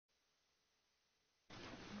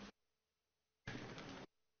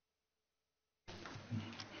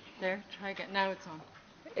There, try again. Now it's on.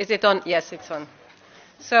 Is it on? Yes, it's on.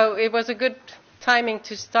 So it was a good timing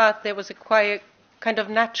to start. There was a quiet, kind of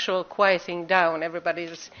natural quieting down. Everybody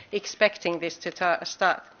was expecting this to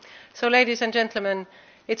start. So, ladies and gentlemen,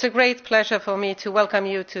 it's a great pleasure for me to welcome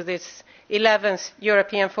you to this 11th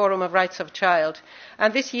European Forum of Rights of Child.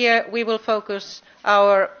 And this year we will focus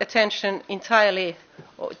our attention entirely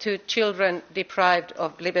to children deprived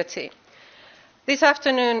of liberty. This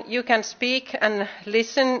afternoon you can speak and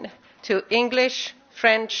listen to English,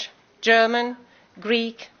 French, German,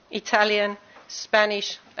 Greek, Italian,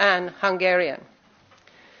 Spanish and Hungarian.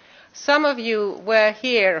 Some of you were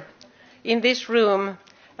here in this room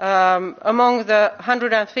among the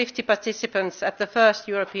 150 participants at the first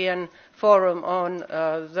European Forum on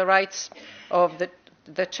the Rights of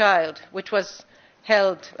the Child, which was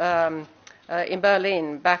held in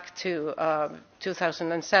Berlin back to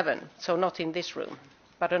 2007, so not in this room,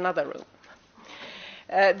 but another room.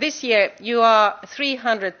 This year you are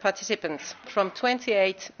 300 participants from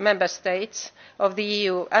 28 member states of the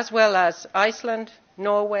EU, as well as Iceland,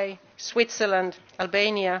 Norway, Switzerland,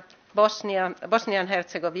 Albania, Bosnia and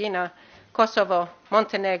Herzegovina, Kosovo,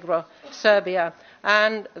 Montenegro, Serbia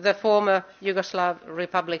and the former Yugoslav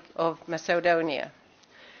Republic of Macedonia.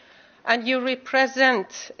 And you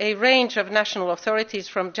represent a range of national authorities,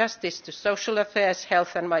 from justice to social affairs,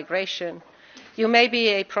 health and migration. You may be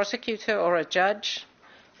a prosecutor or a judge,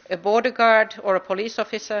 a border guard or a police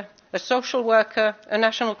officer, a social worker, a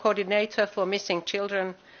national coordinator for missing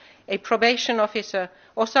children, a probation officer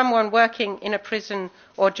or someone working in a prison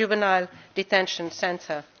or juvenile detention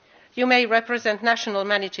centre. You may represent national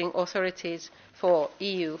managing authorities for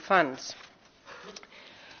EU funds.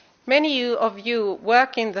 Many of you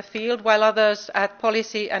work in the field, while others at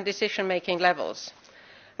policy and decision-making levels.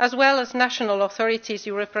 As well as national authorities,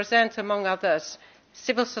 you represent, among others,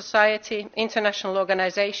 civil society, international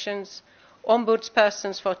organisations,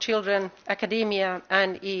 ombudspersons for children, academia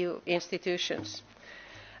and EU institutions.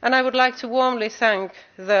 And I would like to warmly thank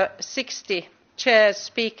the 60 chairs,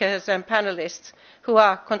 speakers and panellists who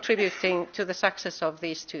are contributing to the success of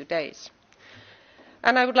these 2 days.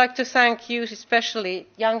 And I would like to thank you, especially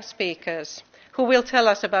young speakers, who will tell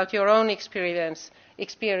us about your own experience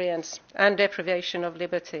and deprivation of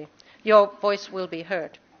liberty. Your voice will be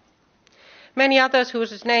heard. Many others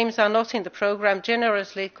whose names are not in the programme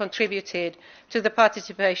generously contributed to the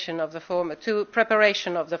participation of the forum, to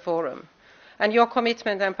preparation of the forum, and your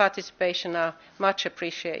commitment and participation are much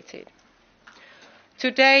appreciated.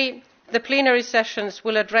 Today, the plenary sessions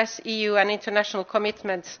will address EU and international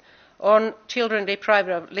commitments on children deprived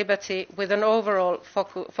of liberty, with an overall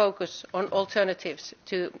focus on alternatives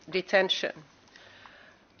to detention.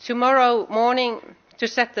 Tomorrow morning, to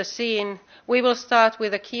set the scene, we will start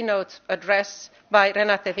with a keynote address by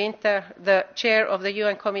Renate Winter, the chair of the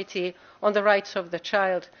UN Committee on the Rights of the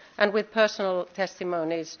Child, and with personal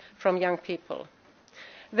testimonies from young people.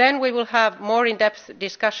 Then we will have more in-depth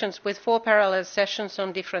discussions with 4 parallel sessions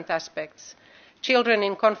on different aspects: children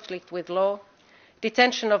in conflict with law,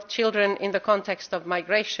 detention of children in the context of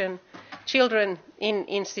migration, children in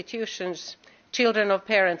institutions, children of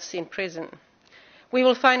parents in prison. We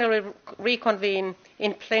will finally reconvene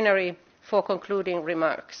in plenary for concluding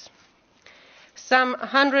remarks. Some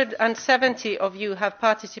 170 of you have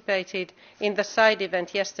participated in the side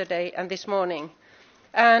event yesterday and this morning,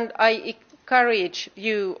 and I encourage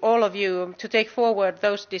you, all of you, to take forward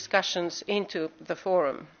those discussions into the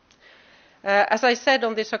forum. As I said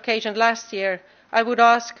on this occasion last year, I would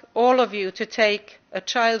ask all of you to take a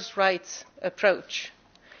child's rights approach.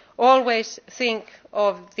 Always think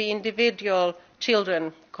of the individual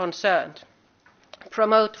children concerned.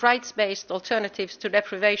 Promote rights-based alternatives to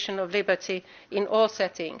deprivation of liberty in all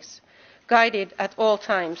settings, guided at all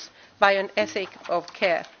times by an ethic of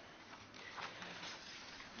care.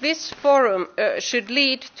 This forum should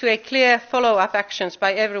lead to a clear follow-up actions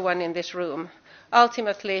by everyone in this room,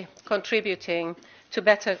 ultimately contributing to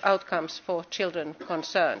better outcomes for children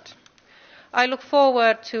concerned. I look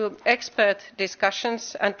forward to expert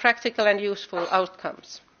discussions and practical and useful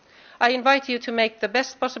outcomes. I invite you to make the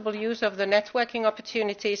best possible use of the networking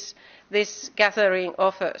opportunities this gathering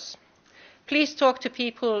offers. Please talk to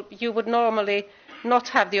people you would normally not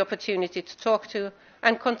have the opportunity to talk to,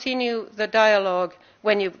 and continue the dialogue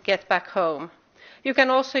when you get back home. You can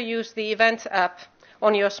also use the event app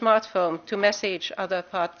on your smartphone to message other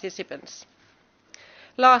participants.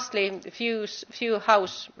 Lastly, a few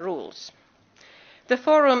house rules. The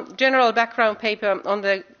Forum General Background Paper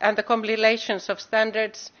and the compilations of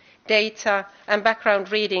standards, data and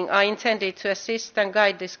background reading are intended to assist and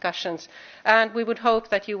guide discussions, and we would hope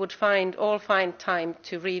that you would all find time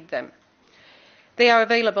to read them. They are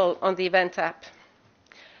available on the event app.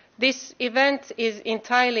 This event is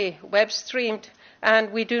entirely web streamed,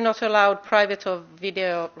 and we do not allow private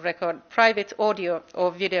audio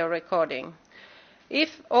or video recording.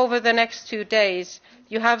 If over the next 2 days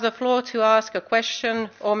you have the floor to ask a question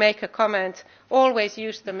or make a comment, always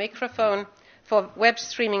use the microphone for web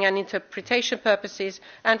streaming and interpretation purposes,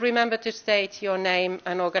 and remember to state your name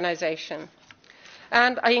and organisation.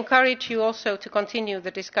 And I encourage you also to continue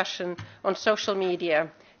the discussion on social media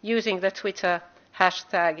using the Twitter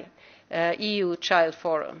hashtag EU Child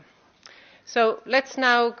Forum. So let's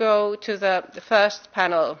now go to the first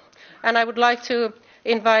panel, and I would like to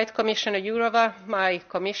invite Commissioner Jourova, my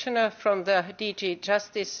commissioner from the DG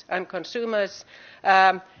Justice and Consumers.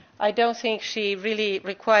 I don't think she really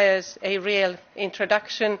requires a real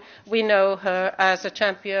introduction. We know her as a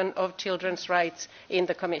champion of children's rights in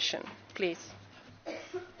the Commission. Please.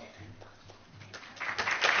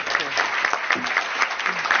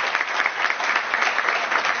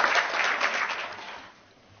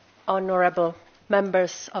 Honourable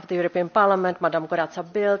members of the European Parliament, Madam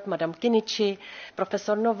Corazza-Bildt, Madam Chinnici,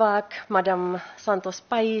 Professor Novak, Madam Santos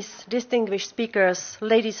Pais, distinguished speakers,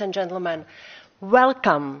 ladies and gentlemen,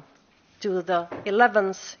 welcome to the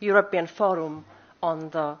 11th European Forum on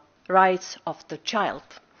the Rights of the Child.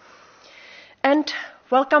 And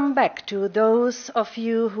welcome back to those of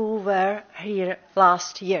you who were here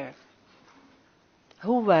last year.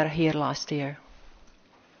 Who were here last year?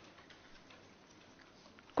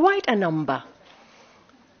 Quite a number.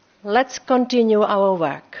 Let's continue our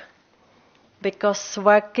work, because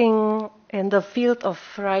working in the field of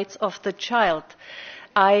rights of the child,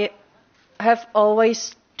 I have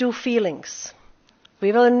always two feelings.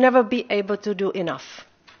 We will never be able to do enough.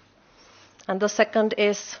 And the second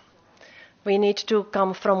is we need to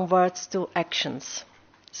come from words to actions.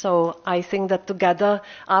 So I think that together,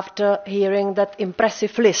 after hearing that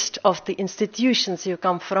impressive list of the institutions you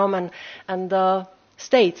come from and the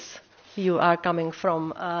states you are coming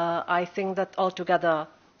from, I think that altogether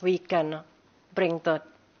we can bring the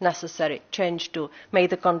necessary change to make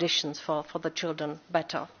the conditions for the children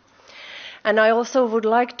better. And I also would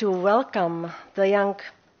like to welcome the young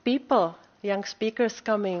people, young speakers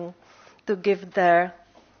coming to give their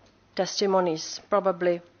testimonies,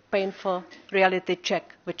 probably painful reality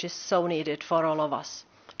check, which is so needed for all of us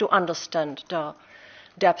to understand the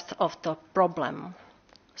depth of the problem.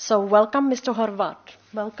 So welcome Mr. Horvat,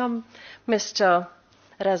 welcome Mr.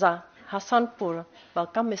 Reza Hassanpour,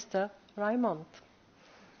 welcome Mr. Raimond.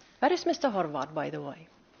 Where is Mr. Horvat, by the way?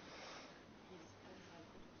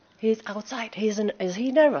 He's outside. Is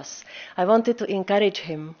he nervous? I wanted to encourage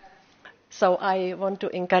him. So I want to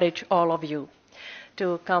encourage all of you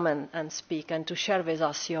to come and speak and to share with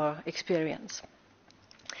us your experience.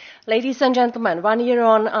 Ladies and gentlemen, 1 year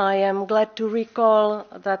on, I am glad to recall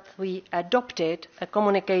that we adopted a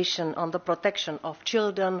communication on the protection of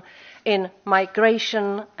children in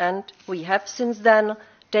migration, and we have since then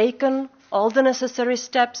taken all the necessary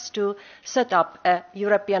steps to set up a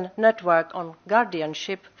European network on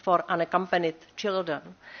guardianship for unaccompanied children.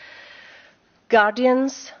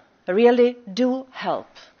 Guardians really do help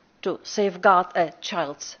to safeguard a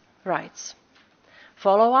child's rights.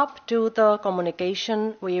 Follow up to the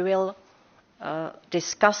communication, we will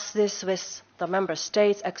discuss this with the Member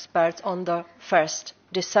States experts on the 1st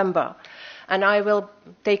December. And I will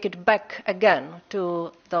take it back again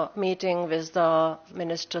to the meeting with the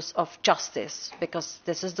Ministers of Justice, because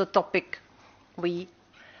this is the topic we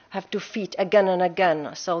have to feed again and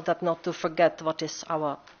again, so that not to forget what is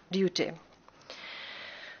our duty.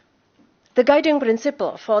 The guiding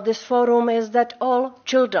principle for this forum is that all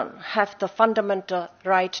children have the fundamental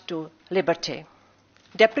right to liberty.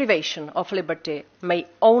 Deprivation of liberty may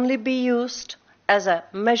only be used as a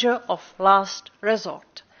measure of last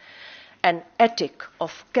resort. An ethic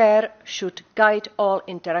of care should guide all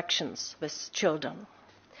interactions with children.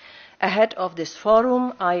 Ahead of this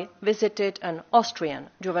forum, I visited an Austrian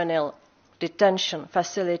juvenile detention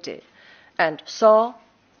facility and saw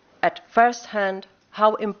at first hand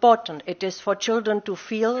how important it is for children to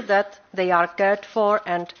feel that they are cared for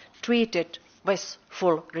and treated with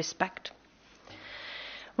full respect.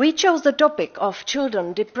 We chose the topic of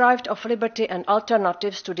children deprived of liberty and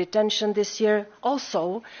alternatives to detention this year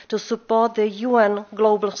also to support the UN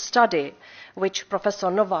global study, which Professor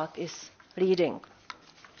Novak is leading.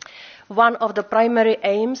 One of the primary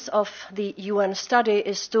aims of the UN study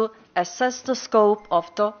is to assess the scope of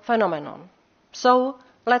the phenomenon. So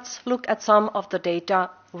let's look at some of the data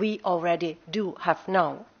we already do have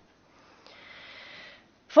now.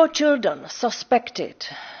 For children suspected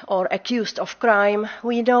or accused of crime,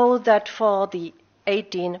 we know that for the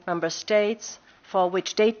 18 member states, for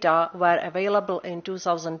which data were available in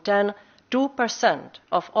 2010, 2%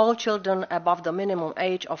 of all children above the minimum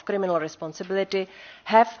age of criminal responsibility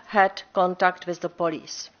have had contact with the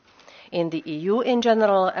police. In the EU in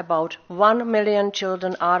general, about 1 million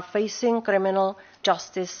children are facing criminal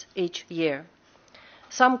justice each year.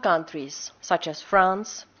 Some countries, such as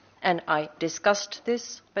France, and I discussed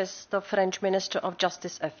this with the French Minister of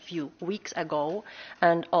Justice a few weeks ago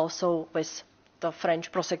and also with the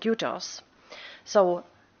French prosecutors. So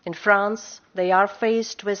in France, they are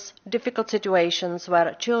faced with difficult situations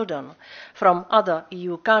where children from other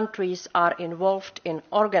EU countries are involved in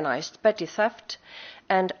organised petty theft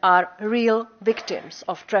and are real victims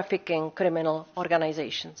of trafficking criminal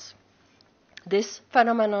organisations. This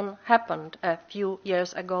phenomenon happened a few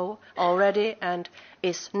years ago already and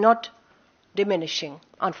is not diminishing,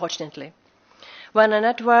 unfortunately. When a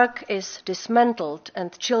network is dismantled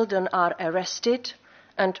and children are arrested,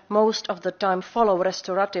 and most of the time follow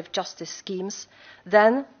restorative justice schemes,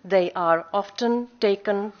 then they are often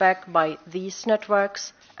taken back by these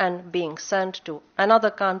networks and being sent to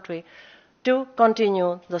another country to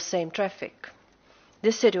continue the same traffic.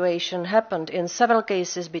 This situation happened in several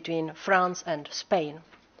cases between France and Spain.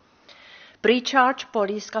 Pre-charge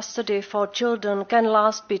police custody for children can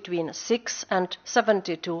last between 6 and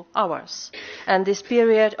 72 hours, and this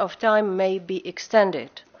period of time may be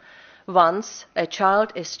extended. Once a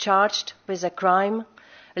child is charged with a crime,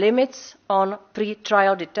 limits on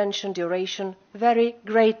pre-trial detention duration vary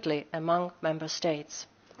greatly among member states.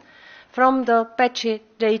 From the patchy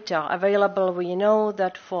data available, we know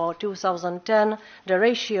that for 2010, the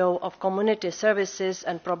ratio of community services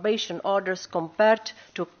and probation orders compared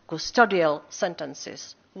to custodial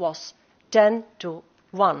sentences was 10 to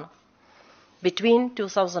 1. Between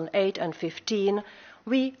 2008 and 2015,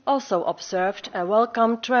 we also observed a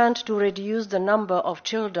welcome trend to reduce the number of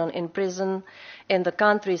children in prison in the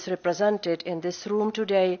countries represented in this room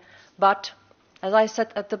today, but, as I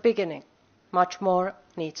said at the beginning, much more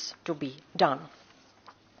needs to be done.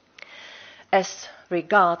 As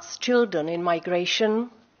regards children in migration,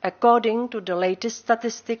 according to the latest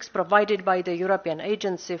statistics provided by the European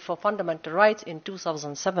Agency for Fundamental Rights in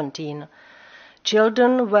 2017,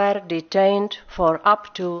 children were detained for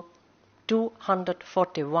up to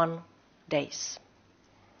 241 days.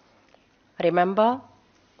 Remember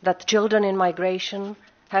that children in migration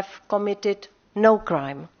have committed no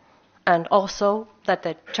crime, and also that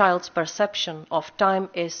a child's perception of time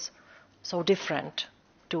is so different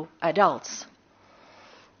to adults.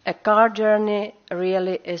 A car journey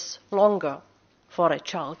really is longer for a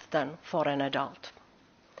child than for an adult.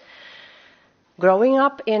 Growing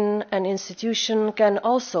up in an institution can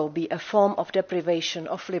also be a form of deprivation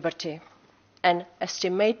of liberty. An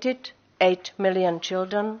estimated 8 million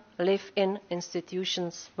children live in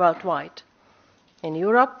institutions worldwide. In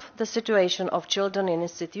Europe, the situation of children in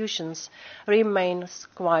institutions remains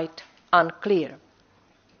quite unclear.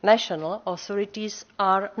 National authorities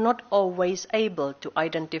are not always able to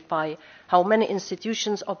identify how many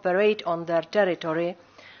institutions operate on their territory,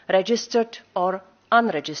 registered or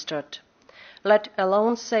unregistered, let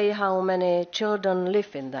alone say how many children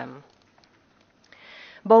live in them.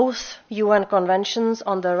 Both UN conventions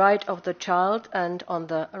on the right of the child and on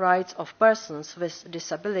the rights of persons with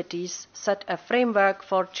disabilities set a framework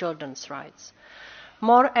for children's rights.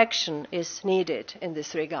 More action is needed in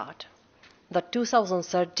this regard. The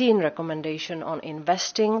 2013 recommendation on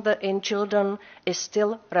investing in children is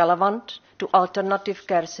still relevant to alternative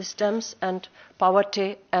care systems and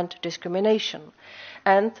poverty and discrimination,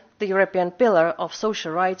 and the European Pillar of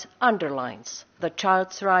Social Rights underlines the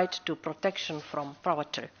child's right to protection from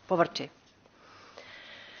poverty.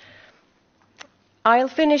 I'll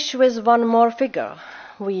finish with one more figure.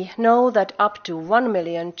 We know that up to 1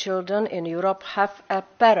 million children in Europe have a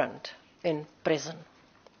parent in prison.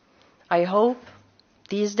 I hope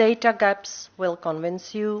these data gaps will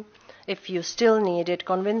convince you, if you still need it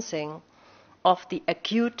convincing, of the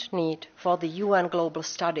acute need for the UN global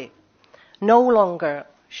study. No longer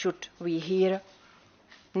should we hear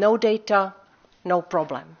no data, no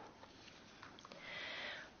problem.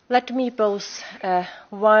 Let me pause a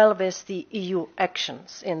while with the EU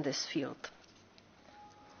actions in this field.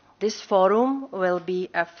 This forum will be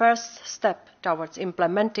a first step towards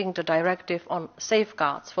implementing the directive on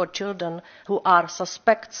safeguards for children who are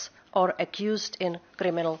suspects or accused in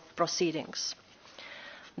criminal proceedings.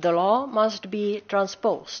 The law must be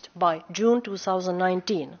transposed by June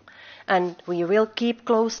 2019, and we will keep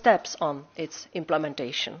close tabs on its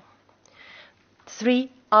implementation.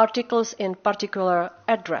 3 articles in particular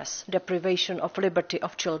address deprivation of liberty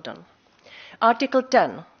of children. Article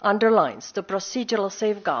 10 underlines the procedural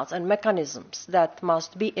safeguards and mechanisms that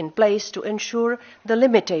must be in place to ensure the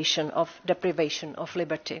limitation of deprivation of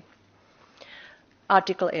liberty.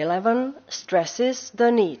 Article 11 stresses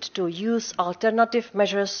the need to use alternative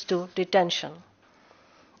measures to detention.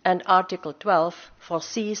 And Article 12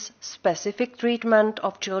 foresees specific treatment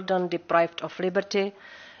of children deprived of liberty,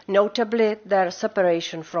 notably their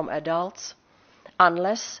separation from adults,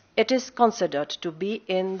 unless it is considered to be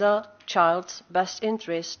in the child's best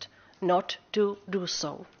interest not to do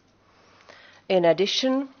so. In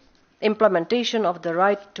addition, implementation of the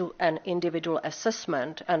right to an individual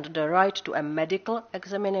assessment and the right to a medical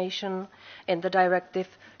examination in the directive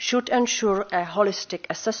should ensure a holistic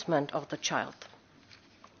assessment of the child.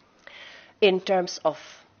 In terms of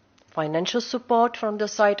financial support from the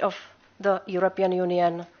side of the European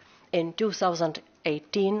Union, in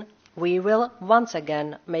 2018 we will once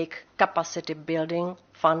again make capacity building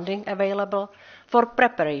funding available for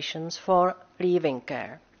preparations for leaving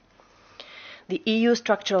care. The EU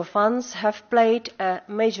structural funds have played a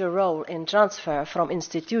major role in transfer from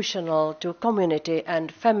institutional to community and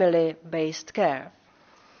family-based care.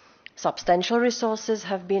 Substantial resources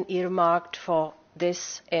have been earmarked for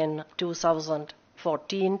this in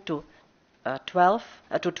 2014 to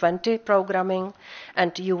 20 programming,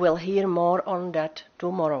 and you will hear more on that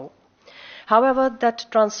tomorrow. However, that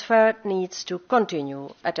transfer needs to continue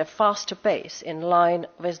at a faster pace in line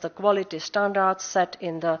with the quality standards set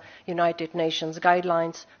in the United Nations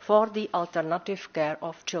guidelines for the alternative care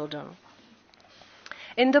of children.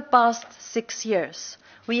 In the past 6 years,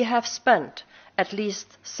 we have spent at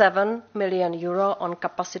least €7 million on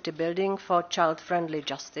capacity building for child-friendly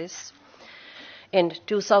justice. In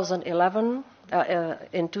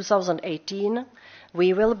 2018,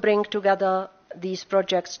 we will bring together these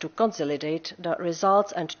projects to consolidate the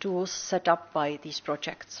results and tools set up by these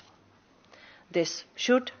projects. This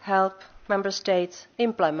should help Member States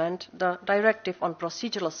implement the Directive on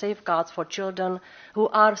Procedural Safeguards for Children who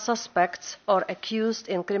are suspects or accused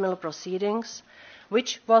in criminal proceedings,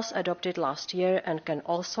 which was adopted last year and can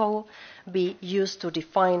also be used to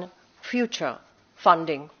define future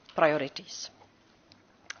funding priorities.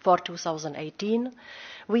 For 2018,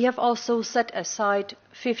 we have also set aside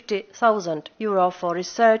 €50,000 for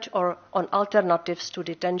research on alternatives to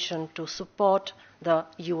detention to support the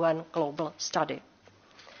UN global study.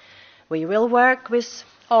 We will work with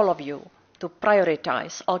all of you to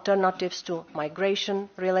prioritise alternatives to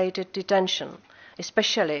migration-related detention,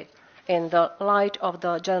 especially in the light of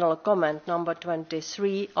the General Comment No.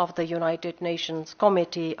 23 of the United Nations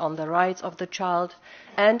Committee on the Rights of the Child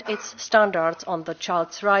and its standards on the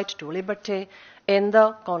child's right to liberty in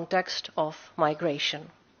the context of migration.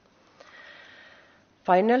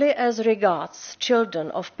 Finally, as regards children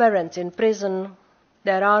of parents in prison,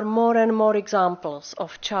 there are more and more examples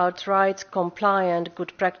of child rights compliant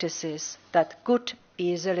good practices that could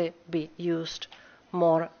easily be used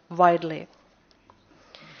more widely.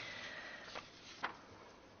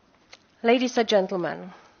 Ladies and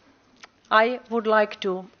gentlemen, I would like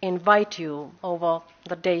to invite you over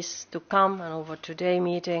the days to come and over today's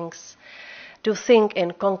meetings to think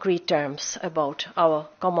in concrete terms about our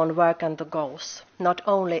common work and the goals, not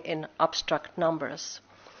only in abstract numbers.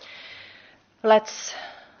 Let's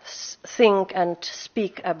think and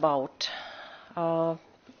speak about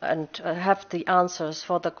and have the answers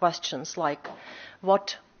for the questions like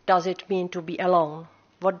what does it mean to be alone?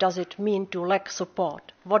 What does it mean to lack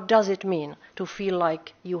support? What does it mean to feel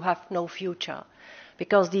like you have no future?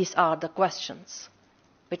 Because these are the questions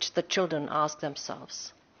which the children ask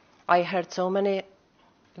themselves. I heard so many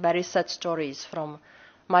very sad stories from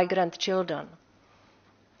migrant children,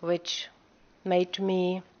 which made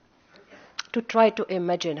me to try to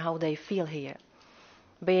imagine how they feel here,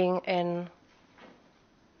 being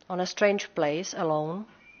on a strange place alone,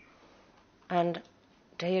 and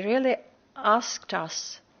they really asked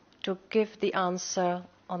us to give the answer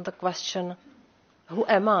on the question, who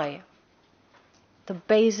am I? The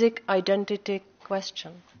basic identity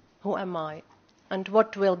question, who am I? And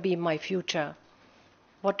what will be my future?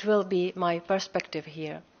 What will be my perspective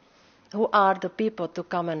here? Who are the people to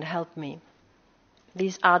come and help me?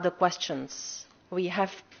 These are the questions we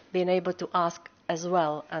have been able to ask as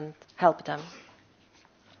well and help them.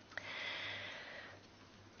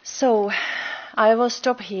 So, I will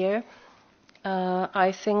stop here.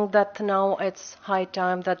 I think that now it's high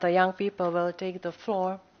time that the young people will take the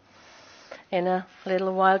floor in a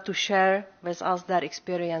little while to share with us their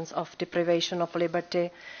experience of deprivation of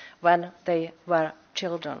liberty when they were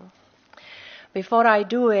children. Before I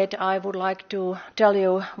do it, I would like to tell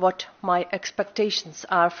you what my expectations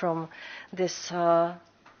are from this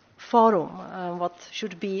forum, what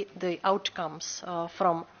should be the outcomes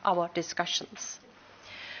from our discussions.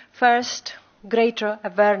 First, greater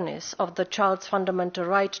awareness of the child's fundamental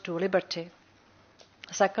right to liberty.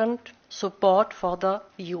 Second, support for the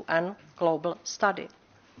UN global study.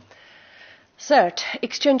 Third,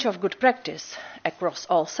 exchange of good practice across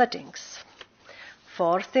all settings.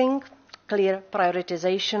 Fourth thing, clear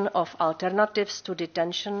prioritisation of alternatives to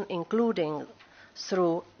detention, including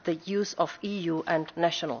through the use of EU and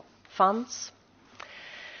national funds.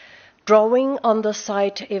 Drawing on the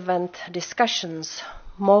side event discussions,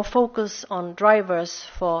 more focus on drivers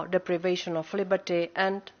for deprivation of liberty,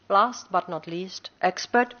 and last but not least,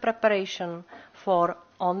 expert preparation for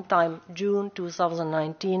on-time June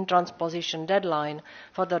 2019 transposition deadline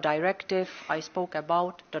for the directive I spoke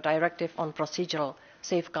about, the directive on procedural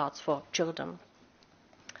safeguards for children.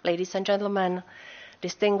 Ladies and gentlemen,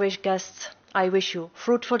 distinguished guests, I wish you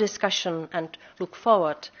fruitful discussion and look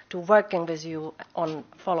forward to working with you on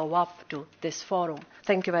follow-up to this forum.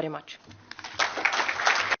 Thank you very much.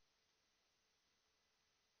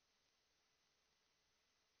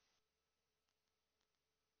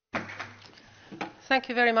 Thank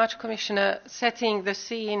you very much, Commissioner, setting the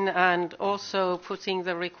scene and also putting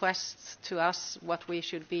the requests to us what we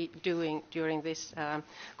should be doing during this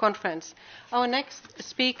conference. Our next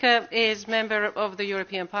speaker is Member of the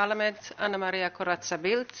European Parliament, Anna Maria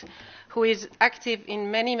Corazza-Bildt, who is active in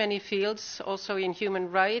many, many fields, also in human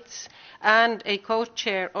rights, and a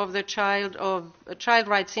co-chair of the Child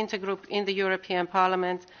Rights Intergroup in the European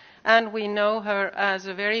Parliament, and we know her as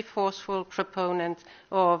a very forceful proponent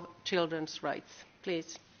of children's rights.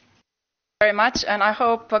 Please. Very much, and I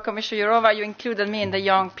hope, Commissioner Jourova, you included me in the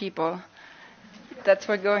young people that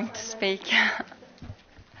were going to speak.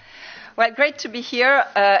 Well, great to be here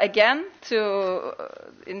again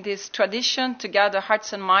in this tradition to gather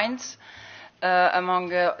hearts and minds among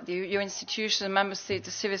the EU institutions, member states,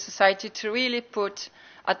 the civil society, to really put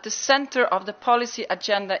at the center of the policy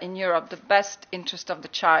agenda in Europe the best interest of the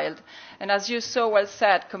child. And as you so well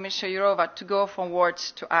said, Commissioner Jourova, to go from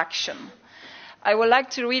words to action. I would like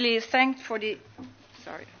to really thank for the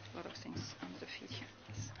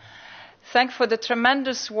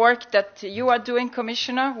tremendous work that you are doing,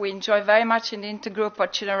 Commissioner. We enjoy very much in the Intergroup on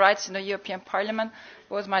Children's Rights in the European Parliament,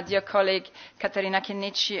 both my dear colleague Katerina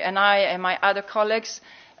Kinnici and I and my other colleagues,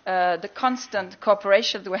 the constant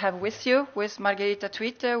cooperation that we have with you, with Margherita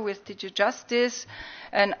Twitter, with DG Justice,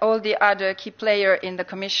 and all the other key players in the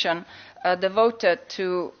Commission devoted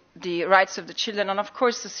to the rights of the children, and of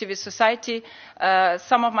course the civil society.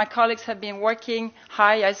 Some of my colleagues have been working.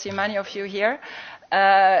 Hi, I see many of you here.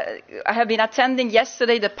 I have been attending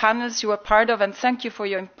yesterday the panels you were part of, and thank you for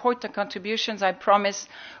your important contributions. I promise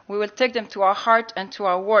we will take them to our heart and to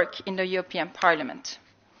our work in the European Parliament.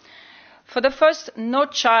 For the first, no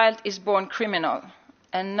child is born criminal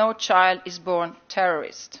and no child is born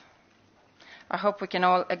terrorist. I hope we can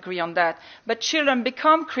all agree on that. But children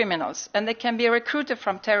become criminals and they can be recruited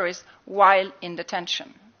from terrorists while in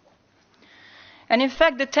detention. And in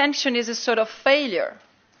fact, detention is a sort of failure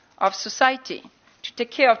of society to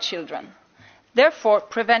take care of children. Therefore,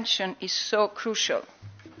 prevention is so crucial.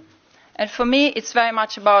 And for me, it's very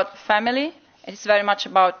much about family, and it's very much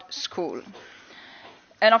about school.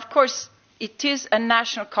 And of course, it is a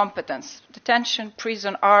national competence. Detention,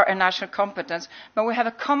 prison are a national competence, but we have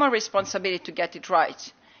a common responsibility to get it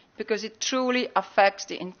right, because it truly affects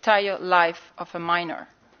the entire life of a minor.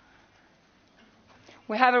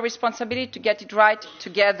 We have a responsibility to get it right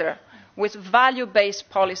together with value-based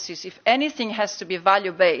policies. If anything has to be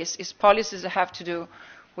value-based, it's policies that have to do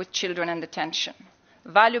with children in detention.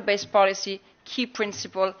 Value-based policy, key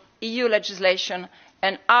principle, EU legislation,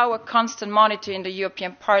 and our constant monitoring in the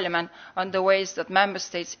European Parliament on the ways that Member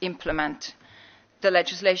States implement the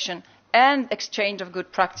legislation and exchange of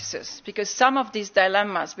good practices. Because some of these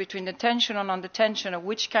dilemmas between detention and non-detention, of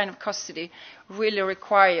which kind of custody, really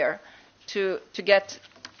require to get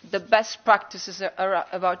the best practices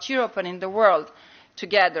about Europe and in the world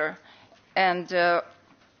together, and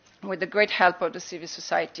with the great help of the civil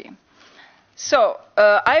society. So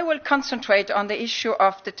I will concentrate on the issue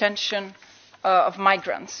of detention of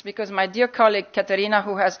migrants, because my dear colleague Katerina,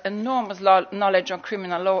 who has enormous knowledge on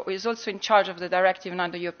criminal law, who is also in charge of the directive now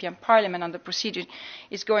in the European Parliament on the procedure,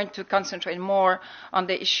 is going to concentrate more on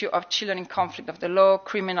the issue of children in conflict of the law,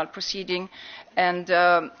 criminal proceeding, and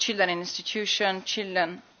children in institution,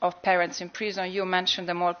 children of parents in prison. You mentioned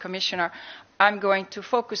them all, Commissioner. I'm going to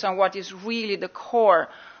focus on what is really the core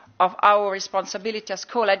of our responsibility as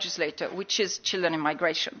co-legislator, which is children in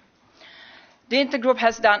migration. The Intergroup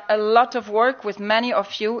has done a lot of work with many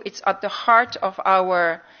of you. It's at the heart of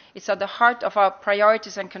our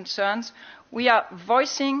priorities and concerns. We are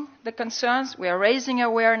voicing the concerns, we are raising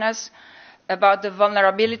awareness about the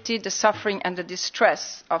vulnerability, the suffering and the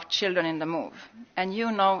distress of children in the move. And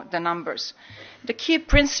you know the numbers. The key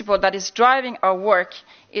principle that is driving our work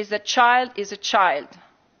is that child is a child,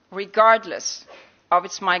 regardless of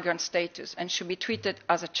its migrant status, and should be treated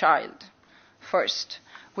as a child first,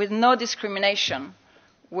 with no discrimination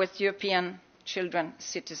with European children,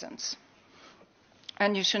 citizens.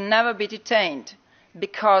 And you should never be detained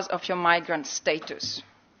because of your migrant status.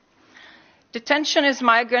 Detention as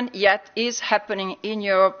migrant yet is happening in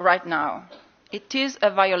Europe right now. It is a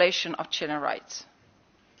violation of children's rights.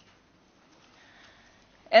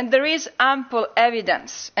 And there is ample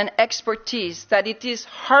evidence and expertise that it is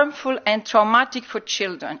harmful and traumatic for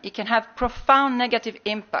children. It can have profound negative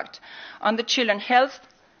impact on the children's health,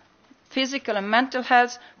 physical and mental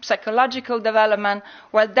health, psychological development,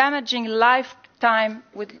 while damaging lifetime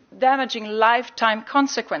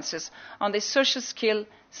consequences on their social skill,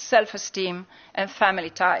 self-esteem and family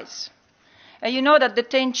ties. And you know that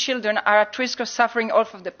detained children are at risk of suffering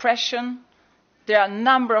also of depression. There are a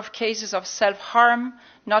number of cases of self-harm,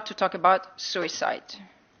 not to talk about suicide.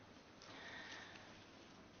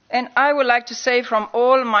 And I would like to say, from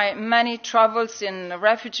all my many travels in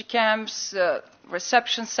refugee camps,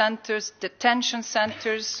 reception centres, detention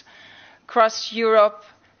centres across Europe,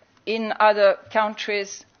 in other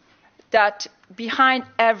countries, that behind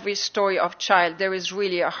every story of child there is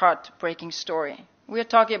really a heartbreaking story. We are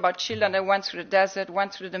talking about children that went through the desert,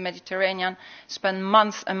 went through the Mediterranean, spent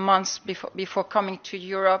months and months before coming to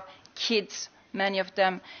Europe, kids, many of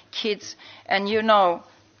them kids, and you know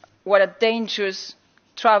what a dangerous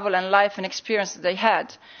travel and life and experience they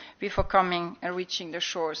had before coming and reaching the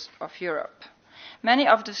shores of Europe. Many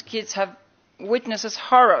of those kids have witnessed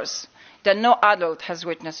horrors that no adult has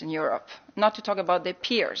witnessed in Europe, not to talk about their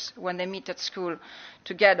peers when they meet at school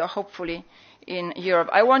together, hopefully, in Europe.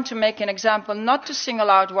 I want to make an example, not to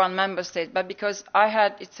single out one member state, but because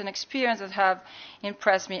it's an experience that has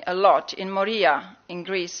impressed me a lot in Moria, in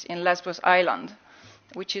Greece, in Lesbos Island,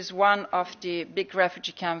 which is one of the big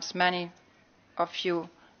refugee camps. Many of you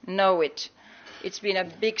know it. It's been a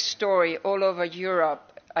big story all over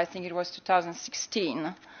Europe. I think it was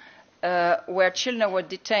 2016. Where children were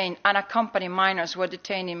detained, unaccompanied minors were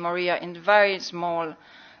detained in Moria in very small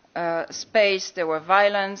space. There was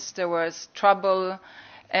violence, there was trouble,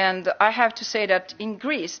 and I have to say that in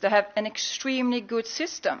Greece they have an extremely good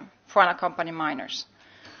system for unaccompanied minors.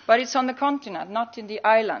 But it's on the continent, not in the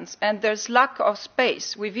islands, and there's lack of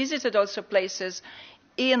space. We visited also places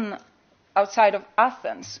outside of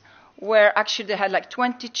Athens, where actually they had like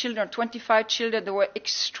 20 children, 25 children that were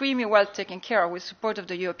extremely well taken care of with support of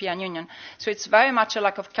the European Union. So it's very much a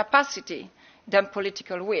lack of capacity than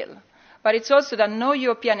political will. But it's also that no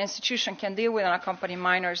European institution can deal with unaccompanied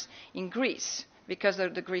minors in Greece because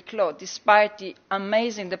of the Greek law, despite the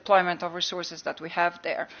amazing deployment of resources that we have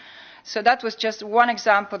there. So that was just one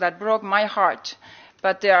example that broke my heart,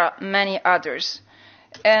 but there are many others.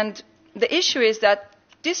 And the issue is that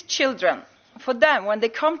these children, for them, when they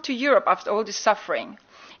come to Europe after all this suffering,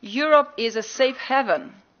 Europe is a safe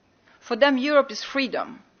haven. For them, Europe is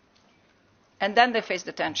freedom. And then they face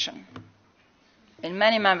detention. In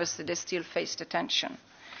many member states, they still face detention.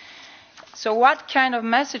 So what kind of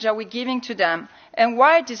message are we giving to them? And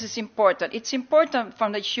why this is important? It's important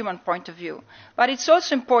from the human point of view. But it's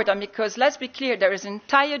also important because, let's be clear, there is an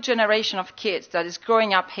entire generation of kids that is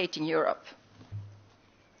growing up hating Europe.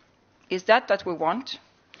 Is that what we want?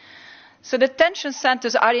 So detention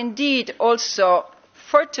centres are indeed also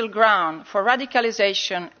fertile ground for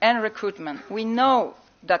radicalisation and recruitment. We know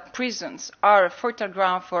that prisons are a fertile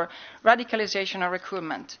ground for radicalisation and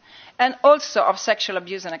recruitment, and also of sexual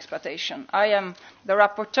abuse and exploitation. I am the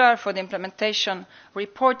rapporteur for the implementation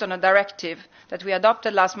report on a directive that we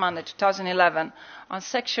adopted last Monday, 2011, on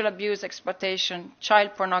sexual abuse, exploitation,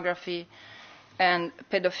 child pornography and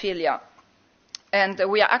paedophilia. And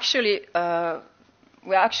we are actually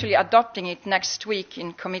adopting it next week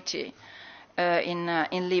in committee in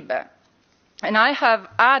Libe. And I have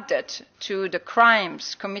added to the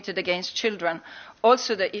crimes committed against children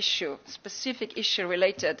also the specific issue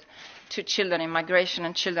related to children in migration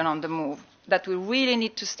and children on the move, that we really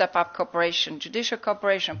need to step up cooperation, judicial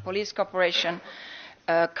cooperation, police cooperation,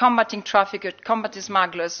 combating traffickers, combating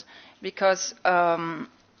smugglers, because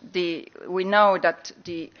we know that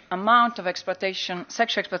the amount of exploitation,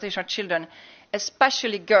 sexual exploitation of children,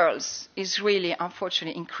 especially girls, is really,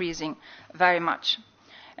 unfortunately, increasing very much.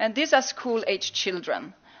 And these are school-age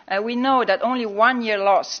children. We know that only 1 year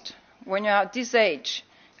lost when you're at this age,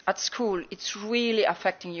 at school, it's really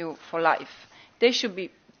affecting you for life. They should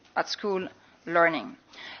be at school learning.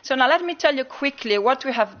 So now let me tell you quickly what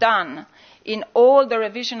we have done in all the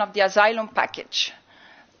revision of the asylum package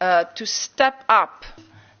to step up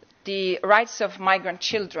the rights of migrant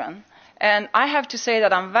children. And I have to say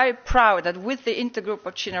that I'm very proud that with the Intergroup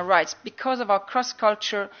on Children's Rights, because of our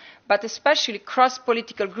cross-culture, but especially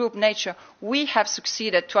cross-political group nature, we have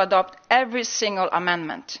succeeded to adopt every single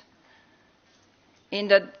amendment. In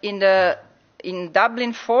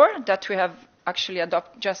Dublin 4, that we have actually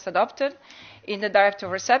just adopted, in the Directive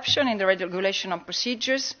of Reception, in the Regulation on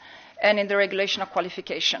Procedures, and in the Regulation of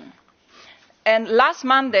Qualification. And last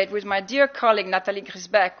mandate, with my dear colleague Nathalie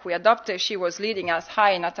Grisbeck, we adopted, she was leading us,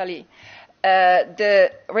 hi Nathalie,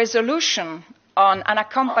 the resolution on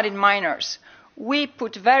unaccompanied minors. We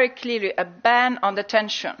put very clearly a ban on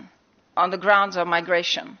detention on the grounds of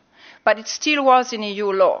migration. But it still was in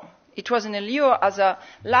EU law. It was in EU as a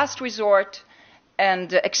last resort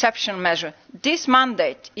and exceptional measure. This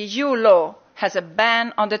mandate, EU law, has a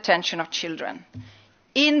ban on detention of children.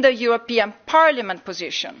 In the European Parliament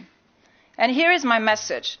position, and here is my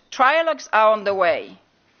message. Trialogues are on the way.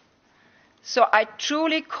 So I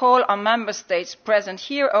truly call on member states present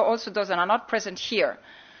here, or also those that are not present here,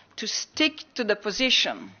 to stick to the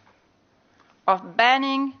position of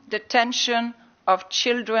banning detention of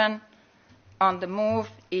children on the move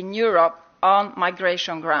in Europe on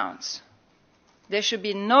migration grounds. There should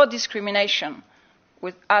be no discrimination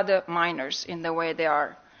with other minors in the way they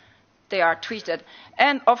are treated.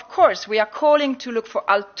 And of course, we are calling to look for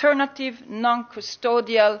alternative,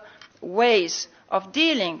 non-custodial ways of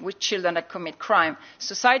dealing with children that commit crime.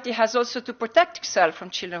 Society has also to protect itself from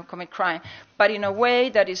children who commit crime, but in a way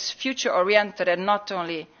that is future-oriented and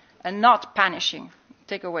not punishing.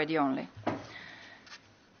 Take away the only.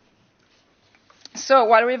 So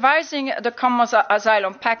while revising the common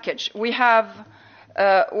asylum package, we have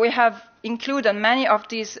included many of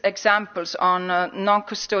these examples on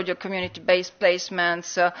non-custodial community-based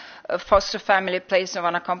placements, foster family placement of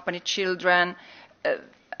unaccompanied children.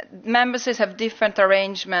 Member states have different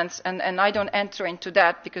arrangements, and I don't enter into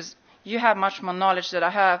that because you have much more knowledge than I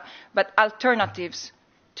have, but alternatives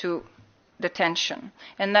to detention,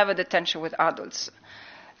 and never detention with adults.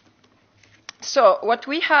 So what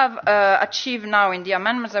we have achieved now in the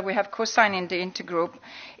amendments that we have co-signed in the Intergroup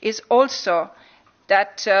is also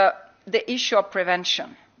that the issue of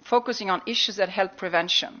prevention, focusing on issues that help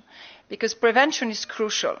prevention, because prevention is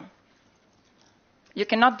crucial. You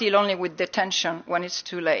cannot deal only with detention when it's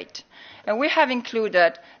too late. And we have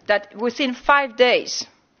included that within 5 days,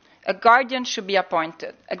 a guardian should be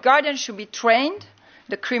appointed. A guardian should be trained,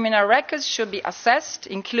 the criminal records should be assessed,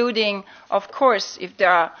 including, of course, if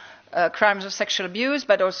there are crimes of sexual abuse,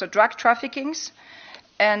 but also drug traffickings.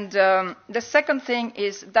 And the second thing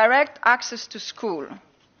is direct access to school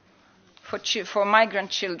for migrant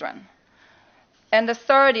children. And the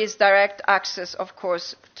third is direct access, of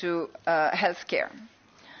course, to health care.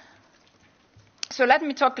 So let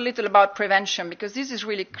me talk a little about prevention, because this is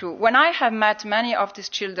really true. When I have met many of these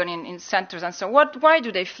children in centres and so on, why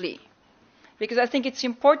do they flee? Because I think it's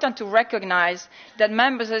important to recognize that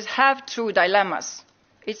member states have true dilemmas.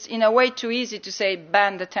 It's in a way too easy to say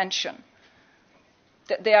ban detention.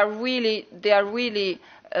 There are really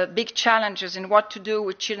big challenges in what to do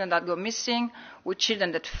with children that go missing, with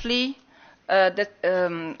children that flee,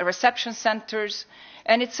 reception centres,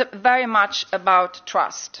 and it's very much about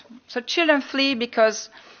trust. So children flee because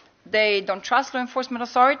they don't trust law enforcement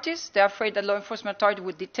authorities. They're afraid that law enforcement authorities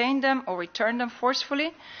would detain them or return them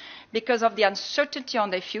forcefully, because of the uncertainty on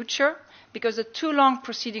their future, because of too long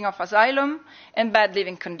proceeding of asylum and bad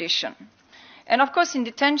living condition. And of course in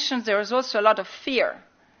detentions there is also a lot of fear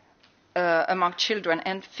among children,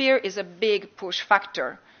 and fear is a big push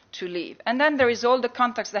factor to leave. And then there is all the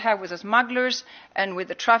contacts they have with the smugglers and with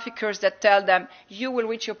the traffickers that tell them, you will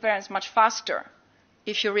reach your parents much faster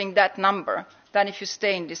if you ring that number than if you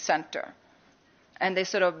stay in this center. And they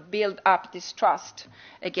sort of build up this trust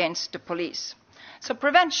against the police. So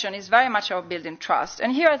prevention is very much about building trust.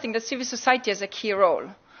 And here I think that civil society has a key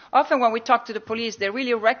role. Often when we talk to the police, they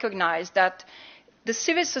really recognize that the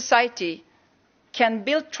civil society can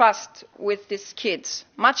build trust with these kids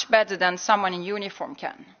much better than someone in uniform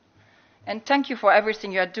can. And thank you for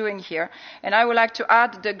everything you are doing here. And I would like to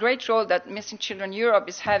add the great role that Missing Children Europe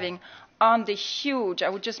is having on the huge, I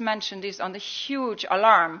would just mention this, on the huge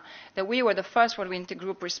alarm that we were the first one in the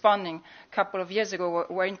group responding a couple of years ago,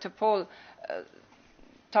 where Interpol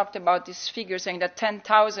talked about this figure, saying that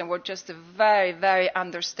 10,000 were just a very, very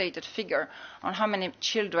understated figure on how many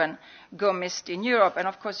children go missing in Europe. And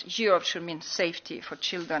of course, Europe should mean safety for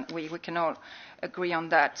children. We can all agree on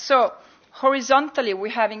that. So horizontally, we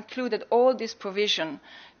have included all this provision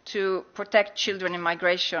to protect children in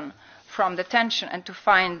migration from detention and to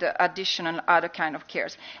find additional other kind of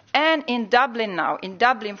cares. And in Dublin now, in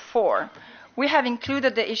Dublin 4, we have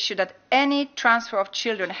included the issue that any transfer of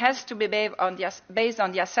children has to be based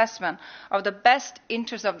on the assessment of the best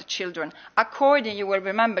interests of the children, according, you will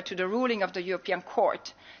remember, to the ruling of the European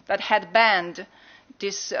Court that had banned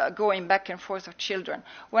this going back and forth of children.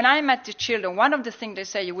 When I met the children, one of the things they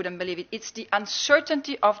say, you wouldn't believe it, it's the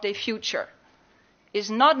uncertainty of their future, is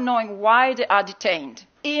not knowing why they are detained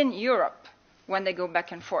in Europe when they go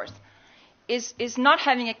back and forth, is not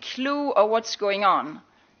having a clue of what's going on.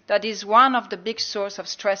 That is one of the big sources of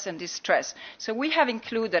stress and distress. So we have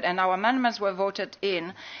included, and our amendments were voted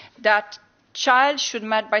in, that child should be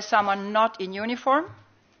met by someone not in uniform,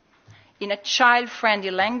 in a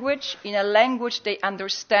child-friendly language, in a language they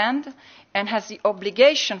understand, and has the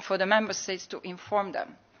obligation for the member states to inform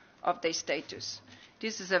them of their status.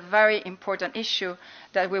 This is a very important issue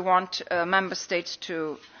that we want member states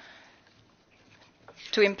to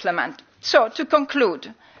implement. So, to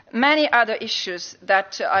conclude, many other issues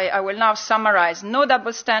that I will now summarize. No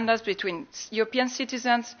double standards between European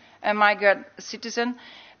citizens and migrant citizens.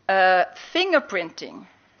 Fingerprinting.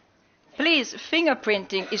 Please,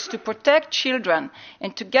 fingerprinting is to protect children,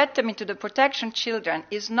 and to get them into the protection of children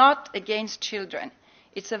is not against children.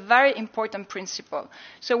 It's a very important principle.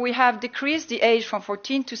 So we have decreased the age from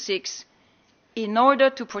 14 to 6 in order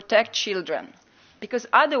to protect children, because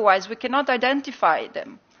otherwise we cannot identify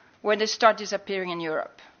them when they start disappearing in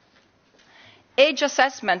Europe. Age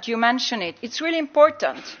assessment, you mentioned it. It's really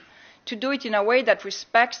important to do it in a way that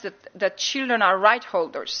respects that children are right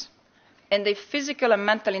holders and their physical and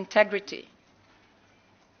mental integrity.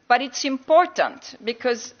 But it's important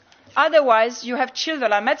because otherwise you have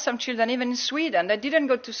children. I met some children even in Sweden that didn't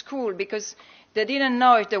go to school because they didn't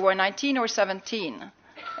know if they were 19 or 17.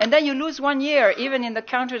 And then you lose 1 year, even in the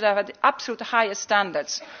countries that have the absolute highest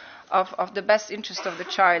standards of the best interest of the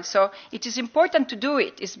child. So it is important to do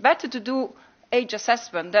it. It's better to do age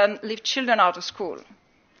assessment than leave children out of school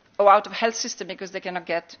or out of health system because they cannot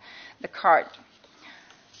get the card.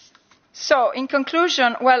 So, in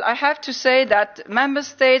conclusion, well, I have to say that member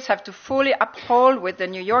states have to fully uphold with the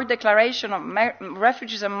New York Declaration on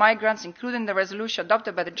Refugees and Migrants, including the resolution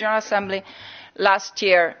adopted by the General Assembly last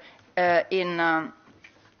year in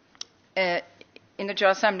the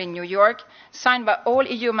General Assembly in New York, signed by all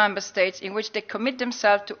EU member states, in which they commit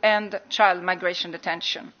themselves to end child migration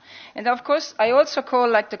detention. And of course, I also call,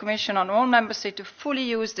 like the Commission, on all member states to fully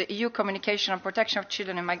use the EU communication on protection of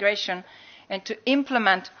children in migration and to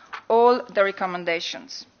implement all the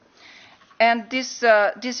recommendations. And this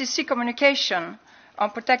EC communication on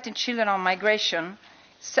protecting children on migration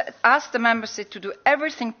asks the member states to do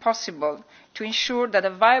everything possible to ensure that a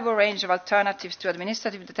viable range of alternatives to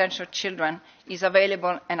administrative detention of children is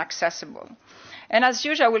available and accessible. And as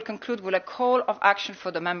usual, I will conclude with a call of action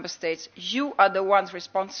for the member states. You are the ones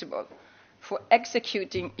responsible for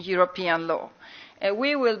executing European law. And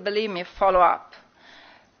we will, believe me, follow up.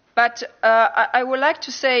 But I would like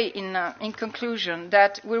to say in conclusion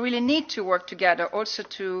that we really need to work together also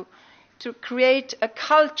to create a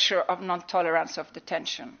culture of non-tolerance of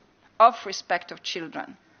detention, of respect of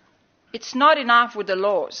children. It's not enough with the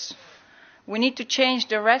laws. We need to change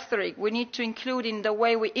the rhetoric. We need to include in the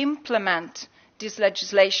way we implement this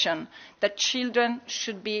legislation that children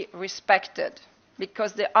should be respected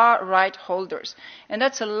because they are right holders. And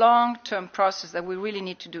that's a long-term process that we really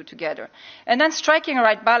need to do together. And then striking a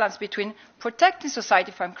right balance between protecting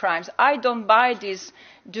society from crimes. I don't buy this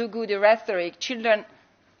do-goody rhetoric. Children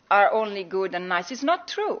are only good and nice. It's not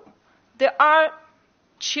true. There are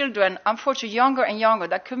children, unfortunately younger and younger,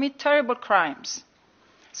 that commit terrible crimes.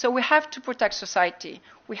 So we have to protect society.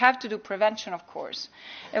 We have to do prevention, of course.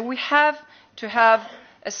 And we have to have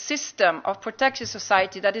a system of protecting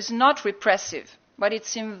society that is not repressive, but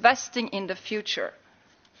it's investing in the future,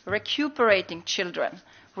 recuperating children,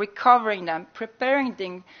 recovering them, preparing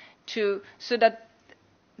them so that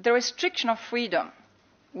the restriction of freedom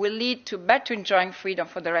will lead to better enjoying freedom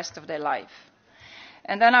for the rest of their life.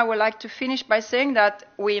 And then I would like to finish by saying that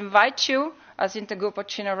we invite you, as Intergroup on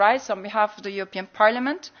Children's Rights, on behalf of the European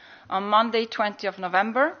Parliament, on Monday, 20th of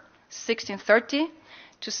November, 16:30,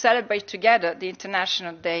 to celebrate together the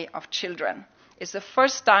International Day of Children. It's the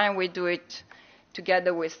first time we do it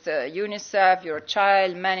together with UNICEF,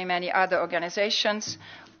 Eurochild, many other organizations.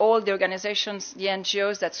 all the organizations, the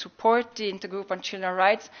NGOs that support the Intergroup on Children's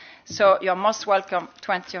Rights. So you're most welcome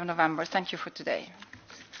 20th of November. Thank you for today.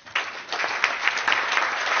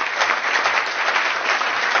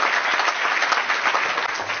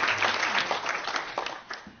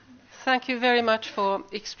 Thank you very much for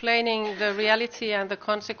explaining the reality and the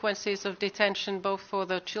consequences of detention, both for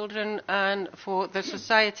the children and for the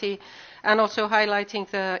society, and also highlighting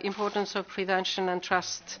the importance of prevention and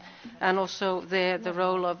trust, and also the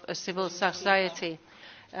role of a civil society.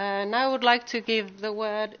 Now I would like to give the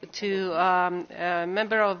word to a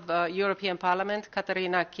member of European Parliament,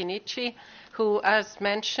 Caterina Chinichi, who, as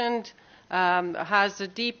mentioned, has a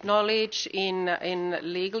deep knowledge in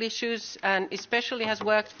legal issues and especially has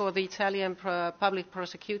worked for the Italian Public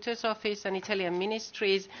Prosecutor's Office and Italian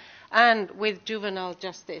ministries and with juvenile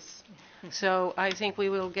justice. So I think we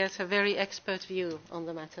will get a very expert view on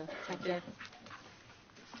the matter. Thank you.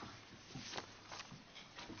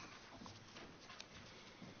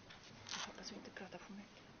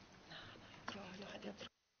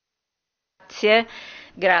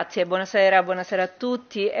 Grazie, buonasera a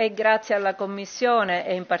tutti e grazie alla Commissione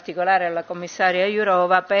e in particolare alla commissaria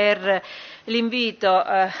Jourova per l'invito.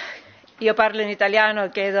 Io parlo in italiano,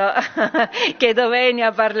 chiedo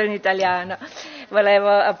venia, parlo in italiano. Volevo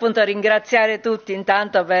appunto ringraziare tutti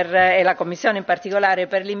intanto e la Commissione in particolare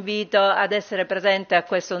per l'invito ad essere presente a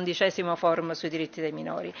questo 11° forum sui diritti dei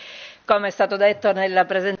minori. Come è stato detto nella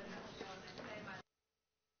presentazione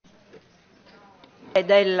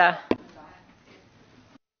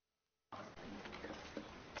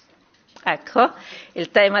Ecco,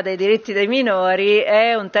 il tema dei diritti dei minori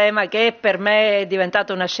è un tema che per me è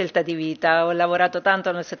diventato una scelta di vita. Ho lavorato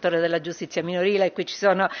tanto nel settore della giustizia minorile e qui ci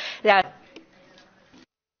sono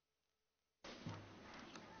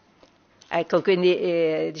Ecco,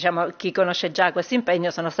 quindi diciamo, chi conosce già questo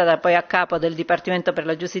impegno, sono stata poi a capo del Dipartimento per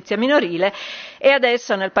la giustizia minorile e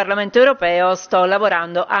adesso nel Parlamento europeo sto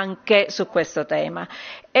lavorando anche su questo tema.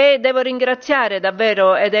 E devo ringraziare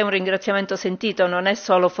davvero, ed è un ringraziamento sentito, non è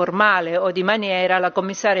solo formale o di maniera, la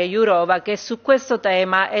commissaria Jourova che su questo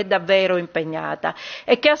tema è davvero impegnata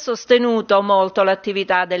e che ha sostenuto molto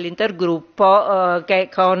l'attività dell'intergruppo che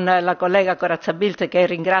con la collega Corazza Bildt, che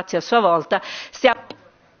ringrazio a sua volta, stiamo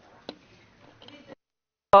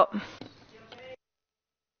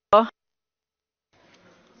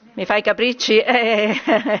Mi fai capricci?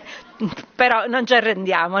 Però non ci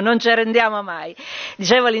arrendiamo mai.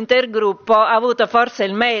 Dicevo, l'intergruppo ha avuto forse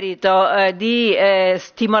il merito di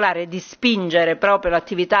stimolare, di spingere proprio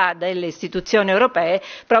l'attività delle istituzioni europee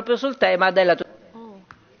proprio sul tema della tutela.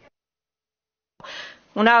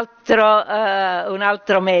 Un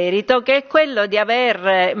altro merito, che è quello di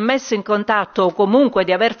aver messo in contatto o comunque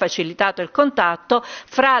di aver facilitato il contatto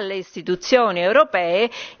fra le istituzioni europee,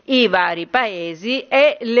 i vari paesi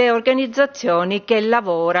e le organizzazioni che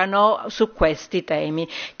lavorano su questi temi,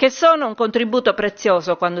 che sono un contributo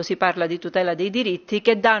prezioso quando si parla di tutela dei diritti,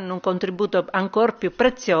 che danno un contributo ancor più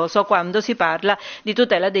prezioso quando si parla di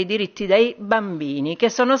tutela dei diritti dei bambini, che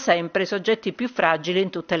sono sempre i soggetti più fragili in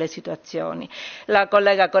tutte le situazioni. La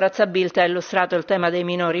collega Corazza Bildt ha illustrato il tema dei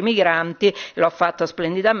minori migranti, lo ha fatto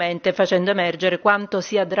splendidamente, facendo emergere quanto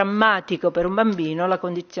sia drammatico per un bambino la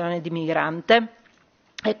condizione di migrante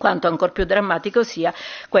e quanto ancor più drammatico sia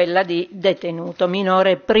quella di detenuto,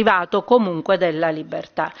 minore privato comunque della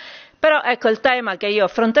libertà. Però ecco, il tema che io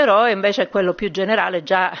affronterò è invece quello più generale,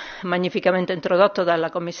 già magnificamente introdotto dalla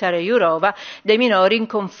commissaria Jourova, dei minori in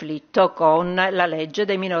conflitto con la legge,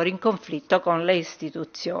 dei minori in conflitto con le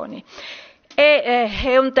istituzioni.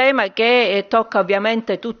 È un tema che tocca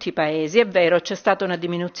ovviamente tutti i paesi. È vero, c'è stata una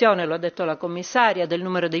diminuzione, lo ha detto la commissaria, del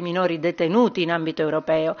numero dei minori detenuti in ambito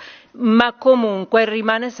europeo, ma comunque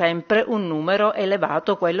rimane sempre un numero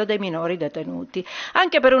elevato, quello dei minori detenuti.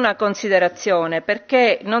 Anche per una considerazione,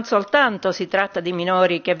 perché non soltanto si tratta di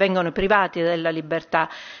minori che vengono privati della libertà,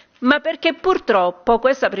 ma perché purtroppo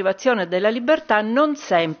questa privazione della libertà non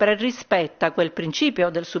sempre rispetta quel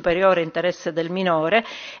principio del superiore interesse del minore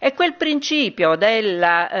e quel principio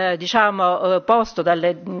posto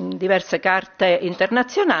dalle diverse carte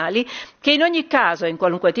internazionali, che in ogni caso e in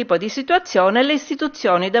qualunque tipo di situazione le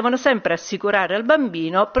istituzioni devono sempre assicurare al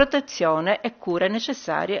bambino protezione e cure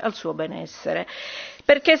necessarie al suo benessere.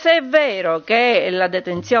 Perché se è vero che la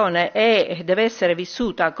detenzione deve essere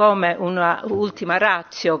vissuta come una ultima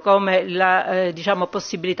ratio, come la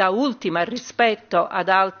possibilità ultima rispetto ad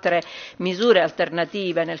altre misure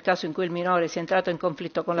alternative nel caso in cui il minore sia entrato in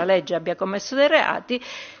conflitto con la legge e abbia commesso dei reati,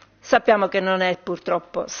 Sappiamo che non è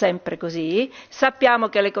purtroppo sempre così, sappiamo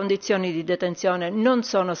che le condizioni di detenzione non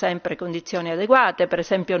sono sempre condizioni adeguate, per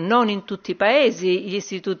esempio non in tutti i paesi gli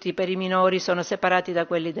istituti per i minori sono separati da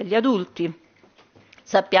quelli degli adulti.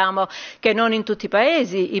 Sappiamo che non in tutti i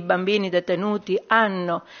paesi i bambini detenuti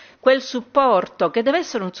hanno quel supporto, che deve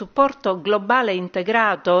essere un supporto globale e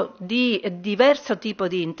integrato di diverso tipo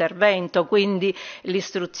di intervento, quindi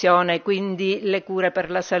l'istruzione, quindi le cure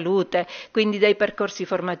per la salute, quindi dei percorsi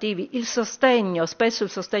formativi, il sostegno, spesso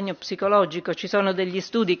il sostegno psicologico. Ci sono degli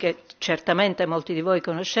studi che certamente molti di voi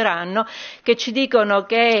conosceranno, che ci dicono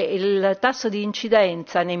che il tasso di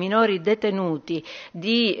incidenza nei minori detenuti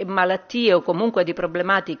di malattie o comunque di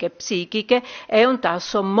problematiche psichiche è un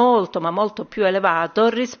tasso molto ma molto più elevato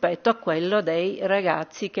rispetto a quello dei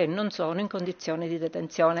ragazzi che non sono in condizioni di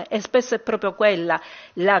detenzione, e spesso è proprio quella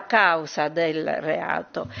la causa del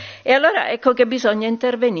reato. E allora ecco che bisogna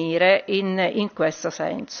intervenire in questo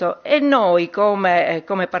senso, e noi come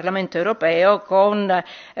Parlamento europeo, con,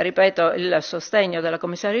 ripeto, il sostegno della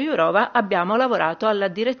commissaria Jourova, abbiamo lavorato alla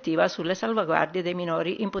direttiva sulle salvaguardie dei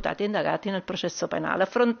minori imputati e indagati nel processo penale,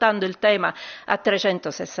 affrontando il tema a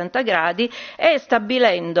 360 gradi e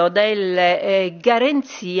stabilendo delle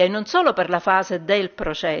garanzie non solo per la fase del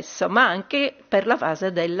processo, ma anche per la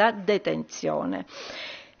fase della detenzione.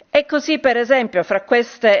 E così, per esempio, fra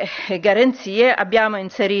queste garanzie abbiamo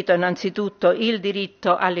inserito innanzitutto il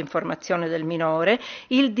diritto all'informazione del minore,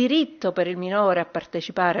 il diritto per il minore a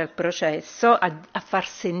partecipare al processo, a far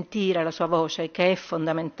sentire la sua voce, che è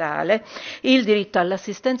fondamentale, il diritto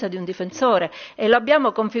all'assistenza di un difensore, e lo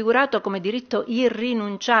abbiamo configurato come diritto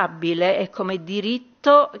irrinunciabile e come diritto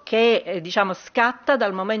che scatta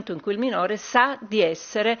dal momento in cui il minore sa di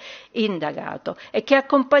essere indagato e che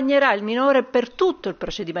accompagnerà il minore per tutto il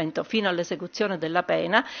procedimento fino all'esecuzione della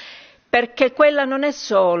pena, perché quella non è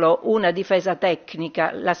solo una difesa tecnica,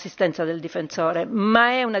 l'assistenza del difensore, ma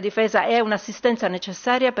è una difesa, è un'assistenza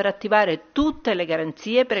necessaria per attivare tutte le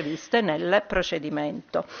garanzie previste nel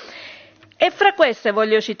procedimento. E fra queste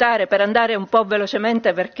voglio citare, per andare un po'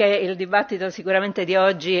 velocemente, perché il dibattito sicuramente di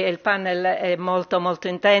oggi e il panel è molto molto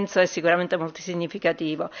intenso e sicuramente molto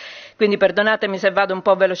significativo, quindi perdonatemi se vado un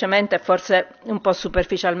po' velocemente e forse un po'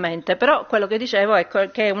 superficialmente, però quello che dicevo è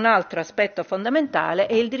che un altro aspetto fondamentale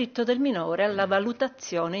è il diritto del minore alla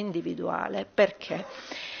valutazione individuale. Perché?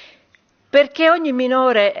 Perché ogni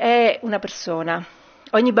minore è una persona.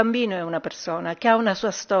 Ogni bambino è una persona che ha una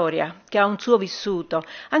sua storia, che ha un suo vissuto,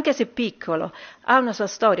 anche se piccolo, ha una sua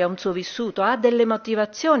storia, ha un suo vissuto, ha delle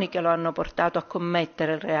motivazioni che lo hanno portato a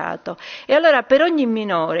commettere il reato. E allora per ogni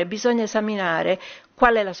minore bisogna esaminare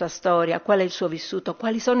qual è la sua storia, qual è il suo vissuto,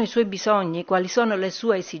 quali sono i suoi bisogni, quali sono le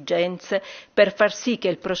sue esigenze, per far sì che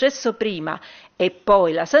il processo prima e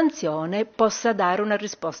poi la sanzione possa dare una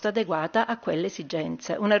risposta adeguata a quelle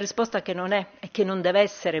esigenze, una risposta che non è e che non deve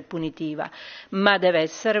essere punitiva, ma deve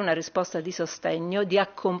essere una risposta di sostegno, di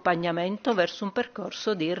accompagnamento verso un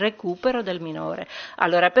percorso di recupero del minore.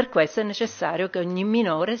 Allora per questo è necessario che ogni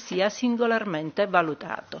minore sia singolarmente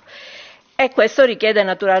valutato. E questo richiede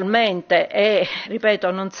naturalmente, e ripeto,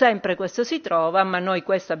 non sempre questo si trova, ma noi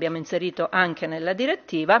questo abbiamo inserito anche nella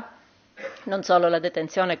direttiva, non solo la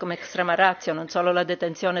detenzione come extrema ratio, non solo la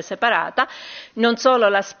detenzione separata, non solo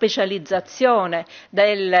la specializzazione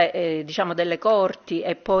delle corti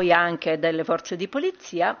e poi anche delle forze di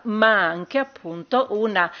polizia, ma anche appunto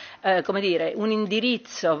un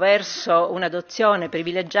indirizzo verso un'adozione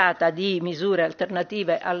privilegiata di misure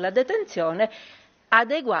alternative alla detenzione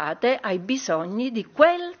adeguate ai bisogni di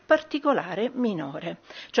quel particolare minore.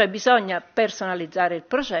 Cioè bisogna personalizzare il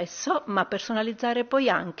processo, ma personalizzare poi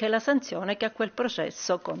anche la sanzione che a quel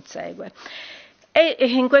processo consegue. È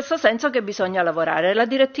in questo senso che bisogna lavorare. La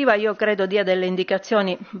direttiva, io credo, dia delle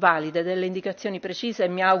indicazioni valide, delle indicazioni precise, e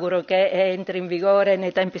mi auguro che entri in vigore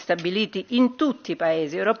nei tempi stabiliti in tutti i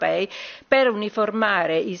paesi europei per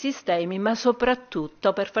uniformare i sistemi, ma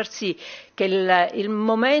soprattutto per far sì che il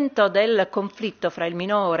momento del conflitto fra il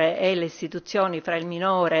minore e le istituzioni, fra il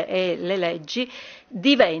minore e le leggi,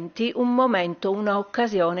 diventi un momento,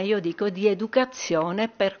 un'occasione, io dico, di educazione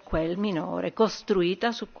per quel minore,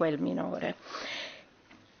 costruita su quel minore.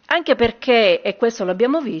 Anche perché, e questo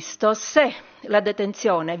l'abbiamo visto, se la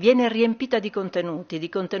detenzione viene riempita di contenuti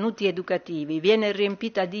educativi, viene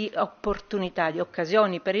riempita di opportunità, di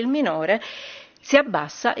occasioni per il minore, si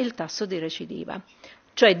abbassa il tasso di recidiva.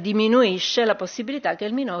 Cioè diminuisce la possibilità che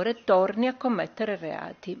il minore torni a commettere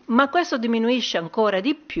reati, ma questo diminuisce ancora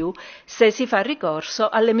di più se si fa ricorso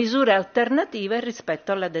alle misure alternative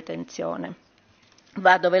rispetto alla detenzione.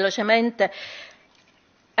 Vado velocemente,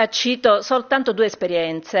 cito soltanto due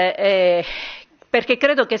esperienze perché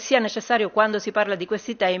credo che sia necessario, quando si parla di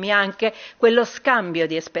questi temi, anche quello scambio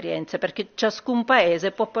di esperienze, perché ciascun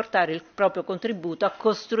paese può portare il proprio contributo a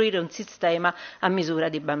costruire un sistema a misura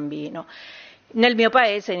di bambino. Nel mio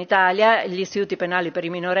paese, in Italia, gli istituti penali per i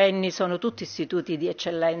minorenni sono tutti istituti di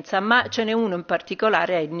eccellenza, ma ce n'è uno in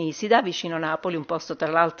particolare a Nisida, vicino Napoli, un posto tra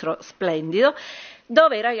l'altro splendido,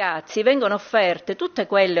 dove ai ragazzi vengono offerte tutte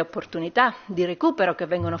quelle opportunità di recupero che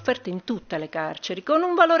vengono offerte in tutte le carceri, con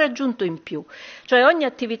un valore aggiunto in più, cioè ogni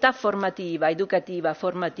attività formativa, educativa,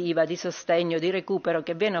 formativa, di sostegno, di recupero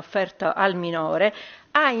che viene offerta al minore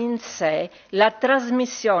ha in sé la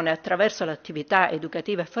trasmissione attraverso l'attività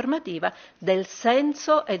educativa e formativa del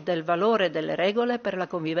senso e del valore delle regole per la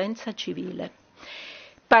convivenza civile,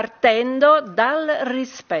 partendo dal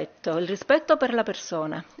rispetto, il rispetto per la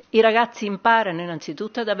persona. I ragazzi imparano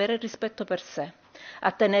innanzitutto ad avere rispetto per sé,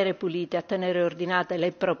 a tenere pulite, a tenere ordinate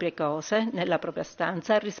le proprie cose nella propria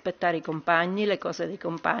stanza, a rispettare i compagni, le cose dei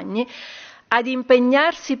compagni, ad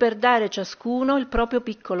impegnarsi per dare ciascuno il proprio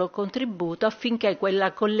piccolo contributo affinché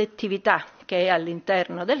quella collettività che è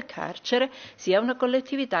all'interno del carcere sia una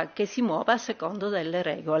collettività che si muova secondo delle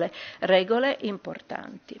regole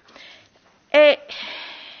importanti. E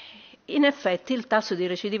in effetti il tasso di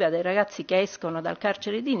recidiva dei ragazzi che escono dal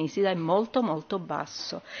carcere di Nisida è molto molto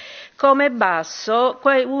basso, come basso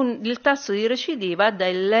il tasso di recidiva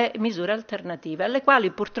delle misure alternative, alle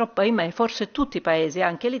quali purtroppo, ahimè, forse tutti i paesi,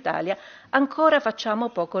 anche l'Italia, ancora facciamo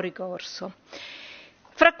poco ricorso.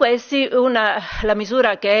 Fra questi la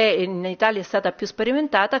misura che in Italia è stata più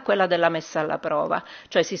sperimentata è quella della messa alla prova,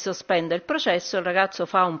 cioè si sospende il processo, il ragazzo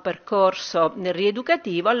fa un percorso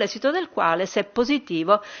rieducativo all'esito del quale, se è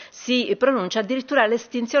positivo, si pronuncia addirittura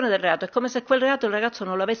l'estinzione del reato, è come se quel reato il ragazzo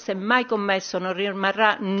non l'avesse mai commesso, non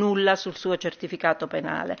rimarrà nulla sul suo certificato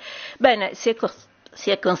penale. Bene, si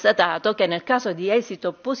è constatato che nel caso di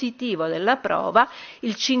esito positivo della prova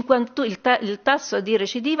il tasso di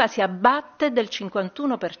recidiva si abbatte del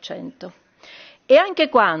 51%. E anche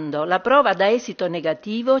quando la prova dà esito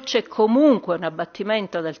negativo c'è comunque un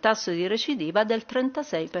abbattimento del tasso di recidiva del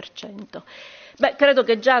 36%. Credo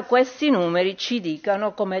che già questi numeri ci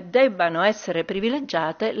dicano come debbano essere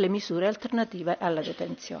privilegiate le misure alternative alla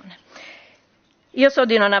detenzione. Io so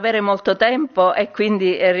di non avere molto tempo e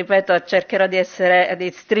quindi, ripeto, cercherò di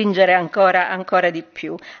stringere ancora di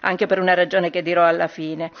più, anche per una ragione che dirò alla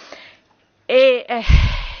fine. E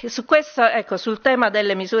su questo, ecco, sul tema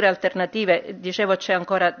delle misure alternative, dicevo, c'è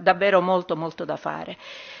ancora davvero molto da fare.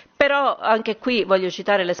 Però anche qui voglio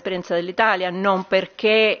citare l'esperienza dell'Italia, non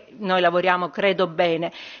perché noi lavoriamo, credo,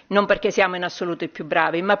 bene, non perché siamo in assoluto i più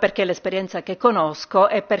bravi, ma perché è l'esperienza che conosco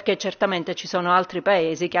e perché certamente ci sono altri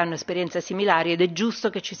paesi che hanno esperienze similari ed è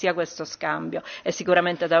giusto che ci sia questo scambio e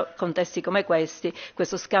sicuramente da contesti come questi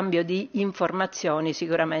questo scambio di informazioni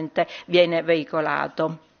sicuramente viene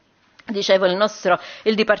veicolato. Dicevo,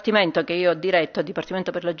 il Dipartimento che io ho diretto, il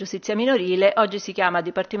Dipartimento per la Giustizia Minorile, oggi si chiama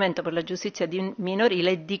Dipartimento per la Giustizia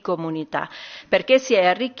Minorile di Comunità, perché si è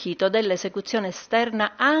arricchito dell'esecuzione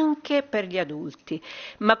esterna anche per gli adulti.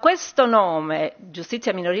 Ma questo nome,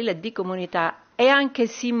 Giustizia Minorile di Comunità, è anche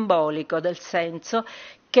simbolico del senso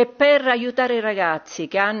che per aiutare i ragazzi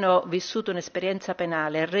che hanno vissuto un'esperienza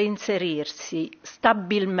penale a reinserirsi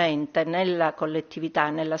stabilmente nella collettività,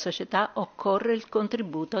 nella società, occorre il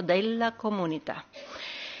contributo della comunità.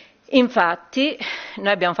 Infatti,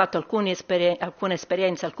 noi abbiamo fatto alcune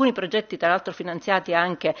esperienze, alcuni progetti tra l'altro finanziati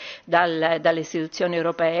anche dalle istituzioni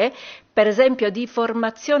europee, per esempio di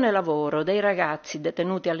formazione lavoro dei ragazzi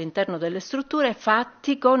detenuti all'interno delle strutture,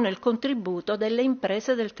 fatti con il contributo delle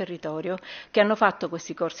imprese del territorio che hanno fatto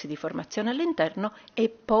questi corsi di formazione all'interno e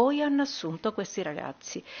poi hanno assunto questi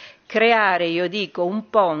ragazzi. Creare, io dico, un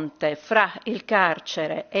ponte fra il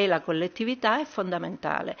carcere e la collettività è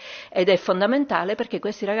fondamentale, ed è fondamentale perché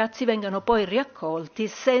questi ragazzi vengano poi riaccolti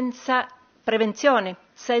senza prevenzione,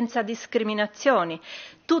 senza discriminazioni.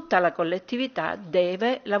 Tutta la collettività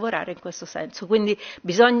deve lavorare in questo senso, quindi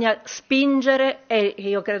bisogna spingere, e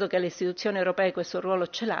io credo che le istituzioni europee questo ruolo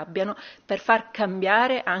ce l'abbiano, per far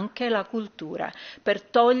cambiare anche la cultura, per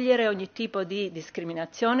togliere ogni tipo di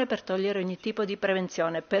discriminazione, per togliere ogni tipo di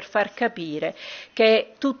prevenzione, per far capire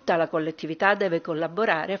che tutta la collettività deve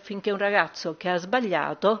collaborare affinché un ragazzo che ha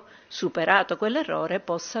sbagliato, superato quell'errore,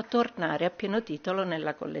 possa tornare a pieno titolo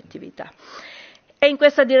nella collettività. E in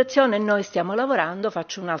questa direzione noi stiamo lavorando.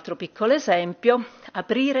 Faccio un altro piccolo esempio: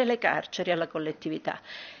 aprire le carceri alla collettività,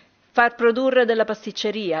 far produrre della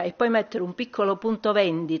pasticceria e poi mettere un piccolo punto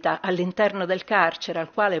vendita all'interno del carcere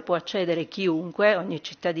al quale può accedere chiunque, ogni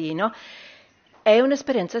cittadino, È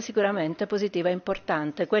un'esperienza sicuramente positiva e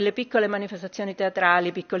importante. Quelle piccole manifestazioni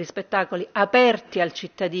teatrali, piccoli spettacoli aperti al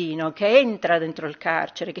cittadino che entra dentro il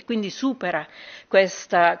carcere, che quindi supera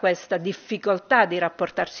questa difficoltà di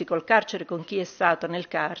rapportarsi col carcere, con chi è stato nel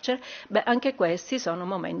carcere, anche questi sono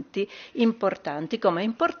momenti importanti, come è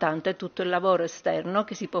importante tutto il lavoro esterno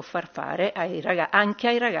che si può far fare anche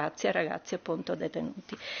ai ragazzi appunto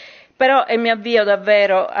detenuti. Però, e mi avvio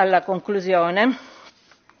davvero alla conclusione,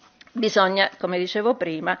 bisogna, come dicevo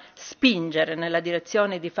prima, spingere nella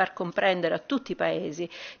direzione di far comprendere a tutti i paesi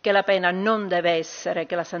che la pena non deve essere,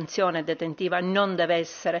 che la sanzione detentiva non deve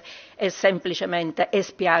essere semplicemente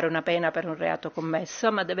espiare una pena per un reato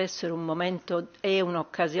commesso, ma deve essere un momento e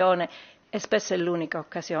un'occasione, e spesso è l'unica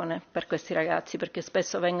occasione per questi ragazzi, perché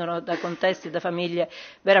spesso vengono da contesti, da famiglie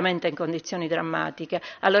veramente in condizioni drammatiche.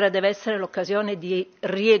 Allora deve essere l'occasione di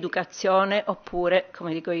rieducazione, oppure,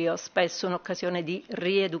 come dico io, spesso un'occasione di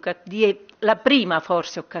la prima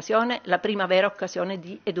forse occasione, la prima vera occasione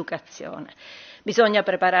di educazione. Bisogna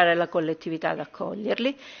preparare la collettività ad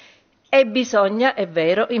accoglierli. E bisogna, è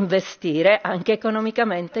vero, investire anche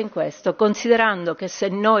economicamente in questo, considerando che se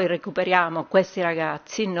noi recuperiamo questi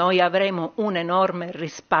ragazzi noi avremo un enorme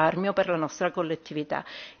risparmio per la nostra collettività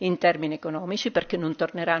in termini economici, perché non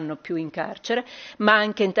torneranno più in carcere, ma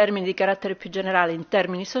anche in termini di carattere più generale, in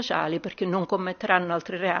termini sociali, perché non commetteranno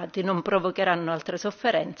altri reati, non provocheranno altre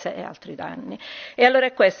sofferenze e altri danni. E allora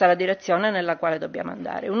è questa la direzione nella quale dobbiamo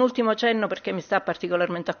andare. Un ultimo cenno, perché mi sta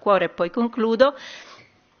particolarmente a cuore, e poi concluderò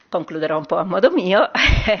un po' a modo mio,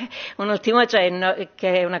 un ultimo cenno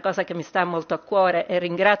che è una cosa che mi sta molto a cuore, e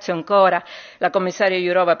ringrazio ancora la commissaria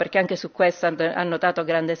Jourová perché anche su questo ha notato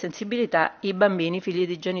grande sensibilità: i bambini figli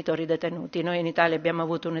di genitori detenuti. Noi in Italia abbiamo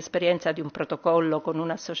avuto un'esperienza di un protocollo con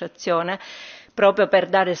un'associazione proprio per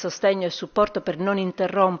dare sostegno e supporto, per non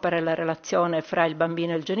interrompere la relazione fra il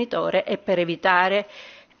bambino e il genitore e per evitare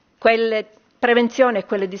quelle prevenzione e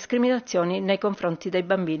quelle discriminazioni nei confronti dei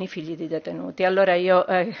bambini figli di detenuti. Allora io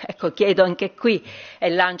chiedo anche qui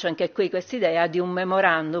e lancio anche qui quest'idea di un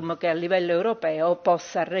memorandum che a livello europeo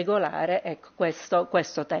possa regolare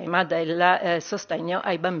questo tema del sostegno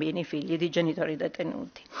ai bambini figli di genitori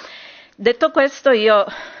detenuti. Detto questo, io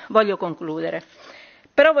voglio concludere,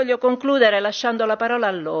 però voglio concludere lasciando la parola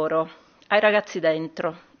a loro, ai ragazzi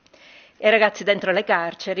dentro le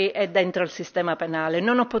carceri e dentro il sistema penale.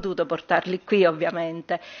 Non ho potuto portarli qui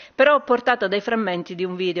ovviamente, però ho portato dei frammenti di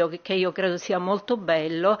un video che io credo sia molto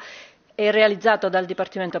bello e realizzato dal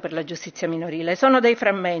Dipartimento per la Giustizia Minorile. Sono dei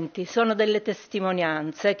frammenti, sono delle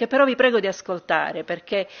testimonianze che però vi prego di ascoltare,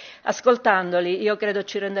 perché ascoltandoli io credo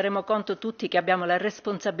ci renderemo conto tutti che abbiamo la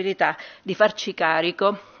responsabilità di farci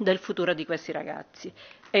carico del futuro di questi ragazzi,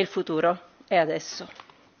 e il futuro è adesso.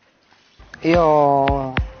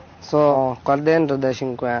 Io sono qua dentro da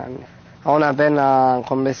 5 anni, ho una pena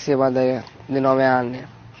complessiva di 9 anni.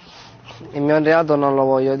 Il mio reato non lo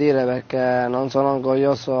voglio dire perché non sono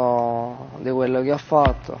orgoglioso di quello che ho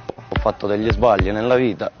fatto. Ho fatto degli sbagli nella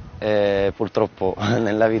vita e purtroppo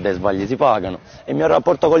nella vita i sbagli si pagano. Il mio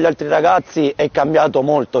rapporto con gli altri ragazzi è cambiato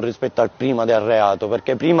molto rispetto al prima del reato,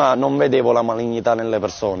 perché prima non vedevo la malignità nelle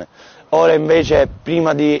persone. Ora invece,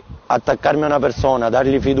 prima di attaccarmi a una persona,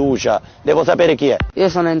 dargli fiducia, devo sapere chi è. Io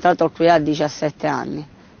sono entrato qui a 17 anni,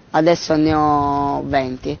 adesso ne ho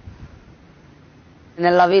 20.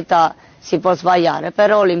 Nella vita si può sbagliare,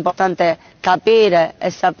 però l'importante è capire e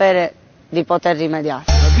sapere di poter rimediare.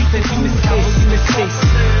 La vita è come stavo di me stesso,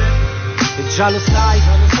 e già lo sai,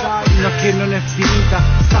 fino a che non è finita.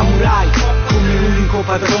 Samurai, come unico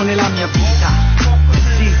padrone la mia vita.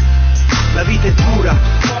 Sì, la vita è dura,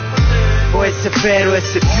 può essere vero,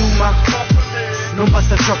 essere piuma, non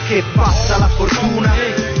basta ciò che passa, la fortuna.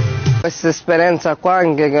 Questa esperienza qua,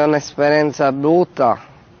 anche che è un'esperienza brutta,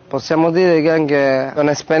 possiamo dire che anche è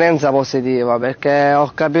un'esperienza positiva, perché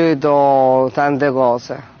ho capito tante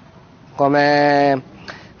cose, come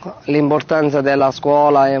l'importanza della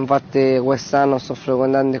scuola, e infatti quest'anno sto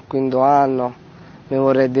frequentando il 5º anno, mi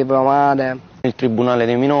vorrei diplomare. Nel Tribunale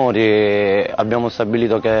dei minori abbiamo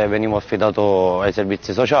stabilito che venivo affidato ai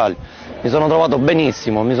servizi sociali. Mi sono trovato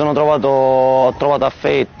benissimo, ho trovato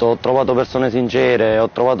affetto, ho trovato persone sincere, ho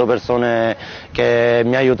trovato persone che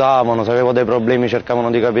mi aiutavano, se avevo dei problemi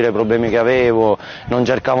cercavano di capire i problemi che avevo, non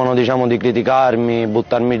cercavano di criticarmi,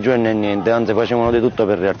 buttarmi giù e niente, anzi facevano di tutto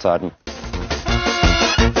per rialzarmi.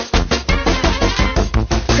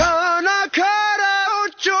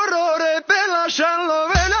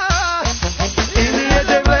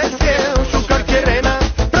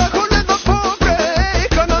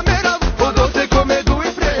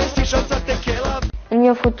 Il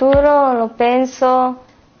mio futuro lo penso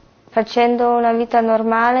facendo una vita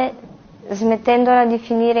normale smettendola di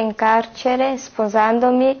finire in carcere,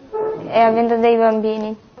 sposandomi e avendo dei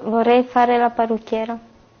bambini. Vorrei fare la parrucchiera.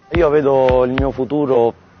 Io vedo il mio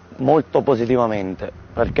futuro molto positivamente,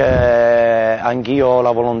 perché anch'io ho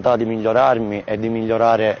la volontà di migliorarmi e di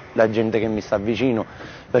migliorare la gente che mi sta vicino,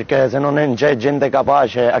 perché se non c'è gente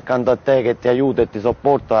capace accanto a te che ti aiuta e ti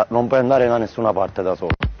sopporta, non puoi andare da nessuna parte da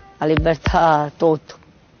solo. La libertà è tutto.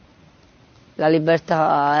 La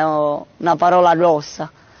libertà è una parola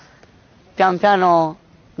grossa. Pian piano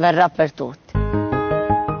verrà per tutti.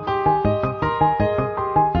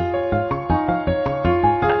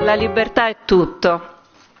 La libertà è tutto.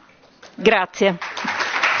 Grazie.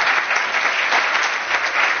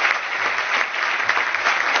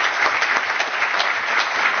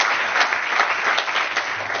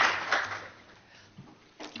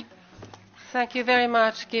 Thank you very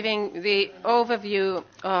much for giving the overview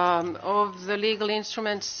of the legal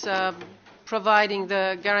instruments providing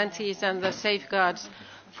the guarantees and the safeguards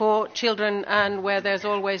for children, and where there's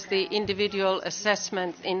always the individual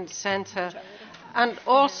assessment in the centre. And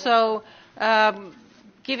also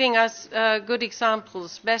giving us good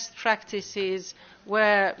examples, best practices,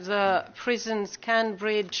 where the prisons can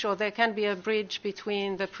bridge, or there can be a bridge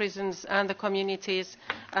between the prisons and the communities,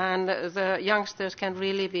 and the youngsters can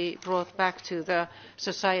really be brought back to the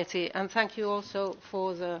society. And thank you also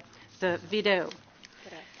for the video.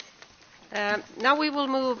 Now we will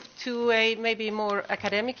move to a maybe more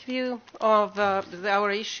academic view of our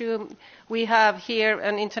issue. We have here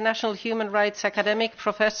an international human rights academic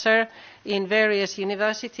professor in various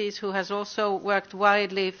universities who has also worked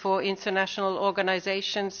widely for international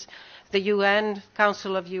organizations, the UN,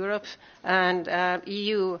 Council of Europe and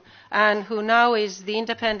EU, and who now is the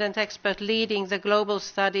independent expert leading the global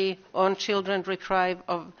study on children deprived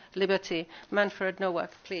of liberty. Manfred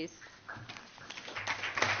Nowak, please.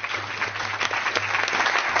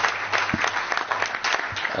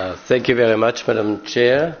 Thank you very much, Madam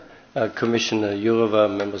Chair, Commissioner Jourova,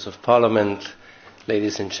 members of Parliament,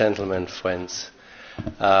 ladies and gentlemen, friends.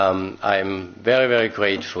 I am very, very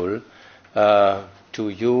grateful to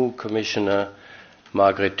you, Commissioner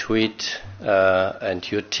Margaret Tweed, and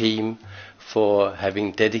your team for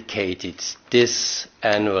having dedicated this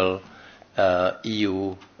annual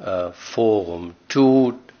EU forum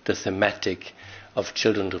to the thematic of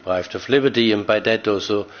children deprived of liberty, and by that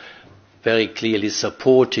also very clearly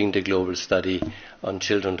supporting the global study on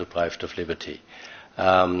children deprived of liberty.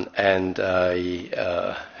 And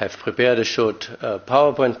I have prepared a short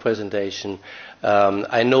PowerPoint presentation.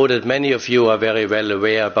 I know that many of you are very well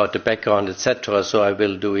aware about the background, etc., so I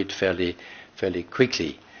will do it fairly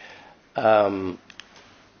quickly.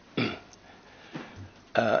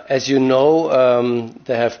 As you know,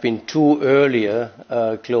 there have been two earlier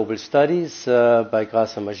global studies by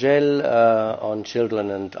Graça Magel on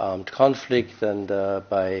children and armed conflict, and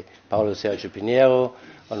by Paulo Sergio Pinheiro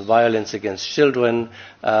on violence against children,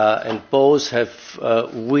 and both have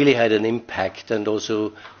really had an impact and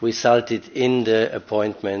also resulted in the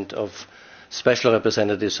appointment of special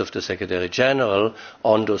representatives of the Secretary General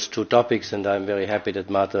on those two topics, and I'm very happy that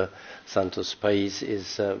Marta Santos Pais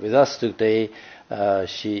is with us today.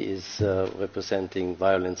 She is representing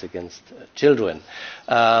violence against children.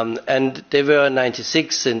 And they were in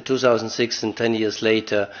 1996, in 2006, and 10 years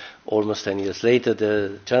later, almost 10 years later,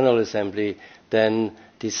 the General Assembly then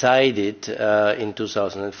decided in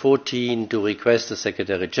 2014 to request the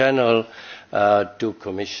Secretary General to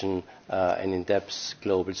commission an in-depth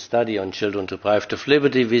global study on children deprived of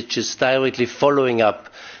liberty, which is directly following up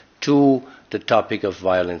to the topic of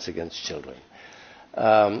violence against children.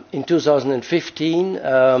 In 2015,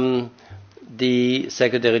 the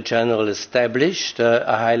Secretary General established a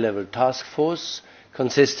high-level task force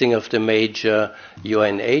consisting of the major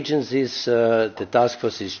UN agencies. The task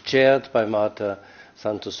force is chaired by Marta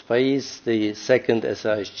Santos Pais. The second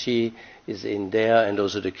SRSG is in there, and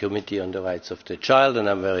also the Committee on the Rights of the Child. And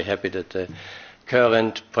I'm very happy that the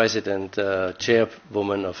current President,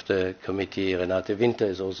 Chairwoman of the committee, Renate Winter,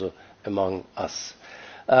 is also among us.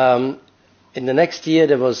 In the next year,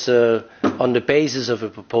 there was, on the basis of a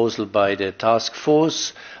proposal by the task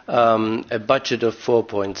force, a budget of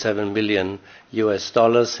 $4.7 million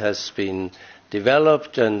has been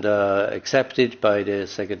developed and accepted by the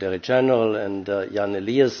Secretary General, and Jan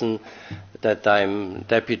Eliasson, at that time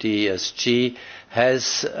Deputy SG,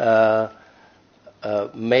 has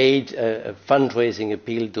made a fundraising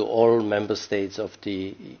appeal to all member states of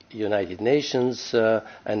the United Nations,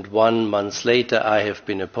 and 1 month later I have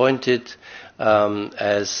been appointed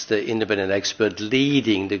as the independent expert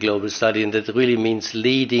leading the global study, and that really means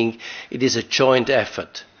leading. It is a joint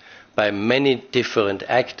effort by many different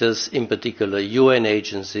actors, in particular UN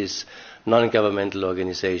agencies, non-governmental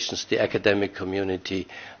organizations, the academic community,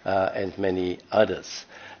 and many others.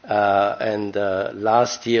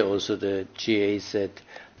 Last year also the GA said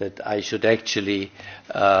that I should actually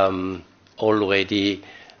already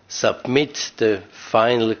submit the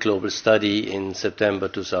final global study in September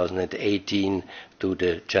 2018 to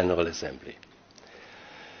the General Assembly.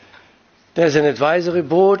 There's an advisory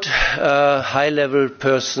board, high-level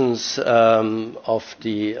persons of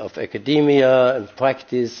academia and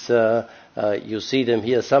practice. You see them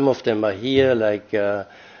here. Some of them are here, like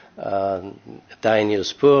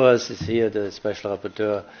Dainius Puras is here, the Special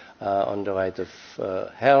Rapporteur on the right of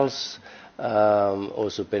health.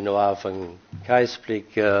 Also Benoit van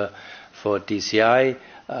Gijsblik for DCI.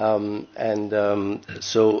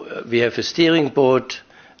 So we have a steering board.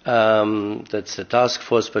 That's the task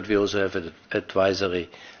force, but we also have an advisory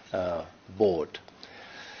board.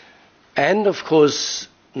 And of course,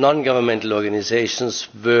 non-governmental organizations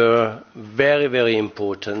were very, very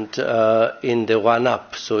important in the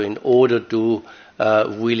run-up. So in order to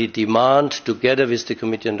really demand, together with the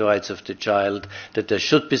Committee on the Rights of the Child, that there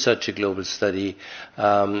should be such a global study,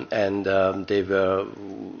 and they were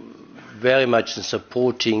very much in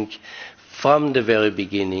supporting from the very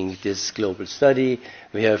beginning this global study.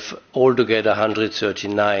 We have altogether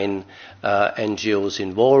 139 NGOs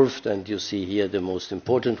involved, and you see here the most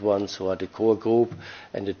important ones, who are the core group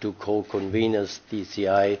and the two co-conveners,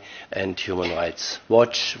 DCI and Human Rights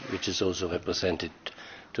Watch, which is also represented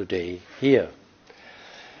today here.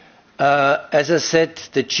 As I said,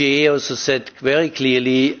 the GA also said very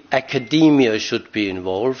clearly academia should be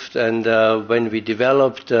involved, and when we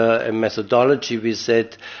developed a methodology, we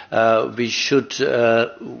said we should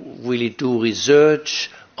really do research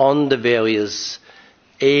on the various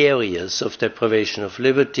areas of deprivation of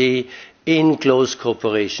liberty in close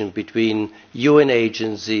cooperation between UN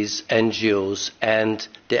agencies, NGOs and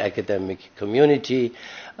the academic community.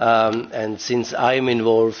 And since I am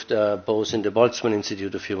involved both in the Boltzmann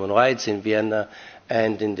Institute of Human Rights in Vienna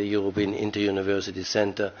and in the European Inter-University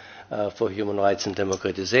Center for Human Rights and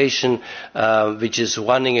Democratization, which is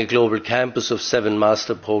running a global campus of 7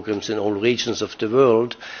 master programs in all regions of the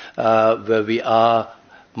world, where we are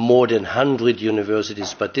more than 100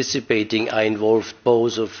 universities participating. I involved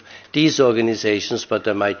both of these organizations, but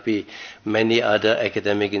there might be many other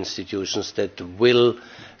academic institutions that will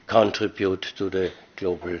contribute to the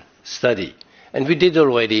global study. And we did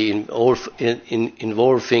already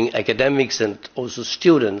involving academics and also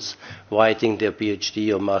students writing their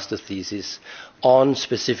PhD or master thesis on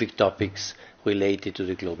specific topics related to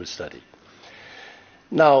the global study.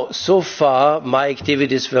 Now, so far, my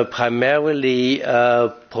activities were primarily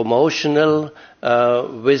promotional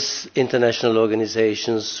with international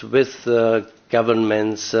organizations, with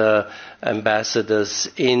governments, ambassadors,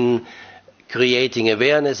 in creating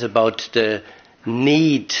awareness about the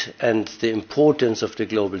need and the importance of the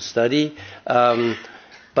global study.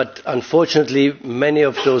 But unfortunately, many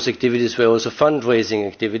of those activities were also fundraising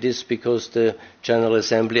activities, because the General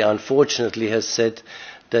Assembly unfortunately has said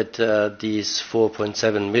that these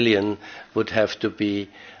 4.7 million would have to be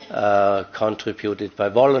contributed by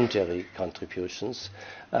voluntary contributions.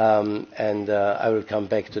 And I will come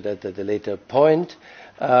back to that at a later point.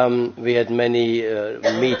 We had many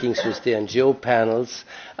meetings with the NGO panels,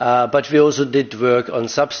 but we also did work on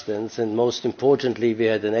substance, and most importantly, we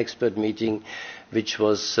had an expert meeting which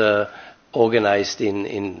was organized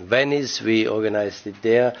in Venice. We organized it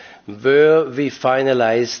there, where we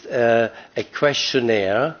finalized a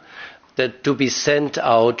questionnaire that to be sent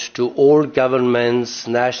out to all governments,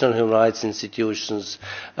 national human rights institutions,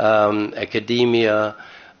 academia,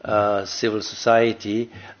 civil society.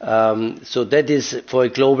 So that is, for a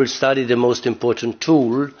global study, the most important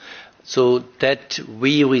tool, so that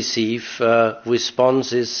we receive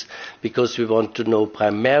responses, because we want to know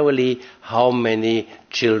primarily how many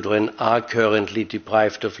children are currently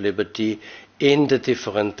deprived of liberty in the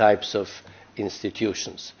different types of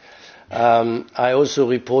institutions. I also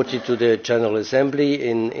reported to the General Assembly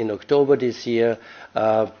in October this year,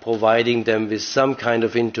 providing them with some kind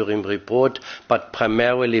of interim report, but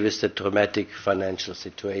primarily with the dramatic financial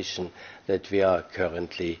situation that we are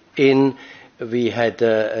currently in. We had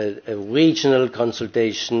a regional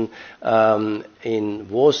consultation in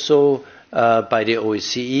Warsaw by the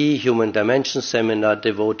OSCE Human Dimension Seminar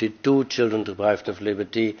devoted to children deprived of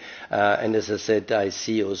liberty, and as I said, I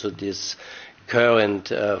see also this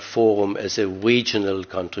current forum as a regional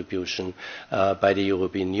contribution by the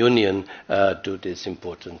European Union to this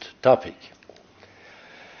important topic.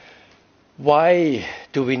 Why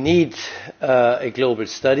do we need a global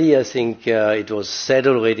study? I think it was said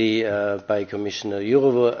already by Commissioner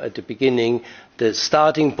Jourova at the beginning. The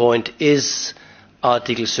starting point is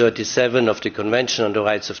Article 37 of the Convention on the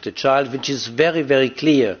Rights of the Child, which is very, very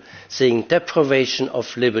clear, saying deprivation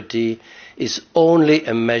of liberty is only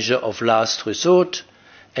a measure of last resort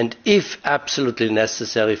and, if absolutely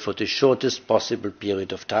necessary, for the shortest possible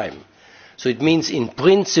period of time. So it means, in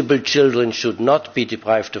principle, children should not be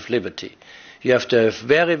deprived of liberty. You have to have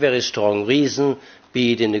very, very strong reason,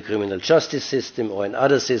 be it in the criminal justice system or in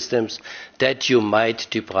other systems, that you might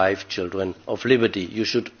deprive children of liberty. You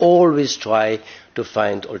should always try to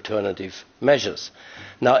find alternative measures.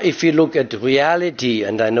 Now, if you look at reality,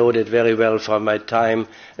 and I know that very well from my time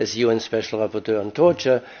as UN Special Rapporteur on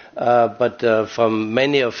torture, but from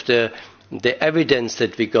many of the evidence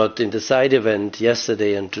that we got in the side event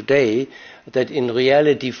yesterday and today, that in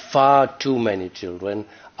reality far too many children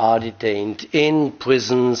are detained in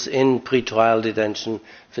prisons, in pre-trial detention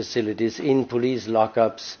facilities, in police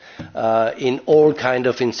lockups, in all kinds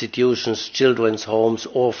of institutions, children's homes,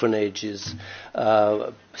 orphanages,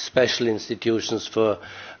 special institutions for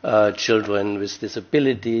children with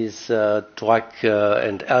disabilities, drug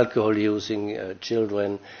and alcohol using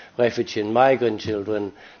children, refugee and migrant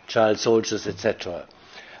children, child soldiers, etc.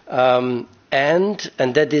 And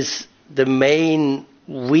that is the main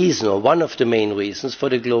reason, or one of the main reasons, for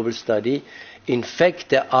the global study. In fact,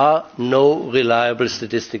 there are no reliable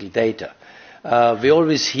statistical data. We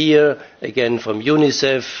always hear, again, from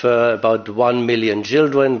UNICEF about 1 million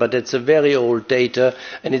children, but it's a very old data,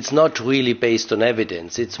 and it's not really based on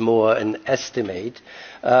evidence. It's more an estimate.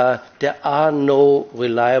 There are no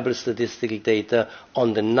reliable statistical data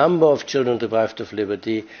on the number of children deprived of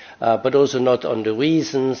liberty, but also not on the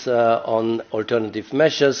reasons, on alternative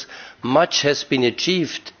measures. Much has been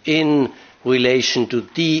achieved in relation to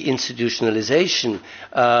deinstitutionalization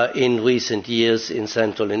in recent years in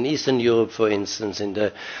Central and Eastern Europe, for instance, in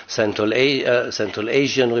the Central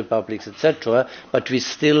Asian republics, etc., but we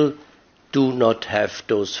still do not have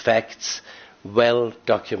those facts well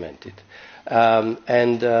documented.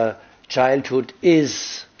 Childhood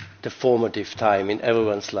is the formative time in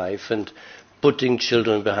everyone's life, and putting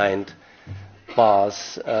children behind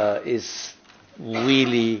bars is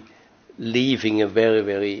really leaving a very,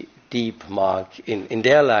 very deep mark in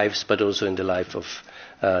their lives, but also in the life of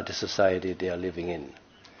the society they are living in.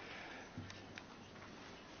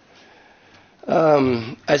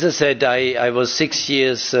 As I said, I was 6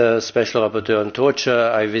 years Special Rapporteur on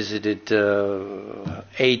torture. I visited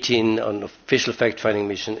 18 on official fact-finding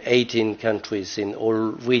mission, 18 countries in all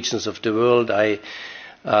regions of the world. I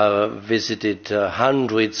visited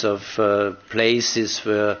hundreds of places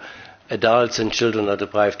where adults and children are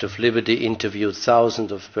deprived of liberty, interviewed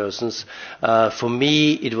thousands of persons. For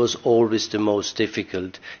me, it was always the most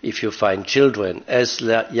difficult if you find children as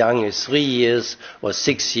young as 3 years or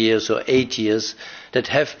 6 years or 8 years that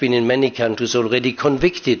have been in many countries already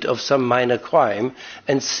convicted of some minor crime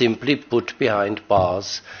and simply put behind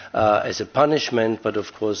bars as a punishment. But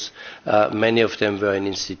of course, many of them were in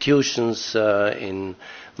institutions, in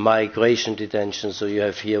migration detention. So you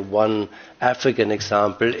have here one African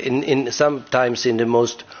example, sometimes in the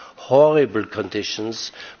most horrible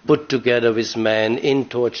conditions, put together with men in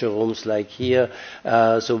torture rooms like here.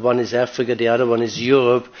 So one is Africa, the other one is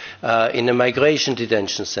Europe, in a migration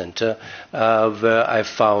detention center, where I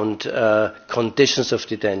found conditions of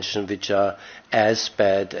detention which are as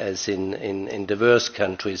bad as in the worst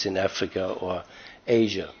countries in Africa or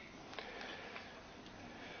Asia.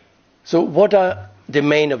 So what are the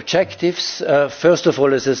main objectives? First of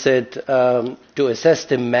all, as I said, to assess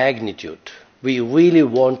the magnitude. We really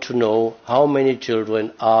want to know how many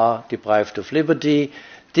children are deprived of liberty.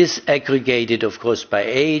 This aggregated, of course, by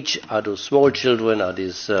age. Are those small children? Are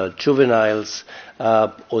these juveniles?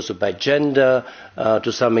 Also by gender,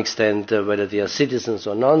 to some extent, whether they are citizens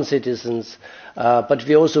or non-citizens. But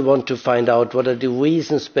we also want to find out what are the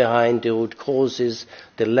reasons behind the root causes,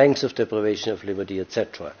 the length of deprivation of liberty,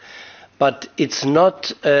 etc. But it's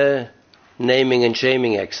not a naming and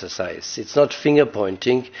shaming exercise. It's not finger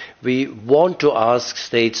pointing. We want to ask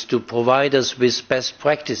states to provide us with best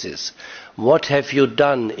practices. What have you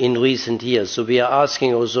done in recent years? So we are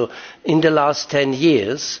asking also, in the last 10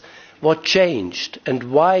 years, what changed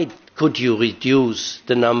and why could you reduce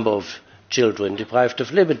the number of children deprived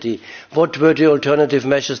of liberty? What were the alternative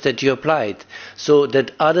measures that you applied, so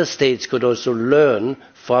that other states could also learn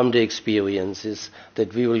from the experiences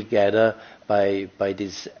that we will gather by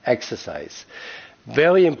this exercise?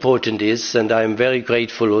 Very important is, and I am very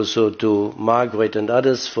grateful also to Margaret and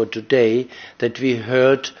others for today, that we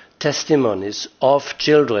heard testimonies of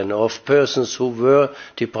children, of persons who were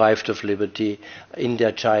deprived of liberty in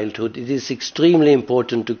their childhood. It is extremely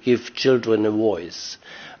important to give children a voice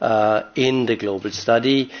in the global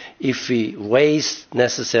study. If we raise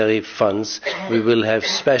necessary funds, we will have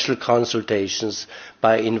special consultations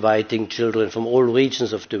by inviting children from all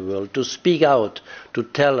regions of the world to speak out, to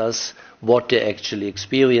tell us what they actually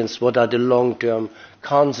experience, what are the long-term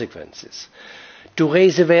consequences. To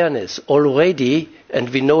raise awareness already, and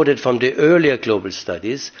we know that from the earlier global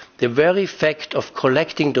studies, the very fact of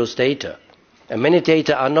collecting those data, and many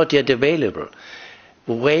data are not yet available,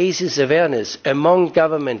 raises awareness among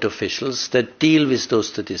government officials that deal with those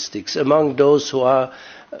statistics, among those who are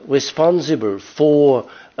responsible for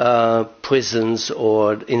prisons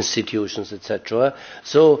or institutions, etc.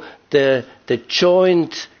 So the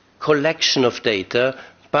joint collection of data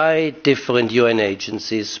by different UN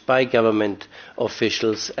agencies, by government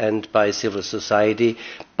officials and by civil society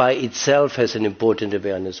by itself has an important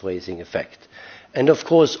awareness-raising effect. And of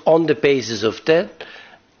course, on the basis of that,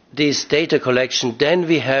 this data collection, then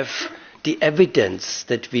we have the evidence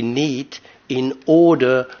that we need in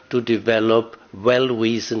order to develop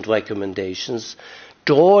well-reasoned recommendations,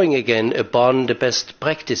 drawing again upon the best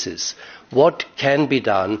practices. What can be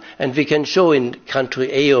done, and we can show in country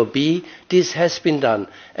A or B this has been done,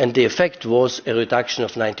 and the effect was a reduction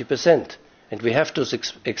of 90%. And we have those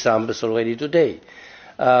examples already today,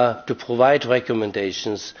 to provide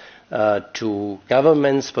recommendations to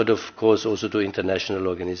governments, but of course also to international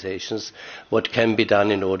organizations, what can be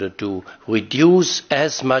done in order to reduce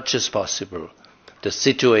as much as possible the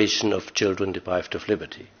situation of children deprived of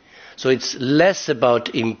liberty. So it's less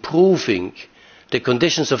about improving the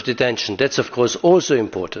conditions of detention. That's of course also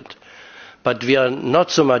important. But we are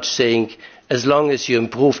not so much saying as long as you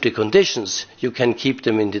improve the conditions, you can keep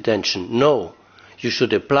them in detention. No. You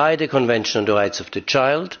should apply the Convention on the Rights of the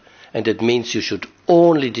Child, and that means you should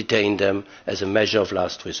only detain them as a measure of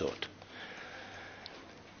last resort.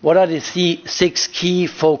 What are the 6 key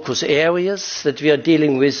focus areas that we are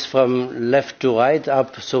dealing with from left to right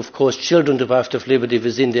up? So of course children deprived of liberty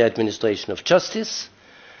within the administration of justice.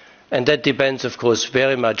 And that depends, of course,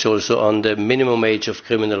 very much also on the minimum age of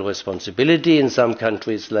criminal responsibility. In some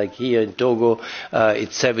countries, like here in Togo,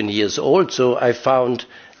 it's 7 years old. So I found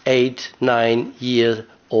 8,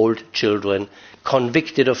 9-year-old children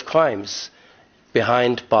convicted of crimes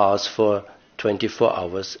behind bars for 24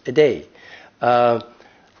 hours a day.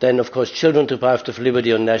 Then, of course, children deprived of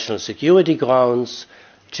liberty on national security grounds,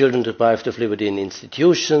 children deprived of liberty in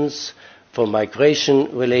institutions, for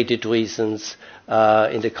migration-related reasons,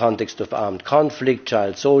 in the context of armed conflict,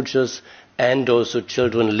 child soldiers, and also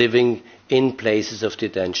children living in places of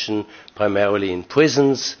detention, primarily in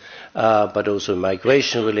prisons, but also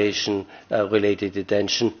migration-related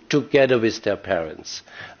detention, together with their parents.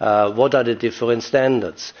 What are the different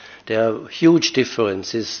standards? There are huge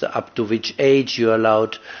differences up to which age you are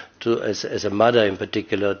allowed to, as a mother in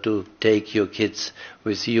particular, to take your kids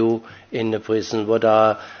with you in the prison. What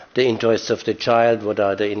are the interests of the child, what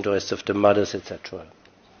are the interests of the mothers, etc.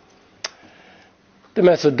 The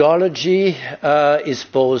methodology is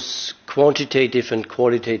both quantitative and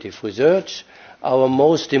qualitative research. Our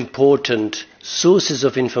most important sources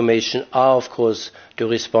of information are, of course, the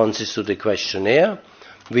responses to the questionnaire.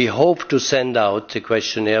 We hope to send out the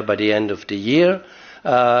questionnaire by the end of the year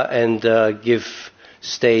and give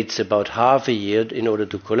states about half a year in order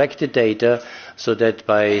to collect the data, so that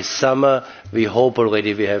by summer we hope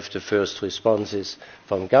already we have the first responses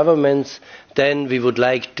from governments. Then we would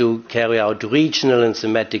like to carry out regional and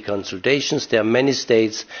thematic consultations. There are many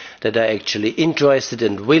states that are actually interested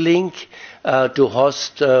and willing to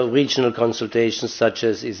host regional consultations, such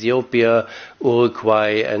as Ethiopia,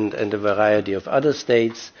 Uruguay, and a variety of other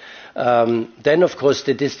states. Then, of course,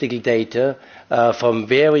 statistical data from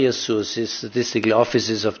various sources, statistical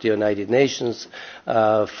offices of the United Nations,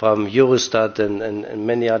 from Eurostat and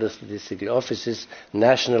many other statistical offices,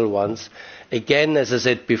 national ones. Again, as I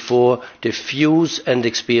said before, the views and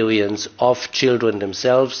experience of children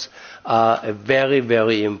themselves are a very,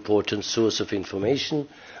 very important source of information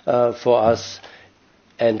for us,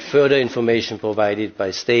 and further information provided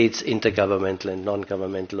by states, intergovernmental and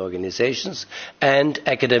non-governmental organizations, and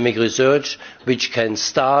academic research, which can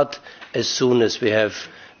start as soon as we have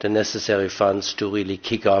the necessary funds to really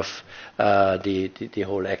kick off the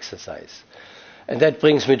whole exercise. And that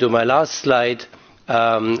brings me to my last slide,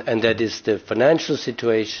 and that is the financial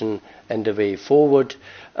situation and the way forward.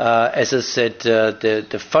 As I said,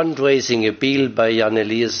 the fundraising appeal by Jan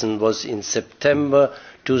Eliasson was in September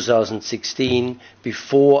 2016,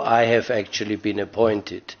 before I have actually been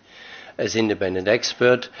appointed. as independent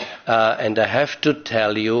expert. And I have to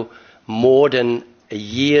tell you, more than a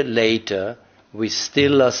year later, we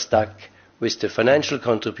still are stuck with the financial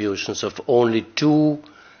contributions of only 2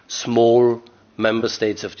 small member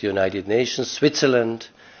states of the United Nations, Switzerland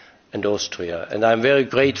and Austria. And I'm very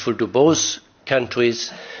grateful to both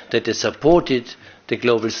countries that they supported the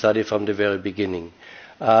global study from the very beginning.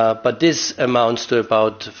 But this amounts to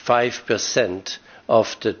about 5%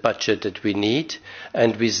 of the budget that we need,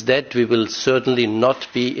 and with that we will certainly not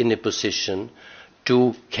be in a position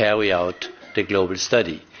to carry out the global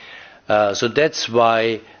study. So that's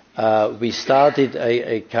why we started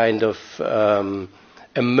a kind of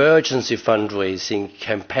emergency fundraising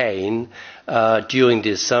campaign during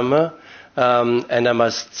this summer. And I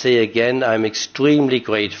must say again, I'm extremely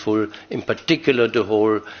grateful, in particular the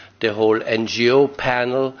whole NGO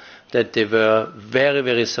panel, that they were very,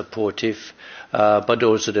 very supportive, but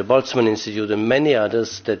also the Boltzmann Institute and many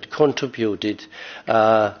others that contributed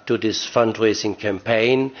to this fundraising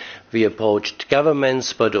campaign. We approached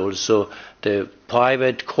governments, but also the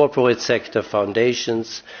private corporate sector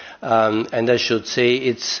foundations, and I should say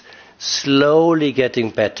it's slowly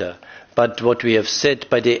getting better. But what we have said,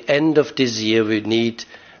 by the end of this year we need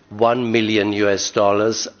 $1 million US,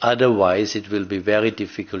 otherwise it will be very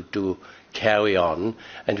difficult to carry on,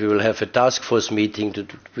 and we will have a task force meeting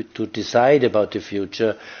to decide about the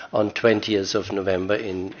future on 20th of November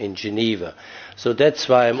in Geneva. So that's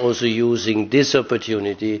why I'm also using this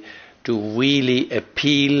opportunity to really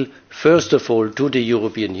appeal, first of all, to the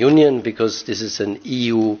European Union, because this is an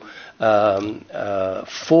EU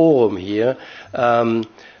forum here,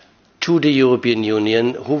 to the European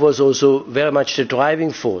Union, who was also very much the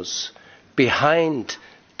driving force behind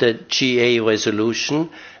the GA resolution,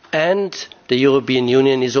 and the European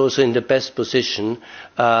Union is also in the best position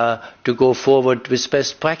to go forward with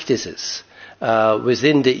best practices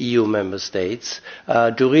within the EU member states,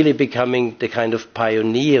 to really becoming the kind of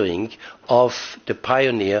pioneer of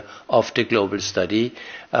the global study,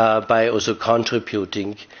 by also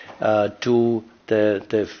contributing to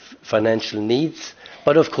the financial needs.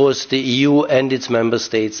 But of course the EU and its member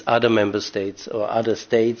states, other member states or other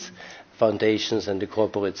states, foundations and the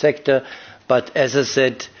corporate sector. But as I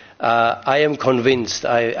said, I am convinced,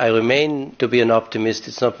 I remain to be an optimist.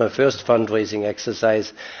 It's not my first fundraising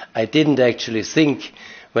exercise. I didn't actually think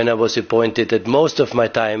when I was appointed that most of my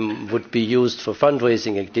time would be used for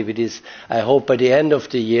fundraising activities. I hope by the end of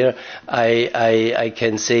the year I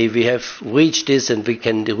can say we have reached this, and we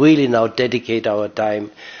can really now dedicate our time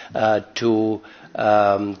to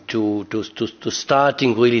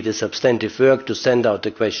starting really the substantive work, to send out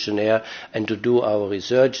the questionnaire and to do our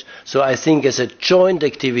research. So I think as a joint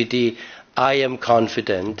activity I am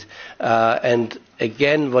confident, and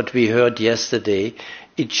again what we heard yesterday,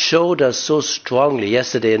 it showed us so strongly,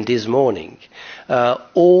 yesterday and this morning,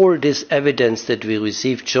 all this evidence that we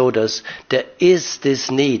received showed us there is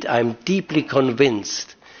this need. I'm deeply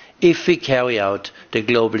convinced if we carry out the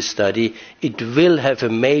global study, it will have a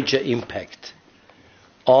major impact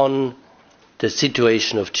on the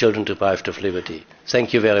situation of children deprived of liberty.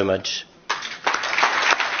 Thank you very much.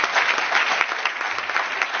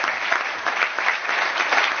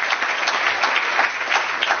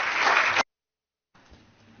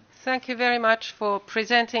 Thank you very much for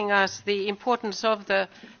presenting us the importance of the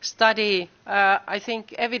study. I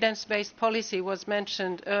think evidence-based policy was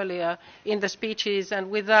mentioned earlier in the speeches,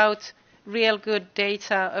 and without real good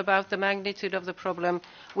data about the magnitude of the problem,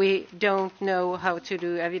 we don't know how to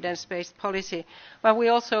do evidence-based policy. But we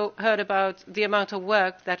also heard about the amount of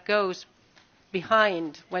work that goes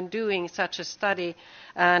behind when doing such a study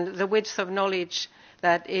and the width of knowledge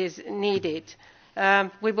that is needed.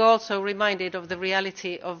 We were also reminded of the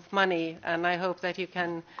reality of money, and I hope that you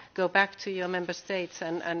can go back to your member states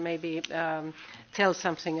and maybe tell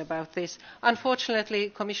something about this. Unfortunately,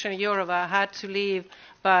 Commissioner Jourova had to leave,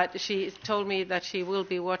 but she told me that she will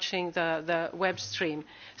be watching the web stream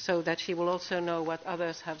so that she will also know what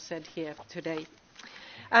others have said here today.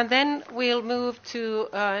 And then we'll move to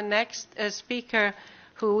next speaker,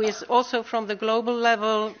 who is also from the global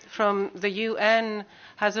level, from the UN,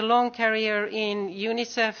 has a long career in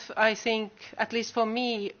UNICEF, I think, at least for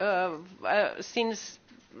me, since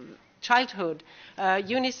childhood.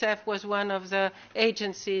 UNICEF was one of the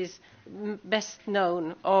agencies best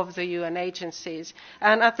known of the UN agencies.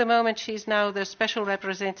 And at the moment she is now the Special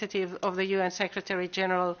Representative of the UN Secretary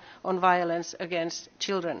General on Violence Against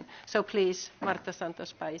Children. So please, Marta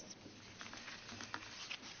Santos Pais.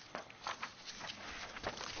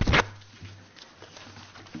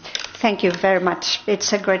 Thank you very much.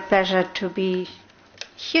 It's a great pleasure to be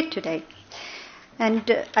here today.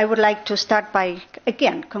 And I would like to start by,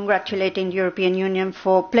 again, congratulating the European Union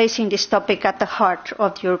for placing this topic at the heart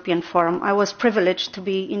of the European Forum. I was privileged to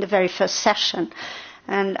be in the very first session,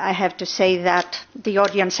 and I have to say that the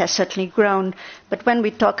audience has certainly grown. But when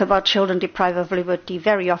we talk about children deprived of liberty,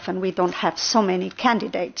 very often we don't have so many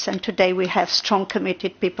candidates. And today we have strong,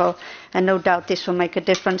 committed people, and no doubt this will make a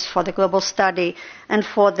difference for the global study and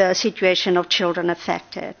for the situation of children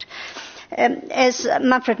affected. As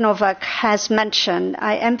Manfred Novak has mentioned,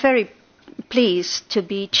 I am very pleased to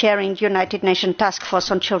be chairing the United Nations Task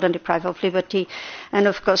Force on Children Deprived of Liberty. And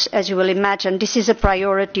of course, as you will imagine, this is a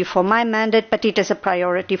priority for my mandate, but it is a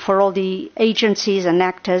priority for all the agencies and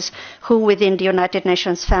actors who within the United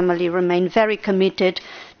Nations family remain very committed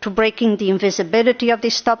to breaking the invisibility of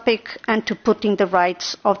this topic and to putting the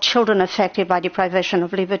rights of children affected by deprivation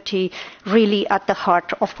of liberty really at the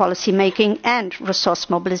heart of policy making and resource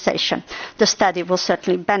mobilization. The study will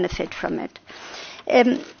certainly benefit from it.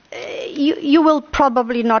 You will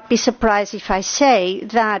probably not be surprised if I say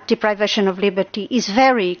that deprivation of liberty is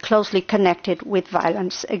very closely connected with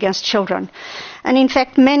violence against children. And in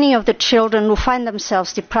fact, many of the children who find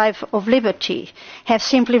themselves deprived of liberty have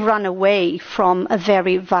simply run away from a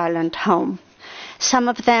very violent home. Some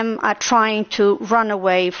of them are trying to run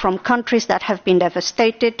away from countries that have been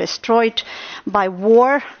devastated, destroyed by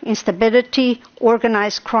war, instability,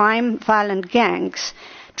 organized crime, violent gangs,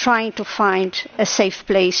 trying to find a safe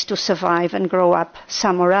place to survive and grow up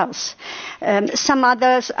somewhere else. Some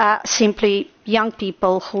others are simply young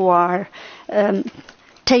people who are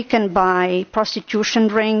taken by prostitution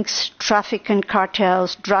rings, trafficking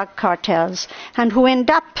cartels, drug cartels, and who end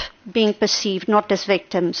up being perceived not as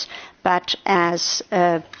victims but as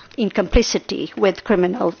in complicity with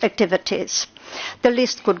criminal activities. The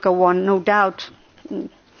list could go on, no doubt.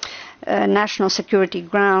 National security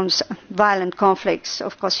grounds, violent conflicts,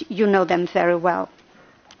 of course, you know them very well.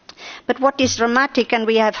 But what is dramatic, and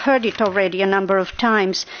we have heard it already a number of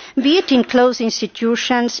times, be it in closed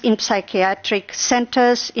institutions, in psychiatric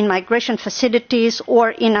centers, in migration facilities, or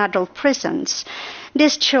in adult prisons,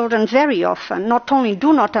 these children very often not only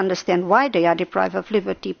do not understand why they are deprived of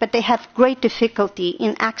liberty, but they have great difficulty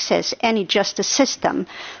in access any justice system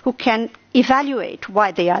who can evaluate why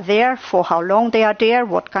they are there, for how long they are there,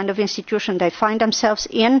 what kind of institution they find themselves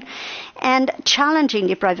in. And challenging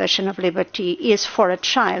deprivation of liberty is for a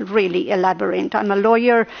child really a labyrinth. I'm a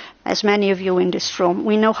lawyer, as many of you in this room.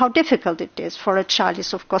 We know how difficult it is. For a child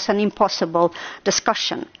is of course an impossible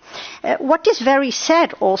discussion. What is very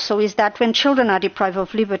sad also is that when children are deprived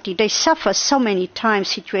of liberty, they suffer so many times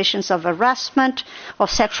situations of harassment,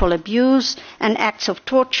 of sexual abuse, and acts of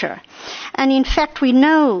torture. And in fact, we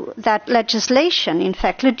know that legislation, in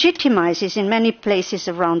fact, legitimizes in many places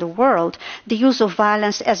around the world the use of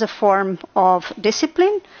violence as a form of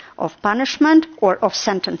discipline, of punishment, or of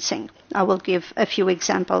sentencing. I will give a few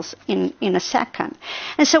examples in a second.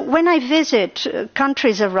 And so when I visit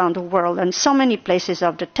countries around the world and so many places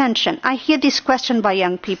of detention, I hear this question by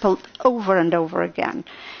young people over and over again.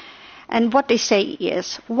 And what they say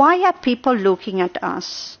is, why are people looking at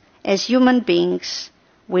us as human beings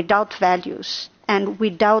without values and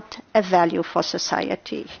without a value for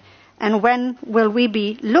society? And when will we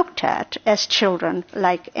be looked at as children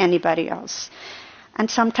like anybody else? And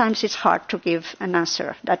sometimes it's hard to give an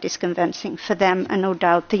answer that is convincing for them, and no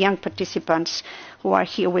doubt the young participants who are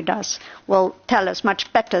here with us will tell us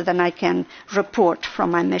much better than I can report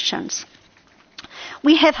from my missions.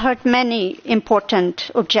 We have heard many important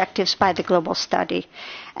objectives by the global study.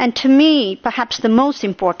 And to me, perhaps the most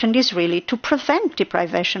important is really to prevent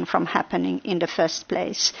deprivation from happening in the first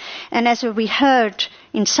place. And as we heard,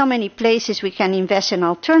 in so many places we can invest in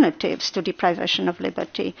alternatives to deprivation of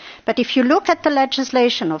liberty. But if you look at the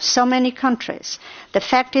legislation of so many countries, the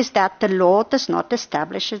fact is that the law does not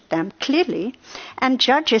establish them clearly, and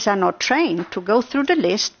judges are not trained to go through the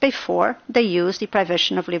list before they use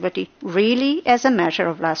deprivation of liberty really as a measure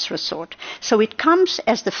of last resort. So it comes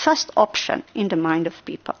as the first option in the mind of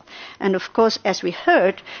people. And of course, as we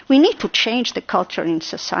heard, we need to change the culture in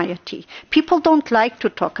society. People don't like to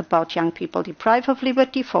talk about young people deprived of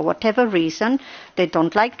liberty for whatever reason. They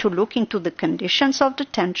don't like to look into the conditions of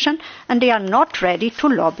detention, and they are not ready to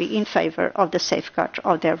lobby in favor of the safeguard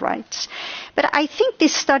of their rights. But I think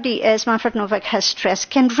this study, as Manfred Novak has stressed,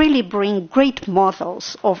 can really bring great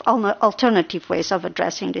models of alternative ways of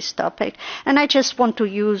addressing this topic. And I just want to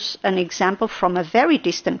use an example from a very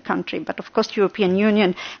distant country, but of course the European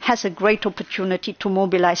Union has a great opportunity to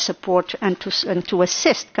mobilize support and to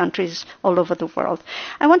assist countries all over the world.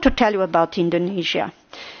 I want to tell you about Indonesia.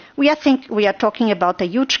 We are talking about a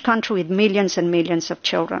huge country with millions and millions of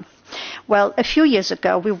children. Well, a few years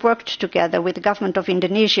ago, we worked together with the government of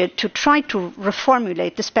Indonesia to try to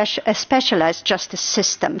reformulate a specialized justice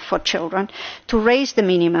system for children, to raise the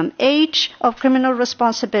minimum age of criminal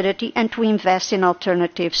responsibility and to invest in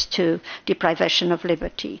alternatives to deprivation of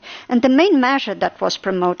liberty. And the main measure that was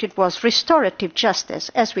promoted was restorative justice.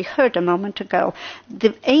 As we heard a moment ago,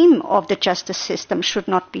 the aim of the justice system should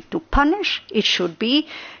not be to punish, it should be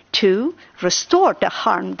to restore the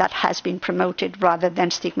harm that has been promoted rather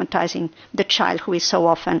than stigmatizing the child who is so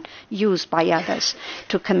often used by others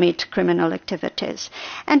to commit criminal activities.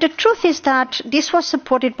 And the truth is that this was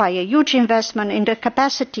supported by a huge investment in the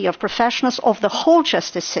capacity of professionals of the whole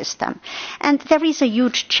justice system. And there is a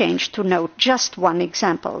huge change to note. Just one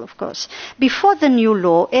example, of course. Before the new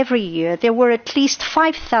law, every year there were at least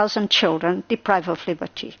 5,000 children deprived of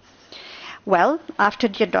liberty. Well, after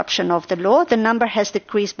the adoption of the law, the number has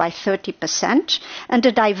decreased by 30%, and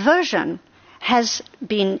the diversion has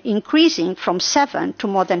been increasing from 7 to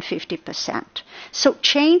more than 50%. So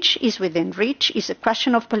change is within reach, is a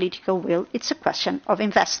question of political will, it's a question of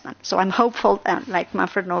investment. So I'm hopeful, like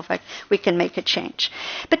Manfred Novak, we can make a change.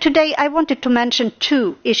 But today I wanted to mention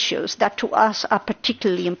two issues that to us are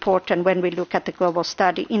particularly important when we look at the global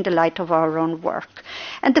study in the light of our own work.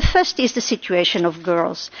 And the first is the situation of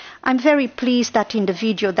girls. I'm very pleased that in the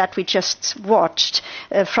video that we just watched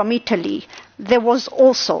from Italy, there was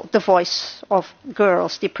also the voice of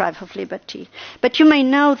girls deprived of liberty. But you may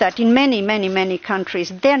know that in many countries,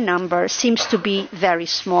 their number seems to be very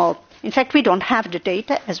small. In fact, we don't have the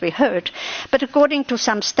data, as we heard, but according to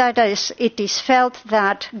some studies, it is felt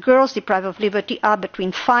that girls deprived of liberty are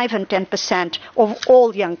between 5 and 10% of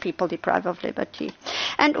all young people deprived of liberty.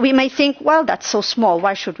 And we may think, well, that's so small,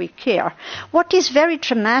 why should we care? What is very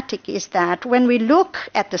dramatic is that when we look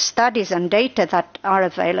at the studies and data that are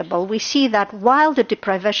available, we see that while the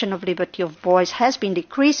deprivation of liberty of boys has been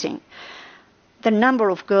decreasing, the number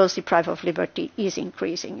of girls deprived of liberty is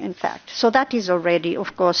increasing, in fact. So that is already,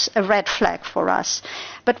 of course, a red flag for us.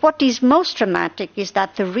 But what is most dramatic is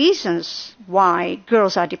that the reasons why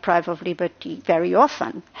girls are deprived of liberty very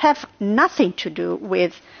often have nothing to do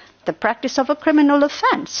with the practice of a criminal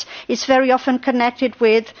offense. It's very often connected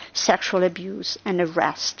with sexual abuse and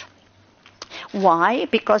arrest. Why?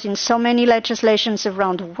 Because in so many legislations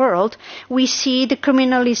around the world, we see the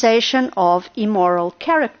criminalization of immoral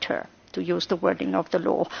character, to use the wording of the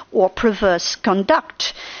law, or perverse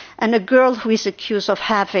conduct. And a girl who is accused of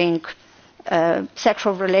having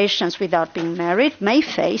sexual relations without being married may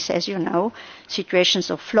face, as you know, situations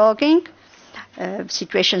of flogging,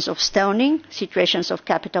 situations of stoning, situations of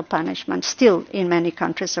capital punishment, still in many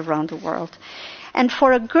countries around the world. And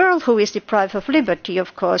for a girl who is deprived of liberty,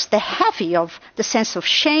 of course, the heavy of the sense of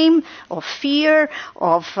shame, of fear,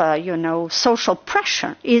 of, social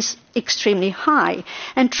pressure is extremely high.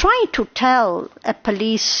 And trying to tell a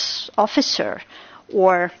police officer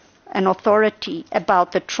or an authority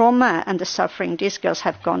about the trauma and the suffering these girls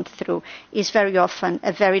have gone through is very often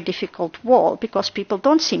a very difficult wall, because people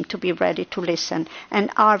don't seem to be ready to listen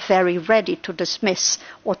and are very ready to dismiss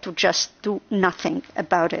or to just do nothing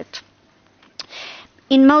about it.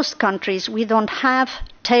 In most countries, we don't have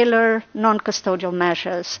tailored non-custodial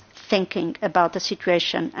measures thinking about the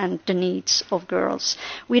situation and the needs of girls.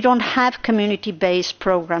 We don't have community-based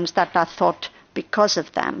programs that are thought because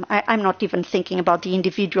of them. I'm not even thinking about the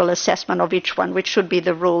individual assessment of each one, which should be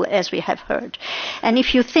the rule, as we have heard. And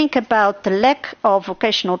if you think about the lack of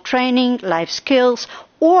vocational training, life skills,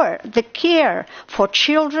 or the care for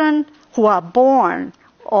children who are born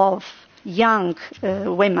of young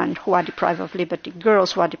women who are deprived of liberty,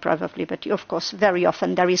 girls who are deprived of liberty, of course, very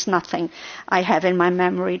often there is nothing. I have in my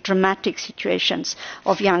memory dramatic situations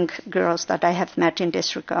of young girls that I have met in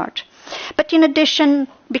this regard. But in addition,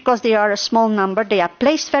 because they are a small number, they are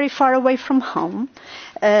placed very far away from home,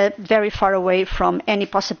 very far away from any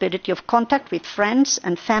possibility of contact with friends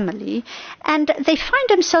and family, and they find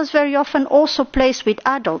themselves very often also placed with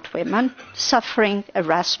adult women, suffering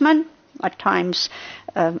harassment, at times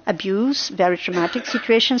abuse, very traumatic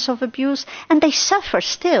situations of abuse, and they suffer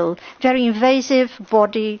still very invasive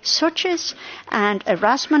body searches and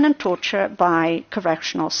harassment and torture by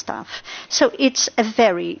correctional staff. So it's a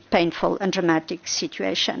very painful and dramatic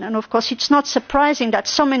situation. And of course, it's not surprising that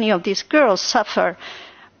so many of these girls suffer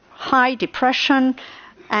high depression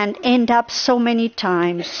and end up so many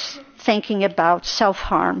times thinking about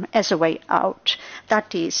self-harm as a way out.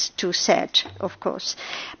 That is too sad, of course.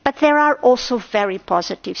 But there are also very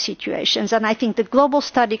positive situations, and I think the global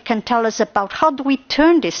study can tell us about how do we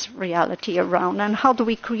turn this reality around and how do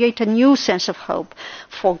we create a new sense of hope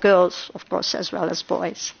for girls, of course, as well as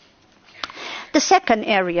boys. The second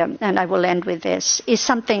area, and I will end with this, is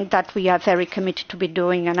something that we are very committed to be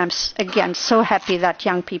doing, and I'm again so happy that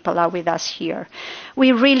young people are with us here.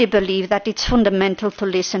 We really believe that it's fundamental to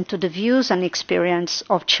listen to the views and experience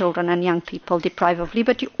of children and young people deprived of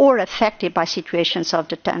liberty or affected by situations of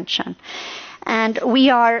detention. And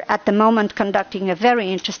we are at the moment conducting a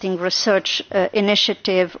very interesting research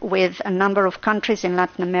initiative with a number of countries in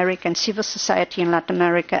Latin America and civil society in Latin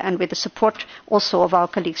America, and with the support also of our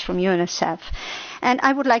colleagues from UNICEF. And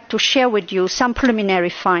I would like to share with you some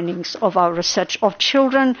preliminary findings of our research of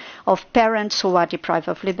children, of parents who are deprived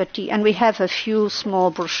of liberty, and we have a few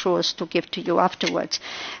small brochures to give to you afterwards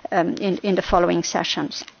in the following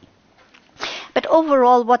sessions. But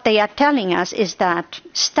overall, what they are telling us is that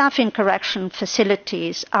staff in correction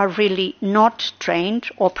facilities are really not trained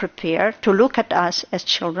or prepared to look at us as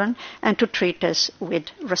children and to treat us with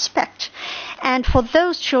respect. And for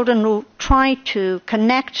those children who try to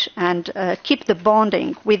connect and keep the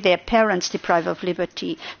bonding with their parents deprived of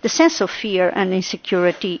liberty, the sense of fear and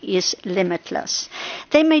insecurity is limitless.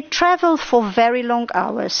 They may travel for very long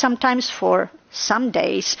hours, sometimes for some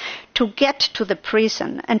days, to get to the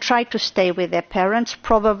prison and try to stay with their parents,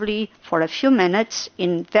 probably for a few minutes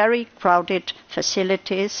in very crowded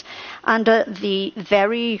facilities under the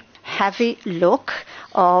very heavy look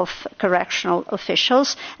of correctional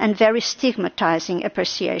officials and very stigmatizing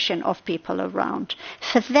appreciation of people around.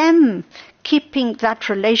 For them, keeping that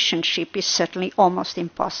relationship is certainly almost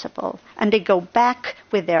impossible, and they go back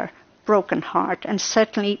with their broken heart and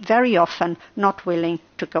certainly very often not willing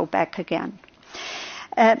to go back again.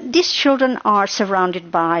 These children are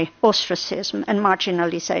surrounded by ostracism and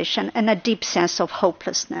marginalization and a deep sense of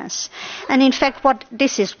hopelessness. And in fact,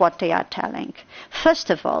 this is what they are telling. First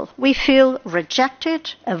of all, we feel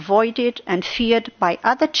rejected, avoided, and feared by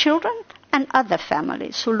other children and other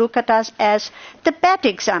families who look at us as the bad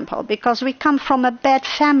example because we come from a bad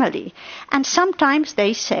family. And sometimes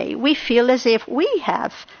they say we feel as if we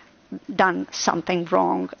have done something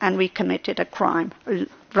wrong and we committed a crime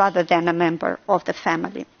rather than a member of the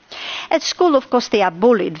family. At school, of course, they are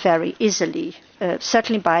bullied very easily,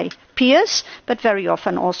 certainly by peers, but very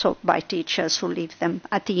often also by teachers who leave them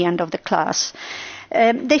at the end of the class.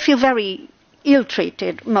 They feel very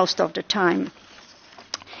ill-treated most of the time.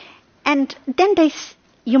 And then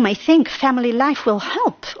you may think family life will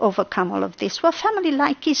help overcome all of this. Well, family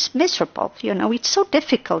life is miserable, it's so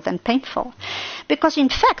difficult and painful. Because in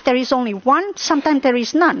fact there is only one, sometimes there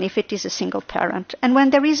is none if it is a single parent. And when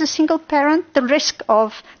there is a single parent, the risk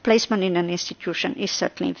of placement in an institution is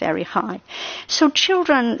certainly very high. So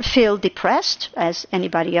children feel depressed, as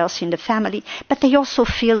anybody else in the family, but they also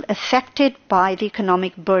feel affected by the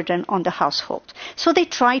economic burden on the household. So they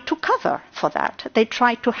try to cover for that. They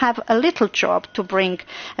try to have a little job to bring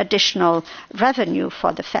additional revenue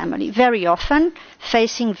for the family, very often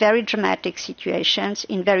facing very dramatic situations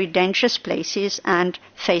in very dangerous places and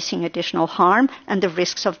facing additional harm and the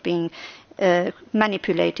risks of being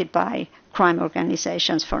manipulated by crime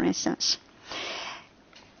organizations, for instance.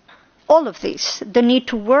 All of this, the need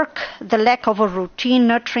to work, the lack of a routine,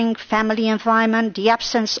 nurturing family environment, the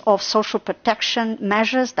absence of social protection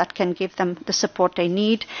measures that can give them the support they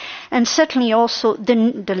need, and certainly also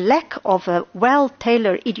the lack of a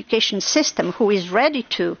well-tailored education system who is ready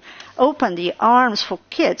to open the arms for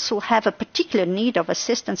kids who have a particular need of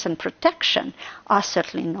assistance and protection are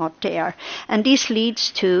certainly not there. And this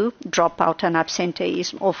leads to dropout and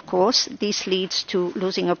absenteeism, of course. This leads to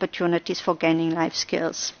losing opportunities for gaining life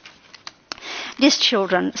skills. These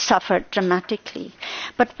children suffer dramatically.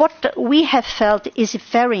 But what we have felt is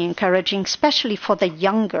very encouraging, especially for the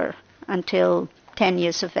younger, until 10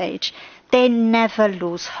 years of age. They never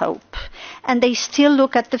lose hope. And they still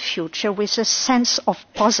look at the future with a sense of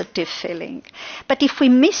positive feeling. But if we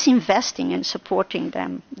miss investing in supporting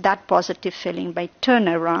them, that positive feeling may turn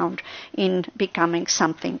around in becoming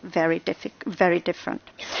something very different.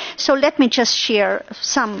 So let me just share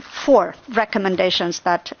some 4 recommendations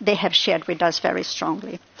that they have shared with us very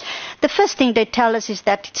strongly. The first thing they tell us is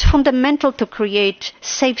that it's fundamental to create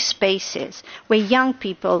safe spaces where young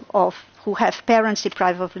people who have parents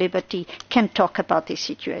deprived of liberty can talk about this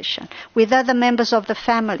situation with other members of the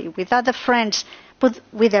family, with other friends, but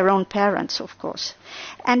with their own parents, of course.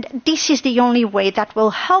 And this is the only way that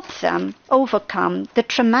will help them overcome the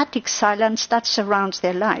traumatic silence that surrounds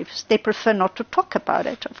their lives. They prefer not to talk about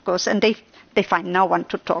it, of course, and they they find no one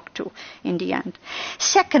to talk to in the end.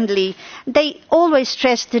 Secondly, they always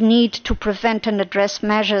stress the need to prevent and address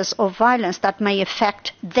measures of violence that may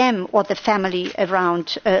affect them or the family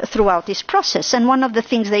around throughout this process. And one of the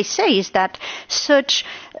things they say is that such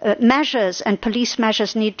measures and police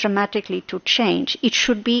measures need dramatically to change. It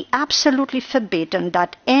should be absolutely forbidden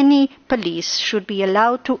that any police should be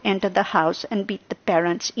allowed to enter the house and beat the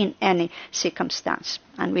parents in any circumstance.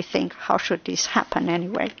 And we think, how should this happen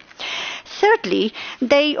anyway? Thirdly,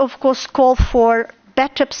 they of course call for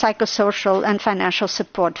better psychosocial and financial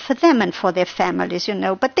support for them and for their families,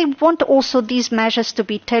 but they want also these measures to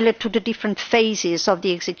be tailored to the different phases of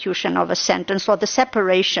the execution of a sentence or the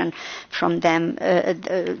separation from them,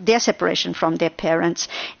 their separation from their parents,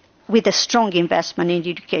 with a strong investment in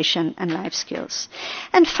education and life skills.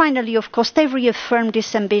 And finally, of course, they reaffirm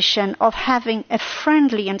this ambition of having a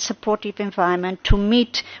friendly and supportive environment to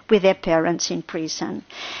meet with their parents in prison.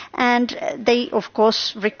 And they, of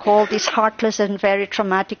course, recall this heartless and very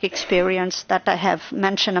traumatic experience that I have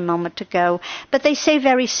mentioned a moment ago. But they say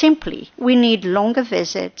very simply, we need longer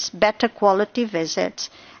visits, better quality visits,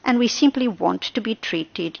 and we simply want to be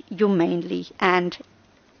treated humanely and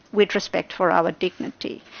with respect for our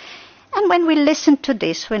dignity. And when we listen to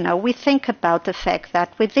this, we think about the fact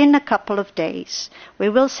that within a couple of days, we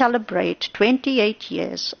will celebrate 28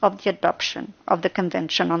 years of the adoption of the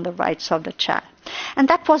Convention on the Rights of the Child. And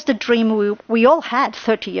that was the dream we all had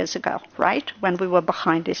 30 years ago, right, when we were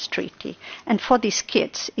behind this treaty. And for these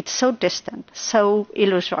kids, it's so distant, so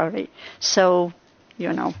illusory, so,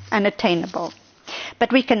 unattainable.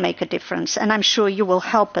 But we can make a difference, and I'm sure you will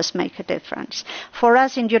help us make a difference. For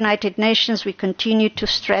us in the United Nations, we continue to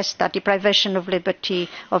stress that deprivation of liberty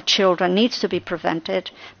of children needs to be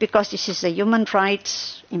prevented, because this is a human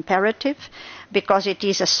rights imperative, because it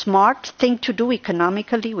is a smart thing to do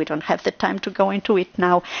economically. We don't have the time to go into it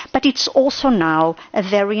now, but it's also now a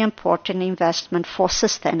very important investment for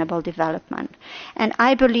sustainable development. And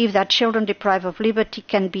I believe that children deprived of liberty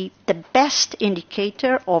can be the best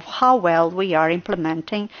indicator of how well we are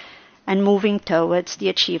implementing and moving towards the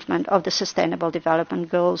achievement of the Sustainable Development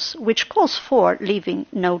Goals, which calls for leaving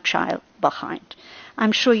no child behind.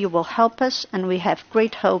 I'm sure you will help us, and we have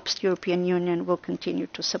great hopes the European Union will continue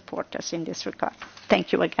to support us in this regard.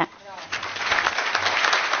 Thank you again.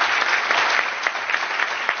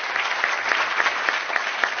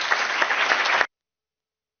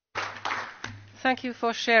 Thank you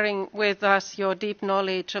for sharing with us your deep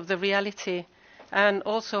knowledge of the reality and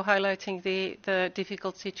also highlighting the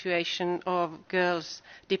difficult situation of girls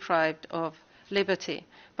deprived of liberty.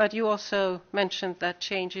 But you also mentioned that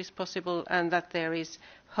change is possible and that there is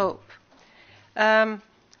hope.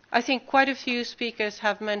 I think quite a few speakers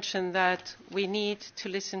have mentioned that we need to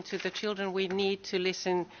listen to the children, we need to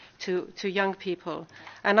listen to young people.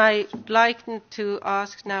 And I'd like to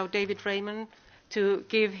ask now David Raymond to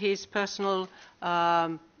give his personal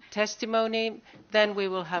testimony, then we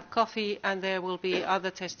will have coffee and there will be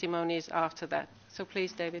other testimonies after that. So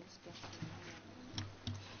please, David.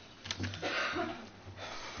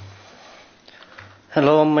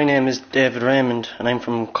 Hello, my name is David Raymond and I'm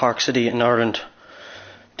from Cork City in Ireland.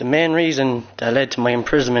 The main reason that led to my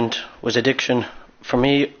imprisonment was addiction. For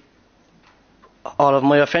me, all of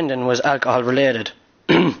my offending was alcohol related.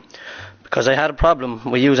 Because I had a problem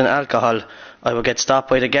with using alcohol, I would get stopped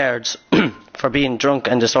by the guards for being drunk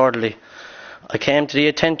and disorderly. I came to the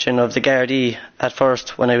attention of the Gardaí at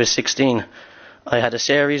first when I was 16. I had a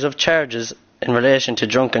series of charges in relation to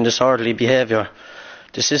drunk and disorderly behaviour.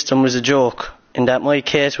 The system was a joke, in that my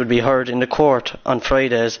case would be heard in the court on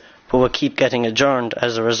Fridays but would keep getting adjourned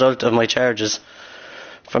as a result of my charges.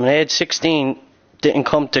 From age 16, didn't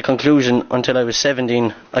come to conclusion until I was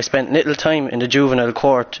 17. I spent little time in the juvenile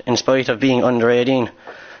court in spite of being under 18.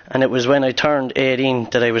 And it was when I turned 18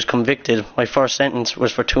 that I was convicted. My first sentence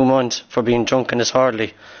was for 2 months for being drunk and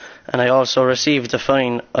disorderly. And I also received a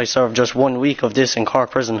fine. I served just 1 week of this in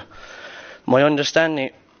Cork prison. My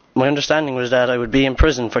understanding was that I would be in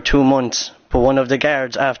prison for 2 months, but one of the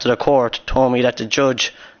guards after the court told me that the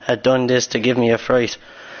judge had done this to give me a fright,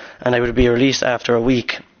 and I would be released after a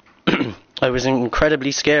week. I was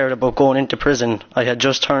incredibly scared about going into prison. I had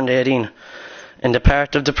just turned 18. In the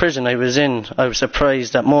part of the prison I was in, I was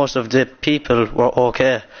surprised that most of the people were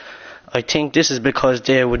okay. I think this is because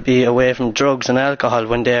they would be away from drugs and alcohol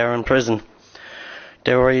when they are in prison.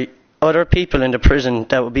 There were other people in the prison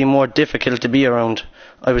that would be more difficult to be around.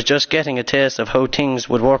 I was just getting a taste of how things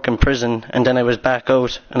would work in prison, and then I was back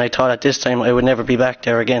out, and I thought at this time I would never be back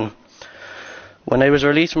there again. When I was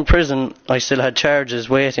released from prison, I still had charges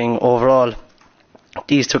waiting overall.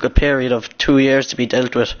 These took a period of 2 years to be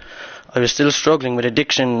dealt with. I was still struggling with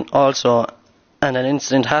addiction also, and an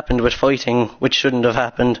incident happened with fighting which shouldn't have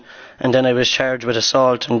happened, and then I was charged with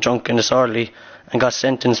assault and drunken disorderly and got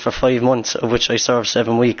sentenced for 5 months, of which I served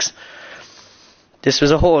 7 weeks. This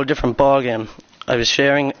was a whole different ballgame. I was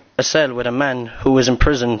sharing a cell with a man who was in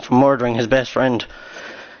prison for murdering his best friend.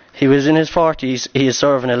 He was in his 40s, he is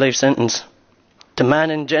serving a life sentence. The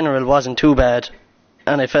man in general wasn't too bad,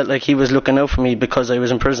 and I felt like he was looking out for me because I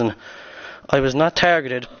was in prison. I was not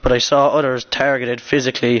targeted, but I saw others targeted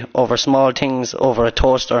physically over small things, over a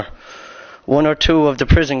toaster. 1 or 2 of the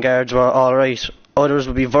prison guards were alright. Others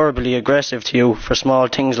would be verbally aggressive to you for small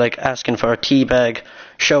things like asking for a tea bag,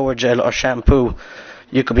 shower gel or shampoo.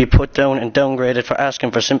 You could be put down and downgraded for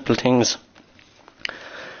asking for simple things.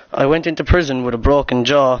 I went into prison with a broken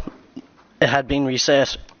jaw. It had been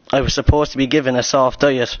reset. I was supposed to be given a soft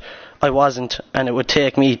diet. I wasn't, and it would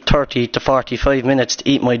take me 30 to 45 minutes to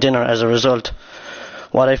eat my dinner as a result.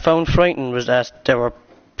 What I found frightening was that there were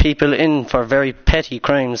people in for very petty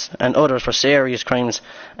crimes and others for serious crimes,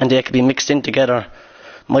 and they could be mixed in together.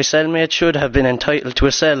 My cellmate should have been entitled to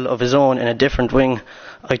a cell of his own in a different wing.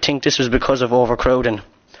 I think this was because of overcrowding.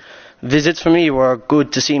 Visits for me were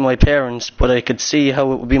good to see my parents, but I could see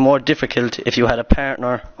how it would be more difficult if you had a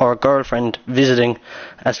partner or a girlfriend visiting,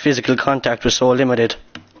 as physical contact was so limited.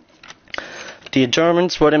 The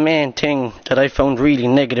adjournments were the main thing that I found really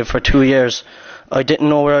negative for 2 years. I didn't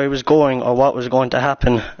know where I was going or what was going to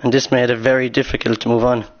happen, and this made it very difficult to move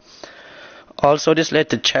on. Also, this led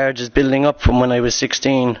to charges building up from when I was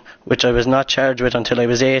 16, which I was not charged with until I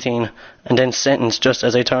was 18, and then sentenced just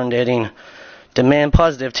as I turned 18. The main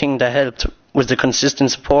positive thing that helped was the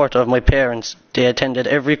consistent support of my parents. They attended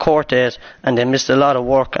every court date, and they missed a lot of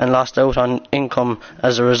work and lost out on income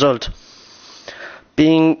as a result.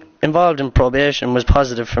 Being involved in probation was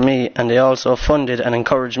positive for me, and they also funded and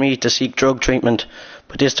encouraged me to seek drug treatment,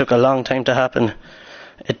 but this took a long time to happen.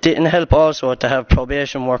 It didn't help also to have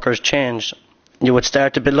probation workers change. You would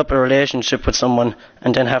start to build up a relationship with someone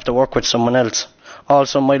and then have to work with someone else.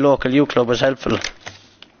 Also, my local youth club was helpful.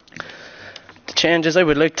 The changes I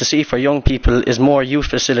would like to see for young people is more youth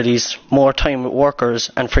facilities, more time with workers,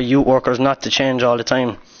 and for youth workers not to change all the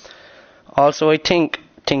time. Also, I think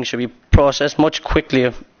things should be processed much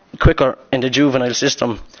quicker in the juvenile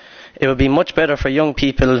system. It would be much better for young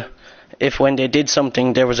people if when they did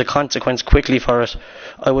something there was a consequence quickly for it.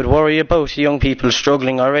 I would worry about young people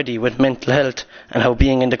struggling already with mental health and how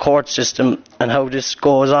being in the court system and how this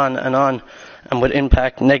goes on and would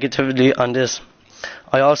impact negatively on this.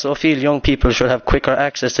 I also feel young people should have quicker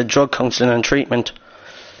access to drug counselling and treatment.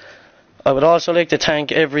 I would also like to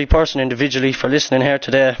thank every person individually for listening here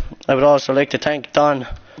today. I would also like to thank Don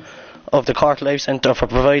of the Cork Life Centre for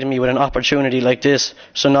providing me with an opportunity like this,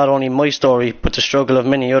 so not only my story but the struggle of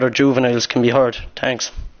many other juveniles can be heard.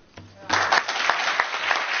 Thanks.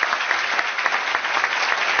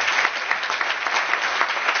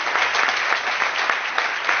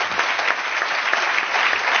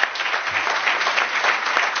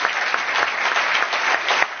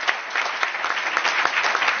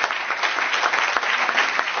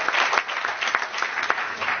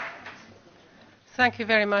 Thank you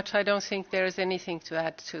very much. I don't think there is anything to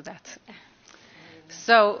add to that.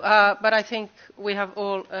 So, but I think we have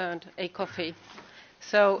all earned a coffee.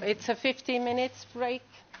 So it's a 15 minutes break,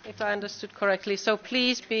 if I understood correctly. So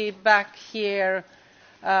please be back here,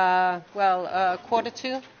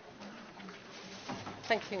 1:45.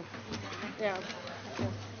 Thank you. Yeah.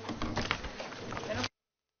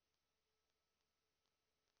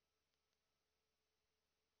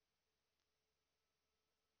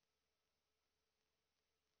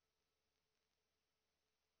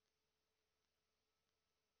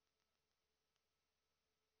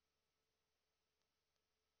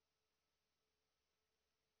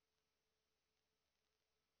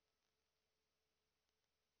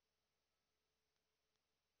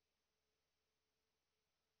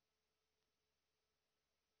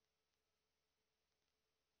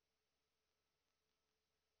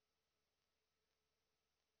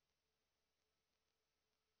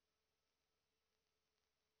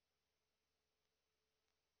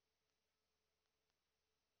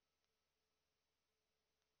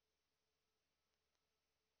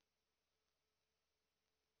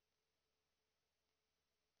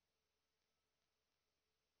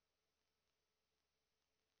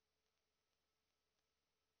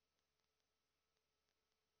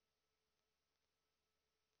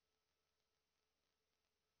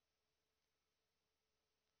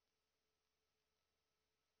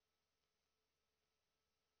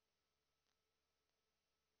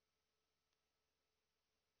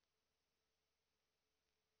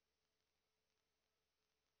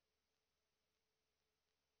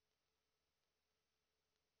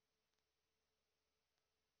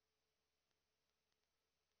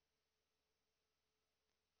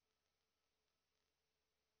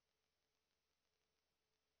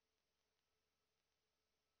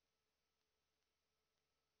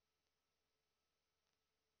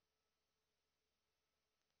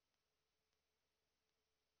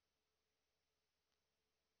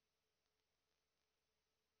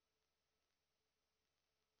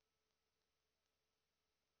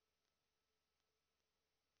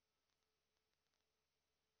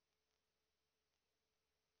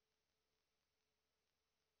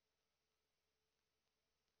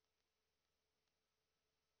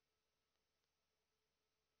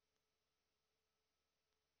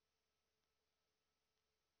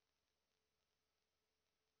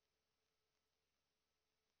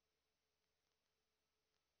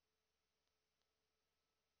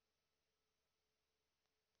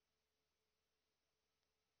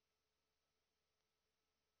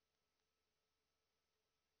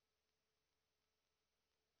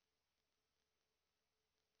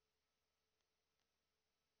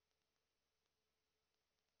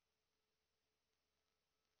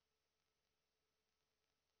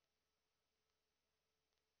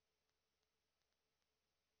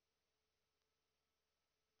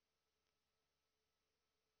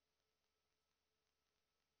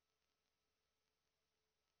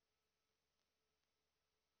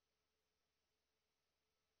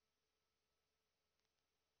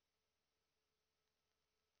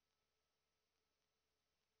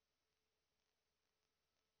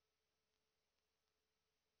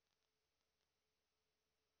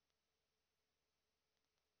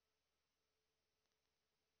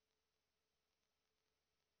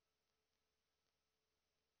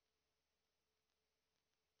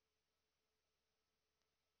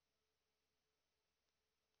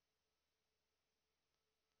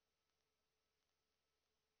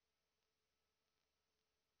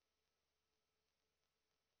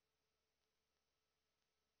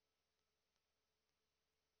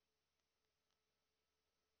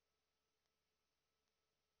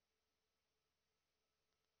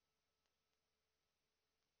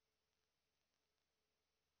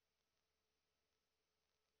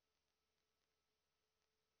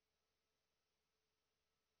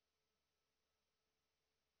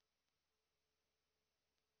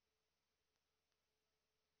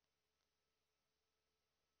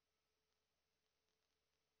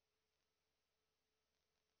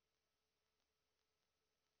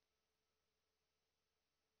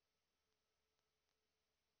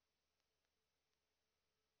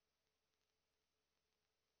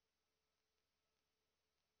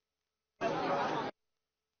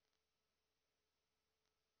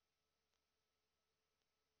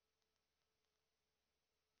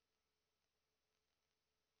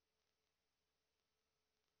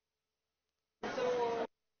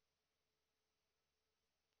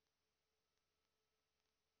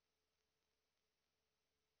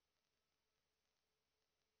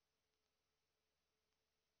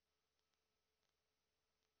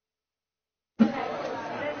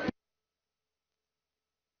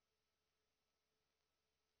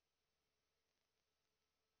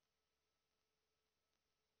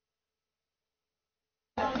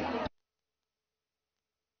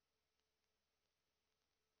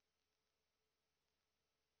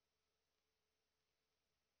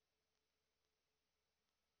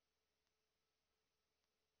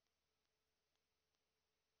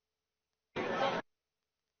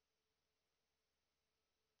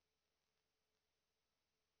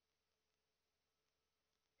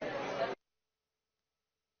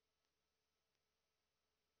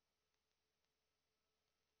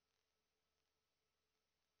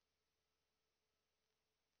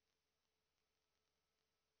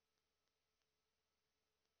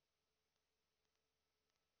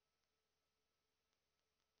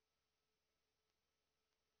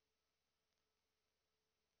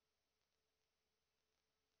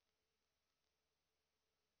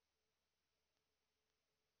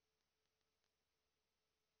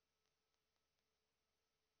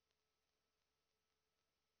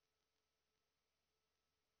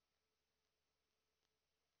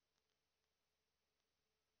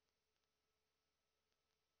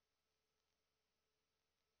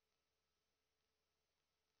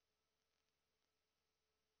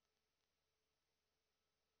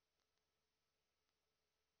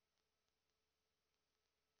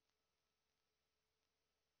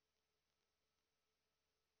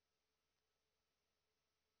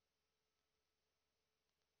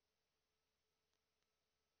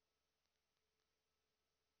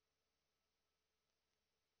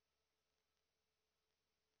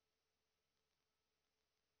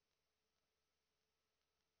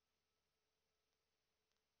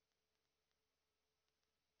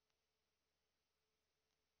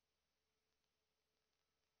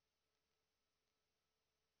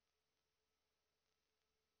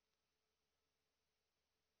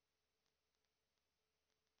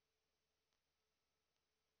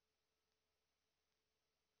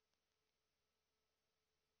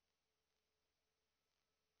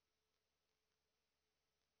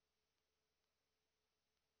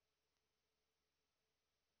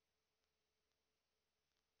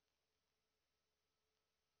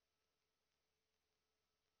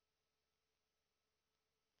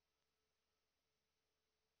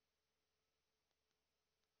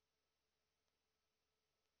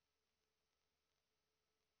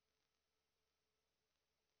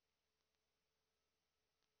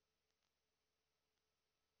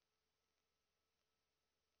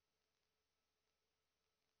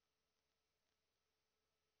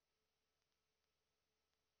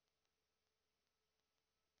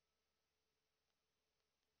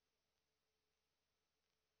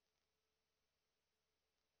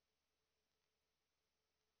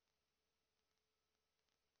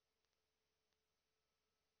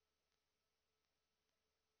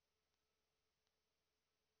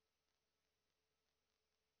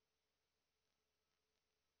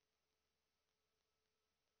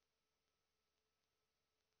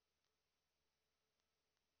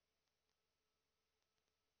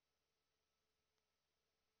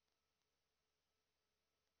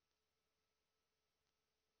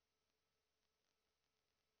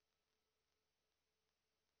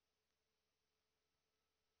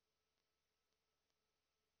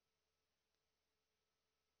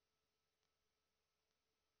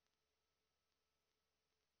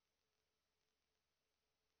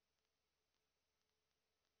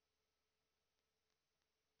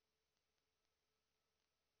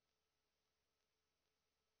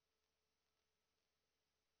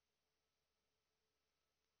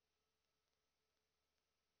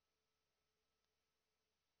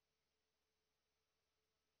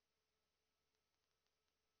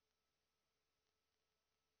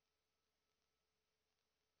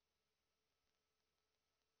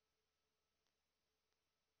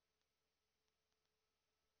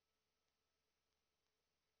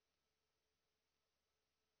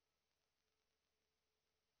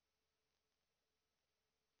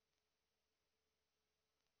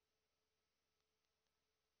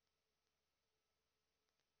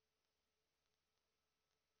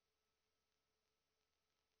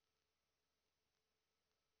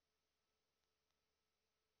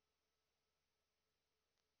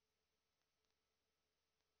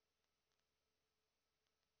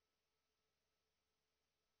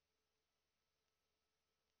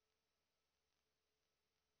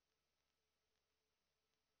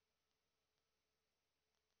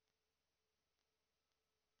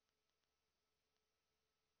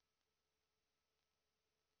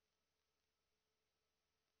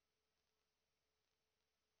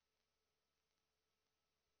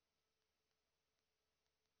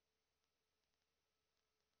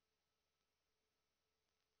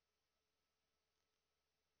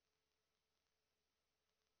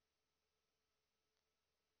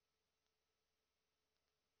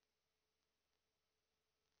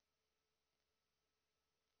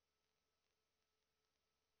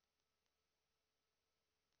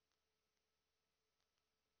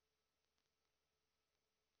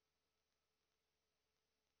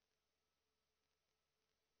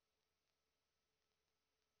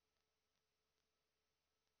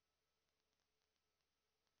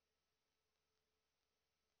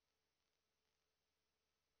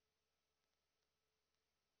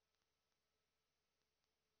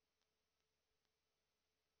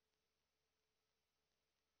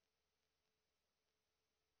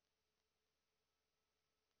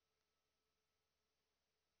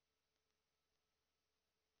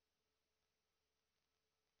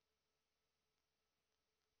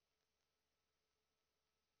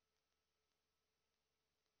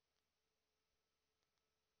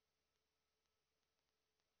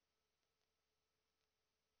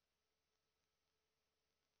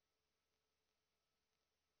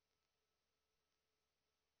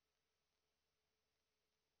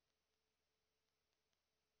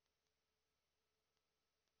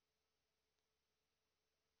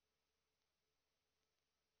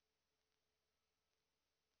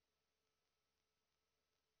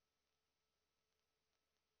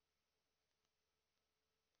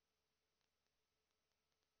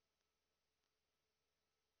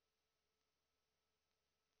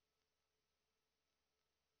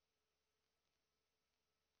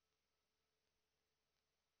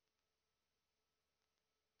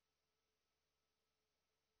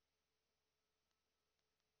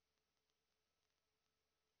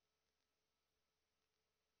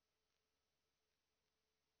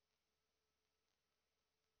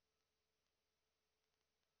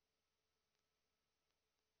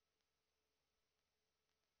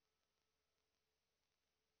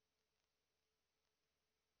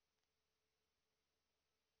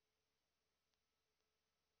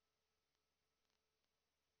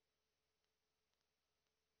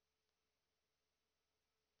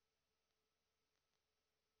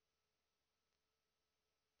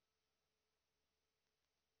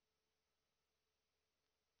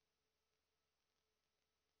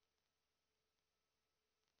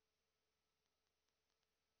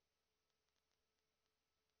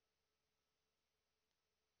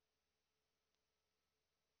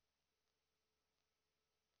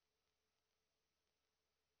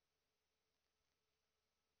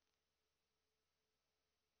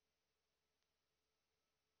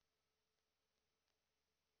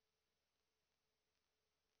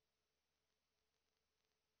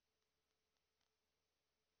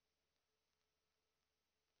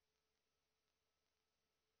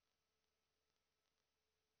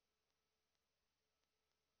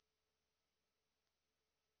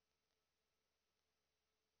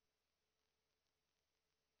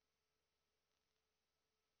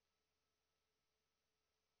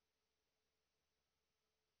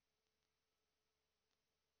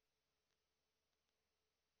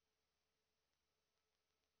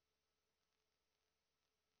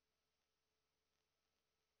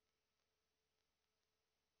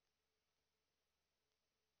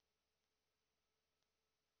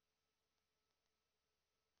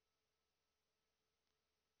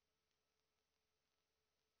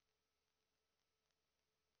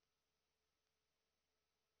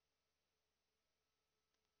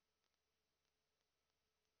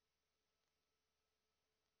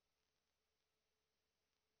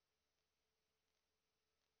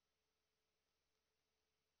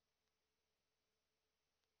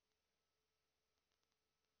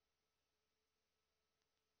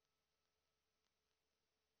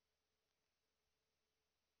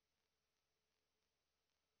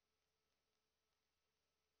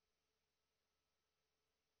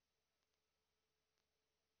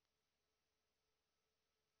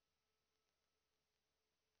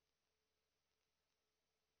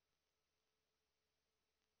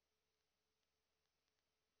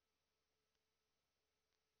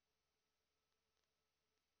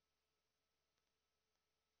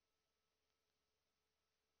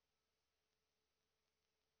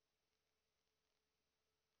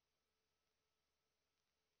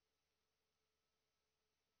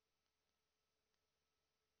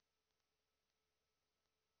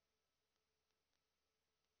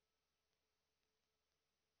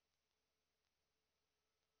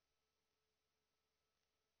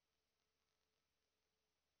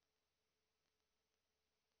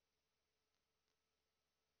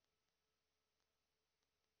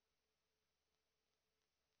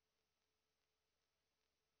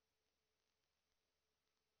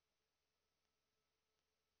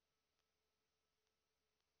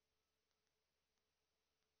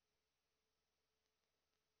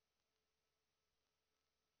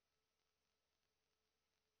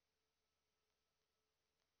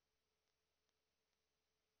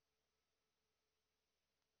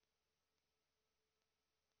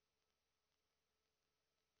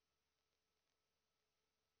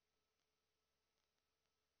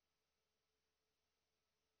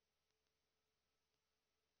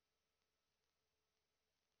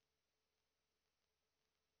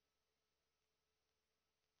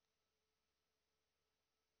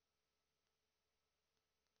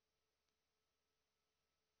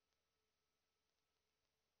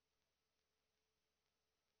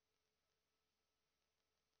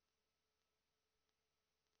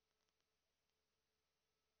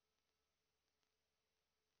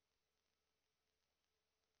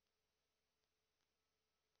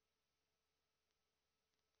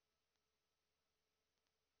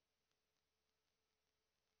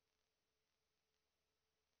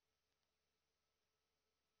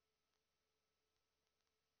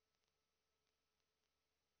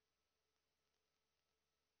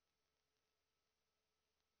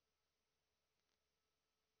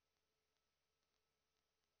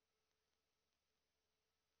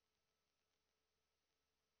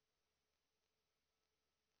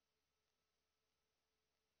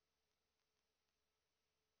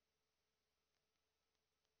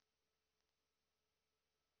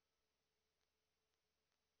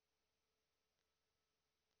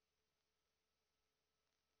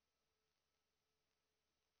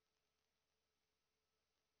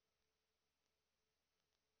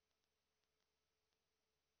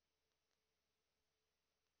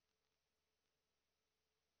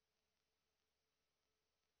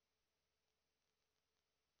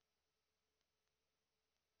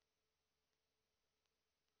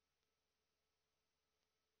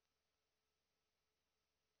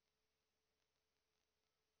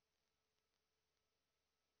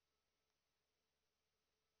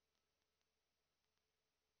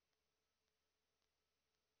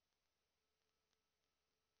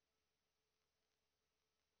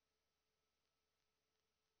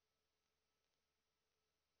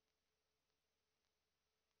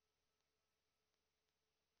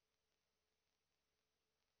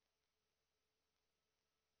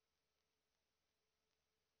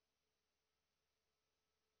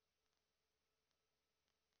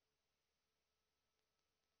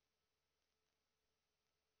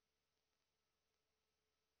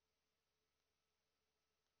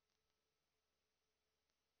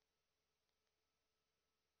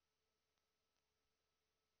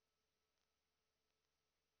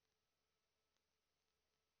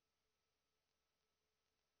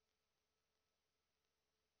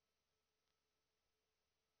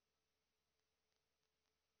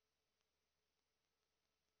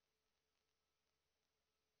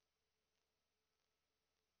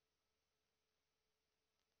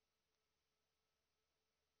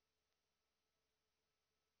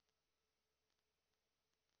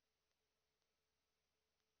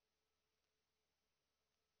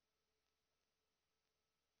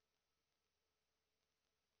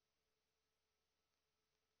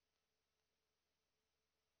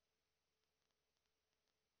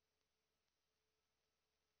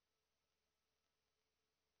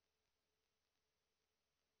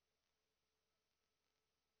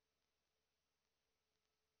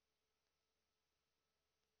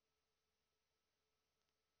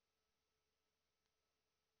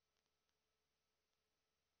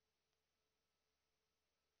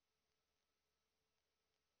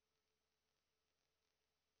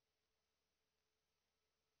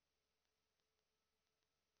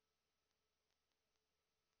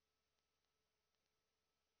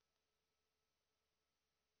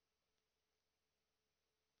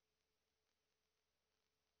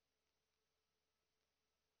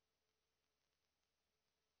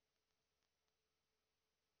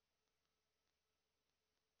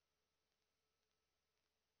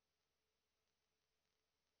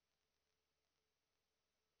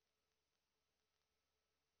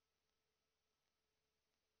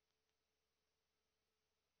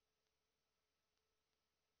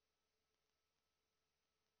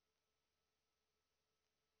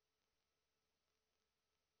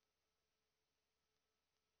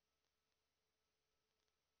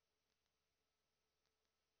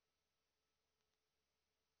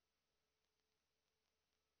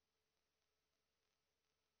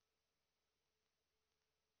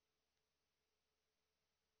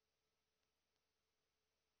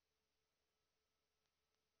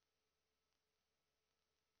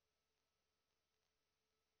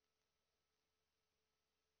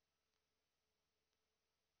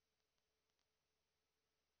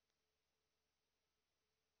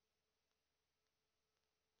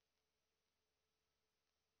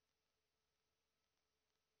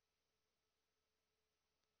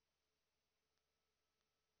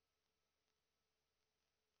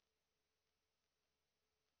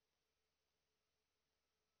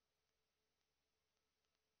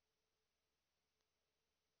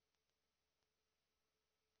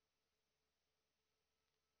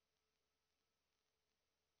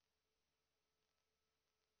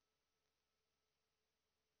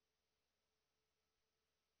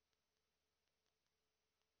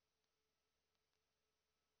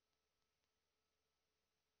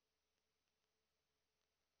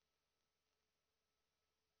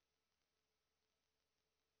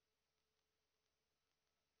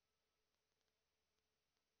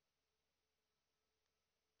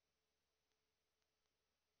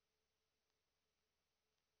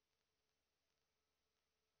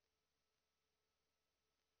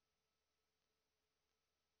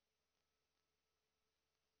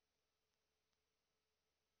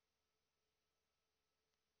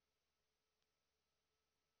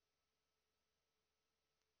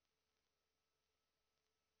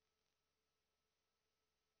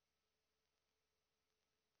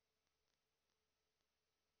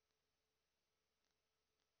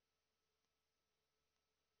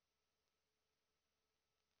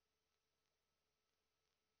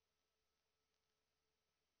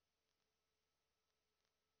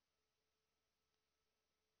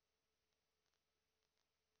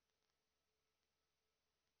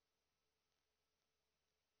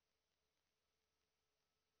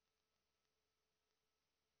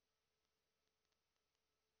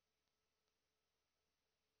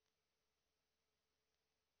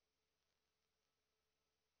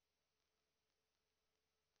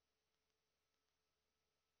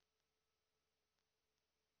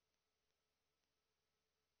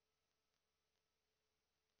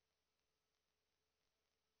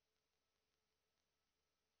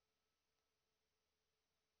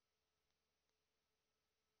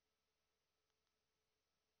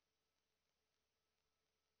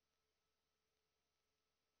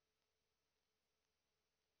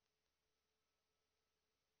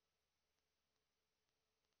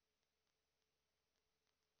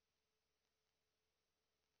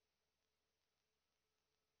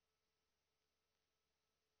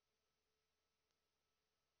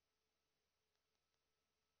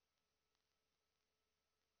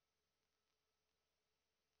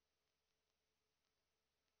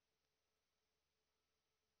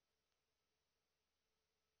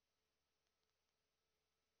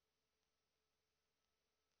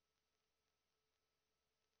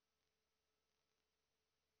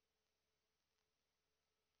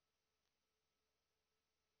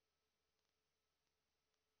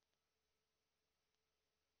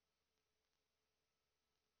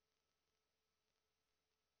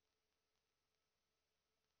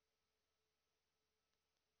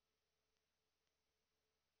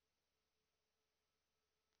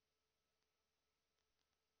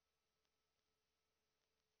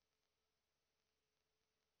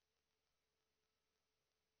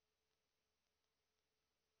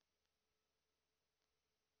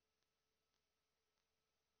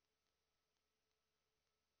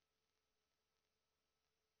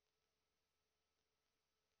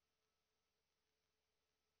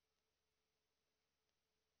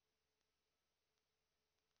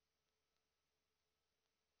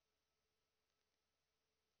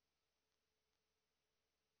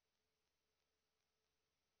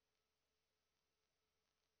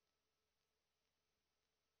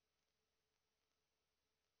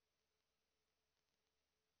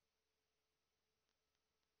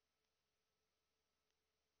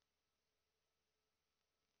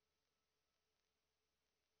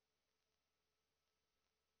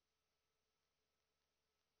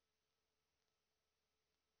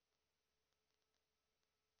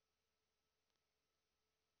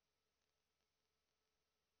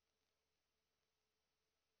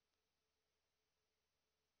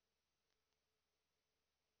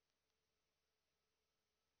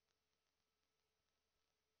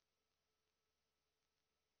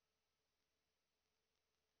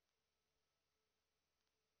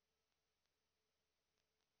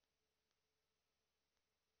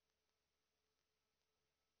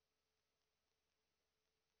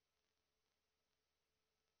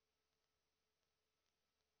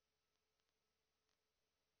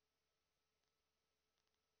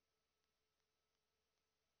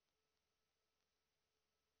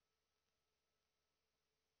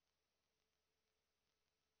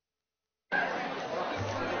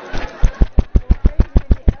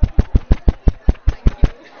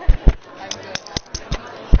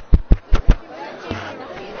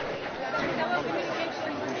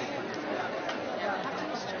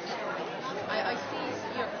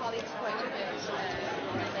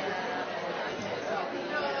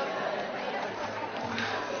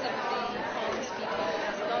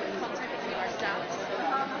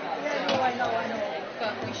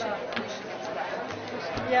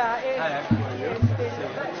 Yeah,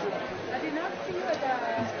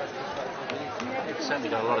 it's certainly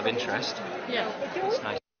got a lot of interest. yeah. It's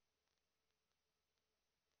nice.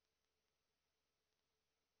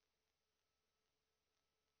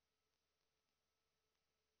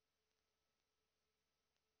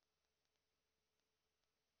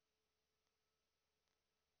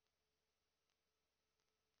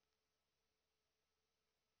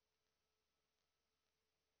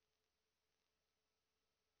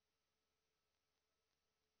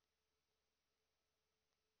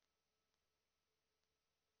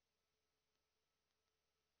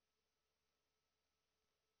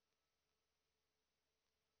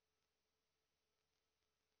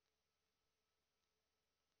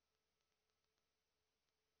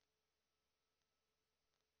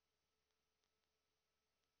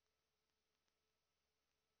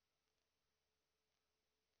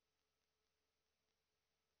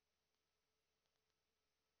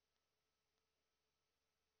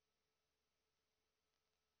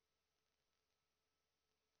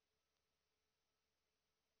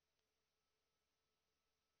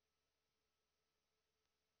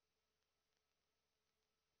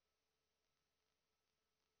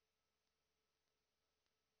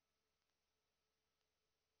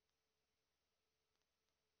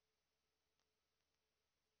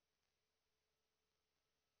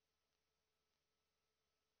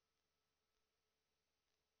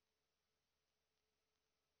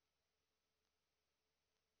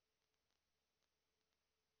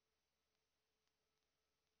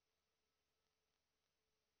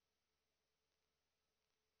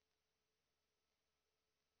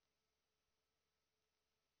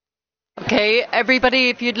 Okay, everybody,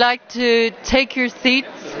 if you'd like to take your seats,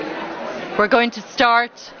 we're going to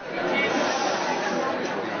start.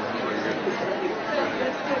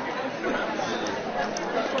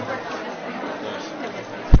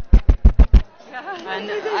 And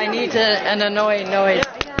I need an annoying noise.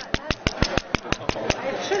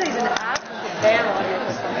 Actually, it's an app there on it.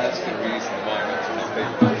 That's the reason why not to have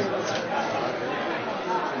people.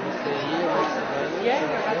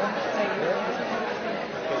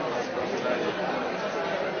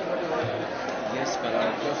 Yes, but I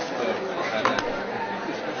just had a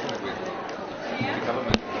discussion with the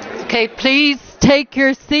government. Okay, please take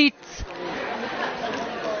your seats.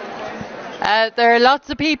 There are lots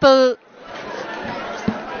of people.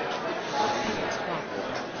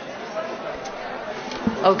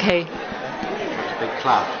 Okay. Big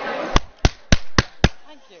clap.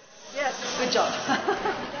 Thank you. Yes, good job.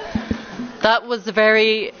 That was a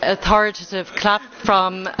very authoritative clap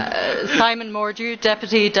from Simon Mordew,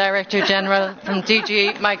 Deputy Director General from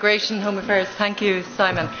DG Migration Home Affairs. Thank you,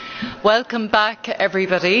 Simon. Welcome back,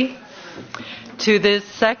 everybody, to this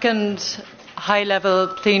second high-level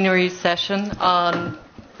plenary session on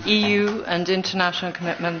EU and international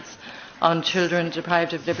commitments on children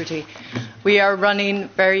deprived of liberty. We are running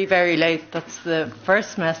very, very late. That's the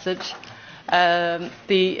first message.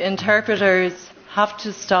 The interpreters have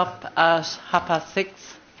to stop at 6:30.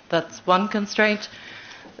 That's one constraint.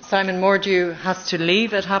 Simon Mordew has to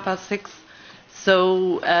leave at 6:30.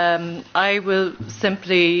 So I will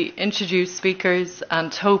simply introduce speakers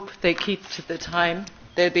and hope they keep to the time.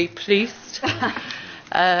 They'll be pleased.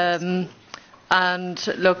 And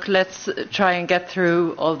look, let's try and get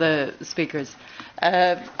through all the speakers.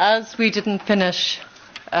 As we didn't finish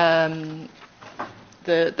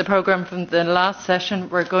the programme from the last session,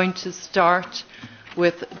 we're going to start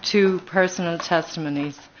with two personal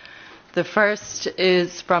testimonies. The first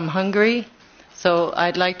is from Hungary, so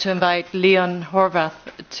I'd like to invite Leon Horvath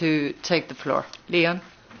to take the floor. Leon.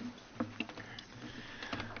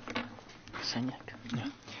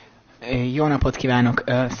 Jó napot kívánok!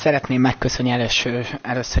 Szeretném megköszönni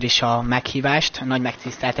először is a meghívást, nagy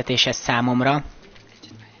megtiszteltetés ez számomra.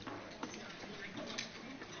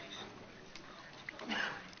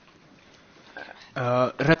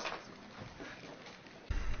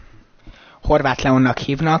 Horváth Leonnak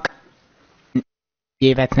hívnak.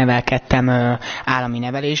 Évet nevelkedtem állami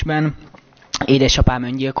nevelésben. Édesapám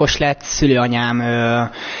öngyilkos lett, szülőanyám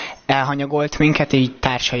elhanyagolt minket, így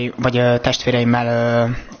testvéreimmel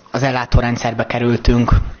az ellátórendszerbe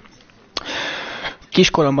kerültünk.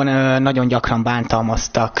 Kiskoromban nagyon gyakran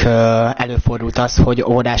bántalmaztak, előfordult az, hogy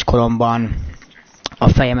óvodáskoromban a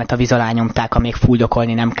fejemet a vizalá nyomták, amíg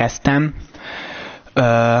fuldokolni nem kezdtem.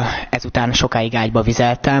 Ezután sokáig ágyba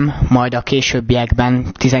vizeltem, majd a későbbiekben,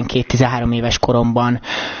 12-13 éves koromban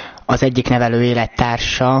az egyik nevelő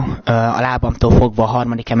élettársa a lábamtól fogva a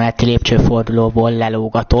 3. emeleti lépcsőfordulóból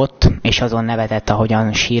lelógatott, és azon nevetett,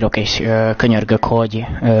 ahogyan sírok és könyörgök, hogy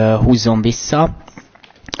húzzon vissza.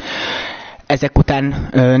 Ezek után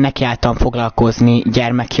nekiálltam foglalkozni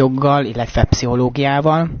gyermekjoggal, illetve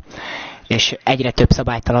pszichológiával, és egyre több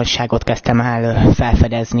szabálytalanságot kezdtem el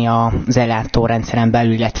felfedezni az ellátórendszeren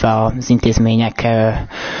belül, illetve az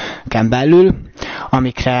intézményeken belül,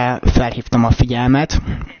 amikre felhívtam a figyelmet.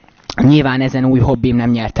 Nyilván ezen új hobbim nem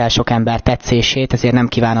nyert el sok ember tetszését, ezért nem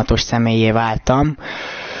kívánatos személlyé váltam.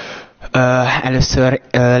 Először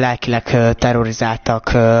lelkileg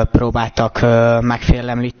terrorizáltak, próbáltak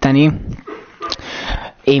megfélemlíteni.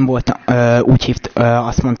 Én voltam,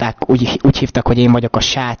 azt mondták, úgy hívtak, hogy én vagyok a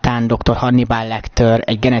sátán, dr. Hannibal Lecter,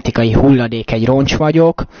 egy genetikai hulladék, egy roncs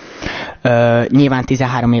vagyok. Nyilván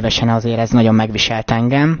 13 évesen azért ez nagyon megviselt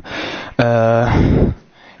engem,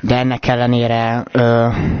 de ennek ellenére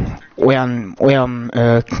olyan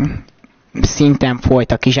szinten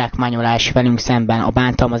folyt a kizsákmányolás velünk szemben, a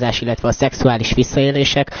bántalmazás, illetve a szexuális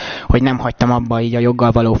visszaélések, hogy nem hagytam abba így a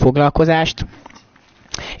joggal való foglalkozást,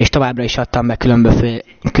 és továbbra is adtam be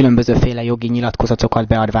különbözőféle jogi nyilatkozatokat,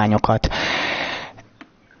 beadványokat.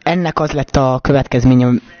 Ennek az lett a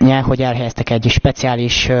következménye, hogy elhelyeztek egy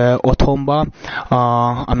speciális otthonba,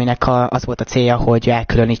 aminek az volt a célja, hogy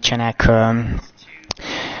elkülönítsenek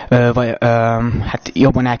hát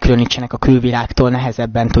jobban elkülönítsenek a külvilágtól,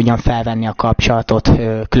 nehezebben tudjon felvenni a kapcsolatot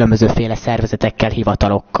különbözőféle szervezetekkel,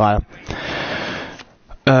 hivatalokkal.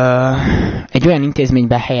 Egy olyan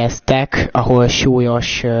intézménybe helyeztek, ahol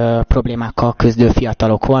súlyos problémákkal küzdő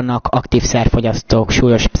fiatalok vannak, aktív szerfogyasztók,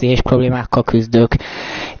 súlyos pszichés problémákkal küzdők,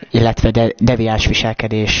 illetve deviáns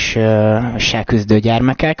viselkedéssel küzdő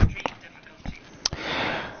gyermekek.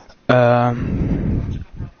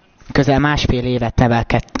 Közel másfél évet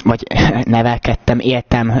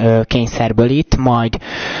éltem kényszerből itt, majd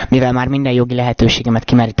mivel már minden jogi lehetőségemet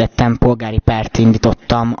kimerítettem, polgári pert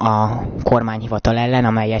indítottam a kormányhivatal ellen,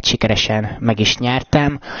 amelyet sikeresen meg is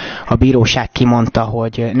nyertem. A bíróság kimondta,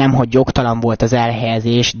 hogy nemhogy jogtalan volt az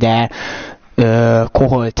elhelyezés, de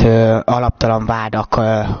koholt alaptalan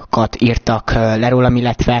vádakat írtak le rólam,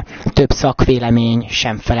 illetve több szakvélemény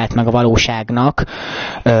sem felelt meg a valóságnak,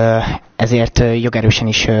 ezért jogerősen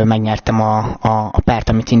is megnyertem a pert,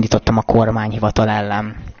 amit indítottam a kormányhivatal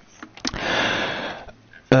ellen.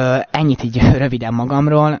 Ennyit így röviden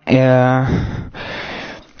magamról.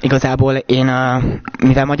 Igazából én,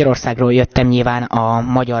 mivel Magyarországról jöttem, nyilván a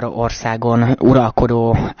Magyarországon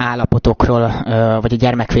uralkodó állapotokról, vagy a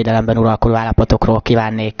gyermekvédelemben uralkodó állapotokról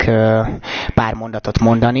kívánnék pár mondatot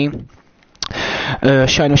mondani.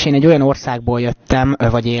 Sajnos én egy olyan országból jöttem,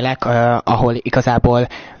 vagy élek, ahol igazából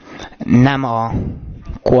nem a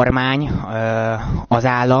kormány, az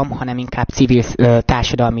állam, hanem inkább civil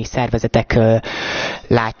társadalmi szervezetek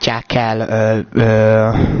látják el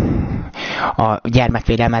a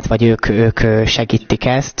gyermekvédelmet, vagy ők segítik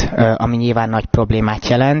ezt, ami nyilván nagy problémát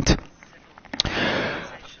jelent.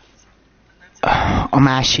 A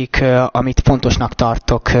másik, amit fontosnak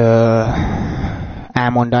tartok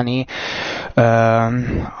elmondani,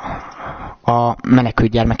 a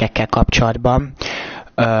menekült gyermekekkel kapcsolatban.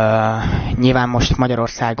 Nyilván most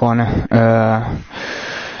Magyarországon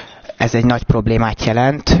ez egy nagy problémát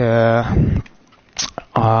jelent,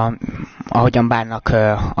 ahogyan bánnak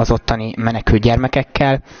az ottani menekült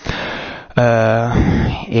gyermekekkel,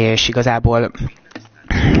 és igazából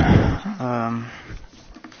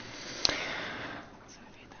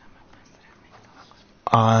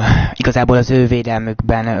igazából az ő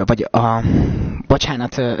védelmükben, vagy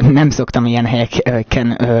bocsánat, nem szoktam ilyen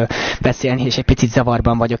helyeken beszélni, és egy picit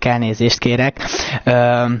zavarban vagyok, elnézést kérek.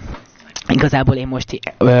 Igazából én most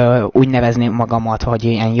úgy nevezném magamat, hogy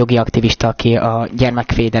ilyen jogi aktivista, aki a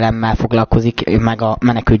gyermekvédelemmel foglalkozik, meg a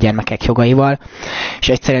menekült gyermekek jogaival, és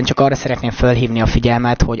egyszerűen csak arra szeretném felhívni a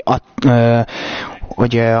figyelmet,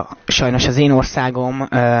 hogy sajnos az én országom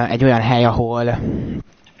egy olyan hely, ahol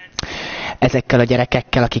ezekkel a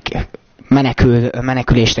gyerekekkel, akik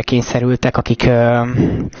menekülésre kényszerültek,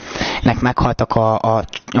 akiknek meghaltak a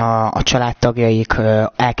családtagjaik,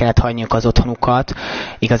 el kellett hagyniuk az otthonukat,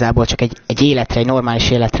 igazából csak egy életre, egy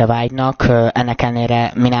normális életre vágynak, ennek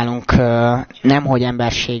ellenére mi nálunk nemhogy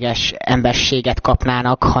emberséget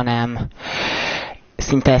kapnának, hanem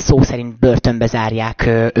szinte szó szerint börtönbe zárják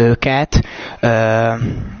őket,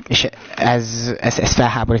 és ez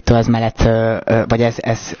felháborító, ez mellett, vagy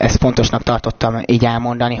ez fontosnak tartottam így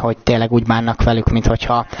elmondani, hogy tényleg úgy bánnak velük,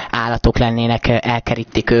 minthogyha állatok lennének,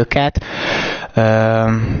 elkerítik őket,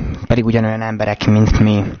 pedig ugyanolyan emberek, mint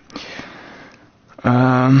mi.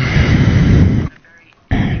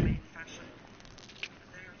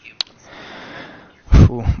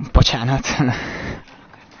 Bocsánat.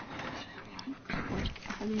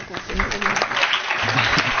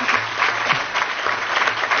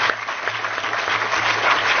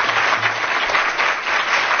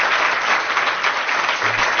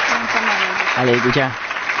 Elég, ugye?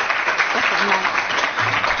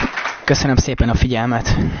 Köszönöm szépen a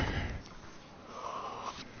figyelmet.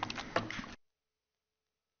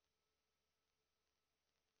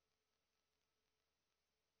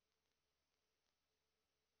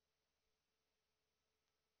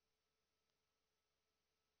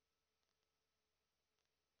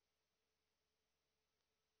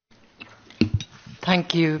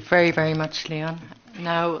 Thank you very, very much, Leon.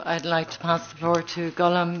 Now I'd like to pass the floor to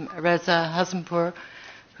Golam Reza Hasanpur,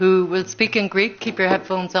 who will speak in Greek. Keep your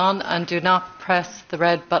headphones on and do not press the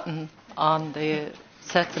red button on the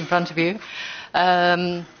sets in front of you.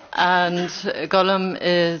 And Golam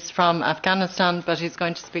is from Afghanistan, but he's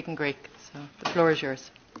going to speak in Greek. So the floor is yours.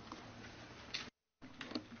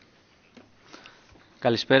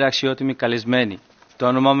 Καλησπέρα αξιότιμοι καλεσμένοι. Το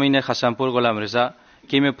όνομά μου είναι Χασανπούρ Γολάμ Ρεζά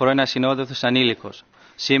και είμαι πρώην ασυνόδευτος ανήλικος.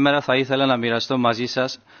 Σήμερα θα ήθελα να μοιραστώ μαζί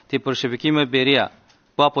σας την προσωπική μου εμπειρία,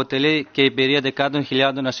 που αποτελεί και η εμπειρία δεκάδων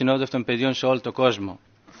χιλιάδων ασυνόδευτων παιδιών σε όλο τον κόσμο.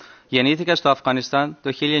 Γεννήθηκα στο Αφγανιστάν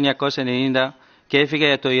το 1990 και έφυγα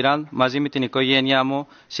για το Ιράν μαζί με την οικογένειά μου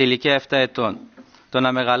σε ηλικία 7 ετών. Το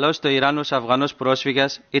να μεγαλώσει στο Ιράν ως Αφγανός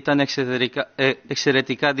πρόσφυγας ήταν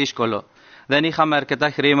εξαιρετικά δύσκολο. Δεν είχαμε αρκετά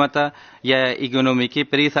χρήματα για υγειονομική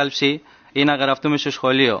περίθαλψη ή να γραφτούμε στο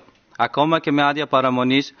σχολείο. Ακόμα και με άδεια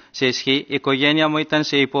παραμονής σε ισχύ, η οικογένεια μου ήταν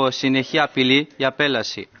σε υποσυνεχή απειλή για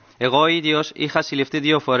απέλαση. Εγώ ίδιος είχα συλληφθεί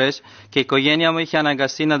 2 φορές και η οικογένεια μου είχε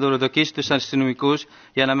αναγκαστεί να δωροδοκίσει τους αστυνομικούς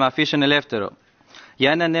για να με αφήσουν ελεύθερο.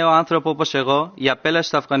 Για ένα νέο άνθρωπο όπως εγώ, η απέλαση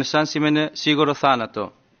στο Αφγανιστάν σήμαινε σίγουρο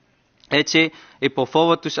θάνατο. Έτσι, υπό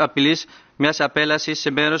φόβο της απειλής μιας απέλασης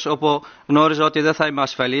σε μέρος όπου γνώριζα ότι δεν θα είμαι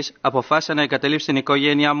ασφαλής, αποφάσισα να εγκαταλείψω την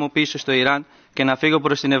οικογένειά μου πίσω στο Ιράν και να φύγω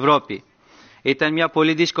προς την Ευρώπη. Ήταν μια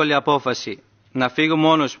πολύ δύσκολη απόφαση, να φύγω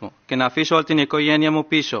μόνος μου και να αφήσω όλη την οικογένεια μου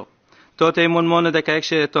πίσω. Τότε ήμουν μόνο 16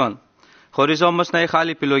 ετών. Χωρίς όμως να είχα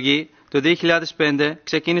άλλη επιλογή, το 2005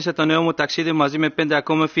 ξεκίνησα το νέο μου ταξίδι μαζί με 5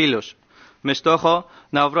 ακόμα φίλους, με στόχο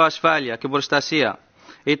να βρω ασφάλεια και προστασία.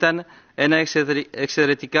 Ήταν ένα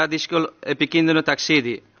εξαιρετικά δύσκολο επικίνδυνο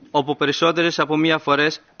ταξίδι, όπου περισσότερες από μία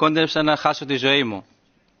φορές κόντεψα να χάσω τη ζωή μου.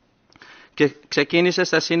 Και ξεκίνησα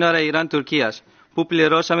στα σύνορα Ιράν-Τουρκίας, που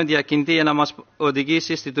πληρώσαμε διακινητή για να μας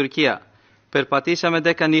οδηγήσει στη Τουρκία. Περπατήσαμε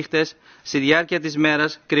 10 νύχτες, στη διάρκεια της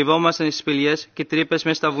μέρας κρυβόμασταν στις σπηλιές και τρύπες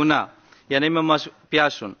μες στα βουνά, για να μην μας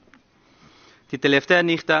πιάσουν. Τη τελευταία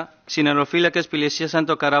νύχτα, συνεροφύλακες πλησίασαν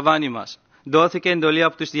το καραβάνι μας. Δόθηκε εντολή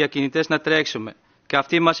από τους διακινητές να τρέξουμε και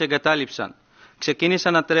αυτοί μας εγκατάλειψαν.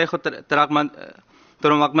 Ξεκίνησα να τρέχω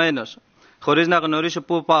τρομαγμένος, χωρίς να γνωρίσω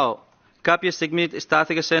πού πάω. Κάποια στιγμή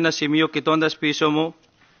στάθηκα σε ένα σημείο κοιτώντας πίσω μου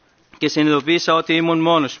και συνειδητοποίησα ότι ήμουν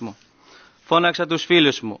μόνος μου. Φώναξα τους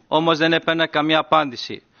φίλους μου, όμως δεν έπαιρνα καμία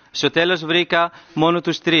απάντηση. Στο τέλος βρήκα μόνο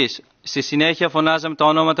τους 3. Στη συνέχεια φωνάζαμε τα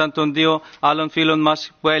ονόματα των 2 άλλων φίλων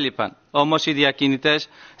μας που έλειπαν. Όμως οι διακινητές,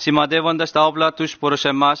 σημαδεύοντας τα όπλα τους προς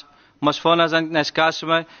εμάς, μας φώναζαν να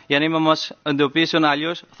σκάσουμε για να μην μας εντοπίσουν,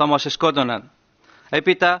 αλλιώς θα μας σκότωναν.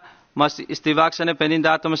 Έπειτα μας στιβάξανε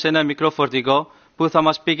 50 άτομα σε ένα μικρό φορτηγό που θα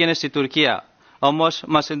μας πήγαινε στη Τουρκία. Όμως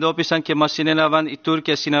μας εντόπισαν και μας συνέλαβαν οι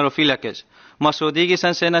Τούρκοι συνεροφύλακες. Μας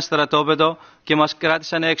οδήγησαν σε ένα στρατόπεδο και μας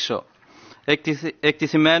κράτησαν έξω,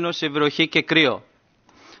 εκτεθειμένους σε βροχή και κρύο.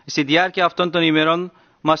 Στη διάρκεια αυτών των ημερών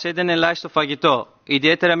μας έδινε ελάχιστο φαγητό.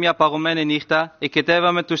 Ιδιαίτερα μια παγωμένη νύχτα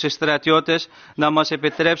εκετεύαμε τους στρατιώτες να μας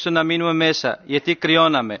επιτρέψουν να μείνουμε μέσα, γιατί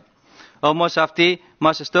κρυώναμε. Όμως αυτοί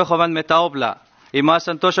μας στόχευαν με τα όπλα.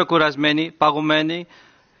 Ήμασταν τόσο κουρασμένοι, παγωμένοι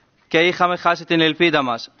και είχαμε χάσει την ελπίδα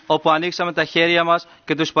μας, όπου ανοίξαμε τα χέρια μας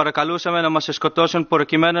και τους παρακαλούσαμε να μας σκοτώσουν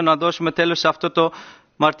προκειμένου να δώσουμε τέλος σε αυτό το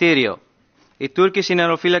μαρτύριο. Οι Τούρκοι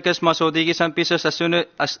συνεροφύλακες μας οδήγησαν πίσω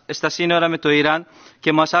στα σύνορα με το Ιράν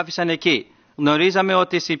και μας άφησαν εκεί. Γνωρίζαμε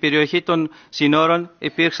ότι στην περιοχή των σύνορων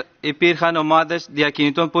υπήρχαν ομάδες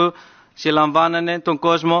διακινητών που συλλαμβάνανε τον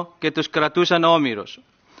κόσμο και τους κρατούσαν όμηρους.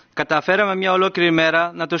 Καταφέραμε μια ολόκληρη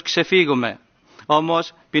μέρα να τους ξεφύγουμε.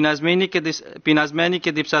 Όμως, πεινασμένοι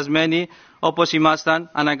και διψασμένοι όπως ήμασταν,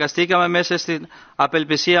 αναγκαστήκαμε μέσα στην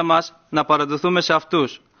απελπισία μας να παραδοθούμε σε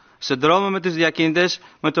αυτούς. Στον δρόμο με τους διακινητές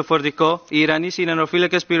με το φορτικό, οι Ιρανοί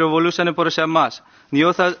συνεροφύλακες πυροβολούσαν προς εμάς.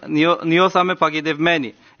 Νιώθαμε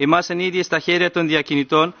παγιδευμένοι. Ήμασταν ήδη στα χέρια των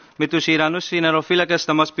διακινητών, με τους Ιρανούς συνεροφύλακες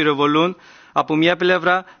να μας πυροβολούν από μια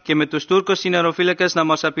πλευρά και με τους Τούρκους συνεροφύλακες να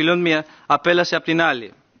μας απειλούν μια απέλαση από την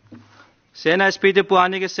άλλη. Σε ένα σπίτι που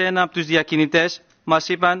άνοιγε σε ένα από τους διακινητές, μας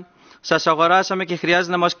είπαν «Σας αγοράσαμε και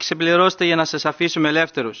χρειάζεται να μας ξεπληρώσετε για να σας αφήσουμε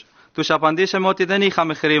ελεύθερους». Τους απαντήσαμε ότι δεν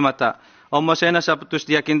είχαμε χρήματα. Όμως ένας από τους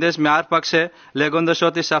διακινητές με άρπαξε λέγοντας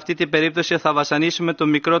ότι σε αυτή την περίπτωση θα βασανίσουμε τον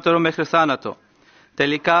μικρότερο μέχρι θάνατο.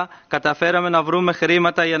 Τελικά καταφέραμε να βρούμε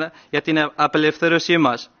χρήματα για την απελευθέρωσή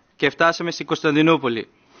μας και φτάσαμε στην Κωνσταντινούπολη.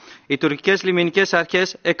 Οι τουρκικές λιμενικές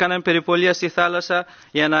αρχές έκαναν περιπολία στη θάλασσα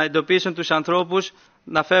για να εντοπίσουν τους ανθρώπους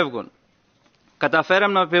να φεύγουν.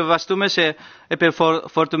 Καταφέραμε να επιβαστούμε σε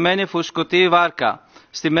επιφορτωμένη φουσκωτή βάρκα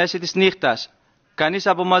στη μέση της νύχτας. Κανείς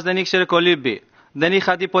από εμάς δεν ήξερε κολύμπη. Δεν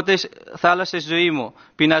είχα δει ποτέ θάλασσα στη ζωή μου.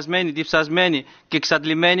 Πεινασμένοι, διψασμένοι και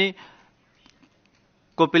εξαντλημένοι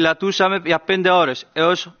κοπηλατούσαμε για 5 ώρες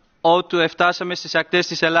έως ότου εφτάσαμε στις ακτές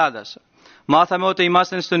της Ελλάδας. Μάθαμε ότι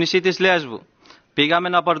ήμασταν στο νησί της Λέσβου. Πήγαμε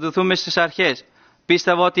να παραδοθούμε στις αρχές.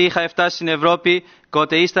 Πίστευα ότι είχα φτάσει στην Ευρώπη και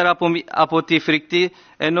ότι ύστερα από τη φρικτή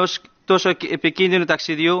ενός τόσο επικίνδυνου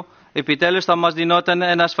ταξιδιού, επιτέλους θα μας δινόταν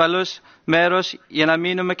ένα ασφαλώς μέρος για να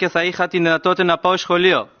μείνουμε και θα είχα τη δυνατότητα να πάω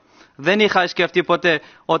σχολείο. Δεν είχα σκεφτεί ποτέ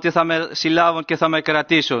ότι θα με συλλάβουν και θα με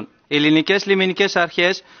κρατήσουν. Οι ελληνικές λιμενικές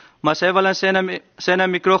αρχές μας έβαλαν σε ένα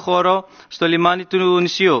μικρό χώρο στο λιμάνι του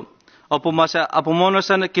νησιού, όπου μας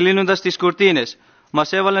απομόνωσαν κλείνοντας τις κουρτίνες.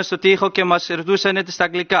 Μας έβαλαν στο τοίχο και μας ρωτούσαν στα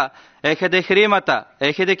αγγλικά: έχετε χρήματα,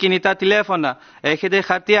 έχετε κινητά τηλέφωνα, έχετε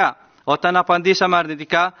χαρτιά? Όταν απαντήσαμε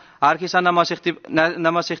αρνητικά, άρχισαν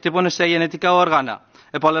να μας χτυπούν στα γενετικά όργανα,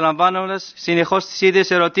 επαναλαμβάνοντας συνεχώς τις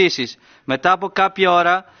ίδιες ερωτήσεις. Μετά από κάποια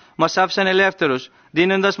ώρα, μας άφησαν ελεύθερους,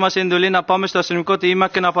 δίνοντας μας εντολή να πάμε στο αστυνομικό τμήμα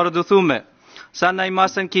και να παραδοθούμε, σαν να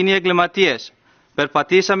ήμασταν κοινοί εγκληματίες.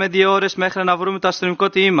 Περπατήσαμε 2 ώρες μέχρι να βρούμε το αστυνομικό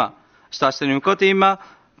τμήμα. Στο αστυνομικό τμήμα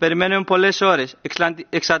περιμένουμε πολλές ώρες,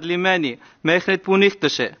 εξαντλημένοι, μέχρι που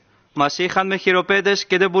νύχτωσε. Μας είχαν με χειροπέδες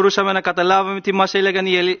και δεν μπορούσαμε να καταλάβουμε τι μας έλεγαν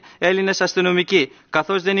οι Έλληνες αστυνομικοί,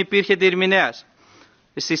 καθώς δεν υπήρχε διερμηνέας.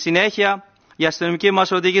 Στη συνέχεια, οι αστυνομικοί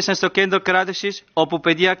μας οδήγησαν στο κέντρο κράτησης, όπου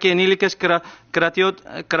παιδιά και ενήλικες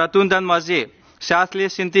κρατούνταν μαζί, σε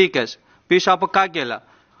άθλιες συνθήκες, πίσω από κάγκελα,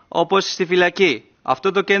 όπως στη φυλακή.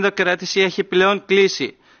 Αυτό το κέντρο κράτησης έχει πλέον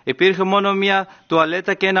κλείσει. Υπήρχε μόνο μια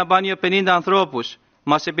τουαλέτα και ένα μπάνιο 50 ανθρώπους.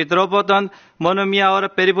 Μας επιτρόπονταν μόνο 1 ώρα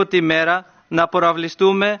περίπου τη μέρα να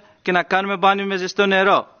προαυλιστούμε και να κάνουμε μπάνιο με ζεστό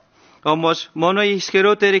νερό. Όμως μόνο οι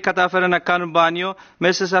ισχυρότεροι κατάφεραν να κάνουν μπάνιο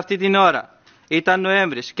μέσα σε αυτή την ώρα. Ήταν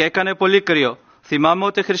Νοέμβρης και έκανε πολύ κρύο. Θυμάμαι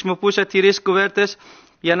ότι χρησιμοποιούσα τυρείς κουβέρτες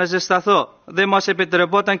για να ζεσταθώ. Δεν μας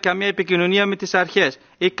επιτρεπόταν καμία επικοινωνία με τις αρχές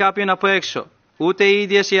ή κάποιον από έξω. Ούτε οι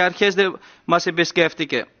ίδιες οι αρχές δεν μας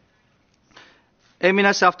επισκέφτηκε.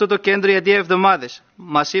 Έμεινα σε αυτό το κέντρο για 2 εβδομάδες.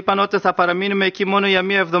 Μας είπαν ότι θα παραμείνουμε εκεί μόνο για 1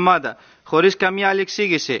 εβδομάδα, χωρίς καμία άλλη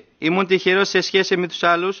εξήγηση. Ήμουν τυχερός σε σχέση με τους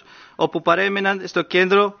άλλους, όπου παρέμειναν στο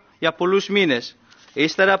κέντρο για πολλούς μήνες.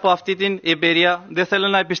 Ύστερα από αυτή την εμπειρία, δεν θέλω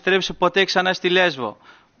να επιστρέψω ποτέ ξανά στη Λέσβο.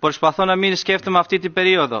 Προσπαθώ να μην σκέφτομαι αυτή την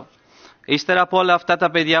περίοδο. Ύστερα από όλα αυτά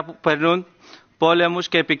τα παιδιά που περνούν πόλεμους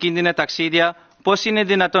και επικίνδυνα ταξίδια, πώς είναι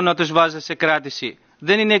δυνατόν να τους βάζετε σε κράτηση?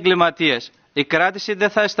 Δεν είναι εγκληματίες. Η κράτηση δεν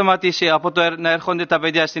θα σταματήσει από το να έρχονται τα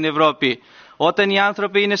παιδιά στην Ευρώπη. Όταν οι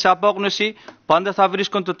άνθρωποι είναι σε απόγνωση, πάντα θα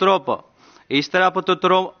βρίσκουν τον τρόπο. Ύστερα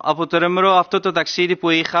από το ρεμρό αυτό το ταξίδι που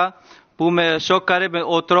είχα, που με σόκαρε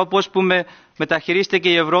ο τρόπος που με μεταχειρίστηκε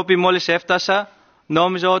η Ευρώπη μόλις έφτασα,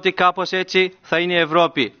 νόμιζα ότι κάπως έτσι θα είναι η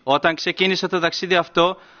Ευρώπη. Όταν ξεκίνησα το ταξίδι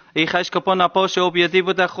αυτό, είχα σκοπό να πάω σε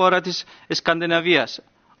οποιαδήποτε χώρα της Σκανδιναβίας.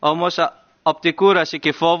 Όμως από την κούραση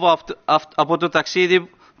και φόβο από το ταξίδι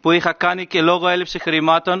που είχα κάνει και λόγω έλλειψη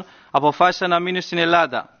χρημάτων, αποφάσισα να μείνω στην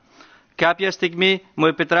Ελλάδα. Κάποια στιγμή μου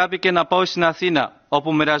επιτράπηκε να πάω στην Αθήνα,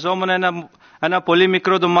 όπου μοιραζόμουν ένα πολύ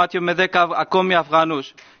μικρό δωμάτιο με 10 ακόμη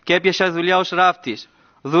Αφγανούς και έπιασα δουλειά ως ράφτης.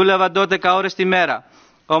 Δούλευα 12 ώρες τη μέρα.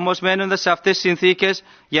 Όμως μένοντας σε αυτές τις συνθήκες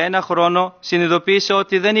για 1 χρόνο, συνειδητοποίησα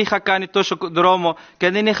ότι δεν είχα κάνει τόσο δρόμο και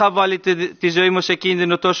δεν είχα βάλει τη ζωή μου σε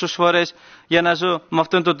κίνδυνο τόσες φορές για να ζω με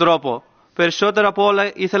αυτόν τον τρόπο. Περισσότερο από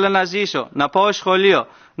όλα ήθελα να ζήσω, να πάω σχολείο,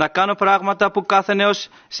 να κάνω πράγματα που κάθε νέος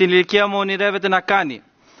στην ηλικία μου ονειρεύεται να κάνει.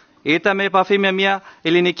 Ήρθα με επαφή με μια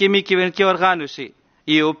ελληνική μη κυβερνητική οργάνωση,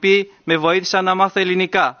 οι οποίοι με βοήθησαν να μάθω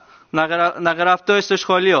ελληνικά, να γραφτώ στο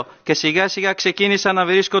σχολείο και σιγά σιγά ξεκίνησα να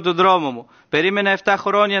βρίσκω τον δρόμο μου. Περίμενα 7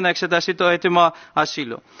 χρόνια να εξεταστεί το αίτημα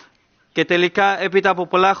ασύλου. Και τελικά, έπειτα από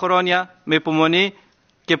πολλά χρόνια, με υπομονή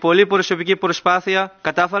και πολύ προσωπική προσπάθεια,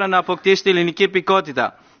 κατάφερα να αποκτήσω τη ελληνική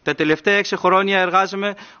υπηκότητα. Τα τελευταία 6 χρόνια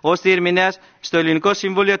εργάζομαι ως διερμηνέας στο Ελληνικό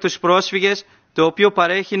Συμβούλιο τους Πρόσφυγες, το οποίο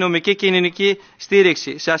παρέχει νομική και κοινωνική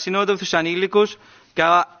στήριξη σε ασυνόδευτους ανήλικους και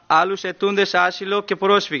άλλους αιτούντες άσυλο και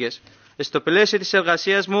πρόσφυγες. Στο πλαίσιο της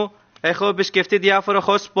εργασίας μου έχω επισκεφτεί διάφορα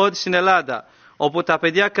hot spots στην Ελλάδα, όπου τα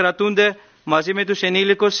παιδιά κρατούνται μαζί με τους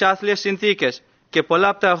ενήλικους σε άθλιες συνθήκες και πολλά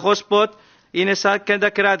από τα hot spot είναι σαν κέντρα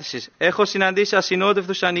κράτησης. Έχω συναντήσει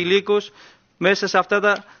ασυνόδευτους ανηλίκους μέσα σε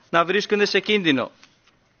αυτά να βρίσκονται σε κίνδυνο.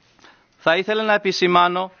 Θα ήθελα να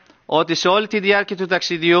επισημάνω ότι σε όλη τη διάρκεια του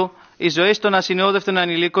ταξιδιού οι ζωές των ασυνόδευτων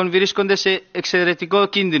ανηλίκων βρίσκονται σε εξαιρετικό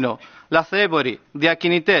κίνδυνο. Λαθρέμποροι,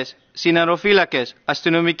 διακινητές, συναροφύλακες,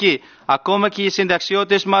 αστυνομικοί, ακόμα και οι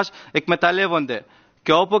συνταξιώτες μας εκμεταλλεύονται.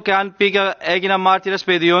 Και όπου και αν έγινα μάρτυρας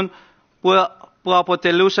παιδιών που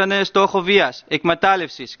αποτελούσαν στόχο βίας,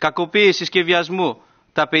 εκμετάλλευσης, κακοποίησης και βιασμού,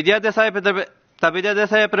 τα παιδιά δεν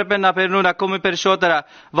θα έπρεπε να περνούν ακόμη περισσότερα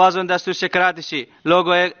βάζοντας τους σε κράτηση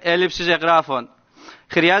λόγω έλλειψης εγγράφων.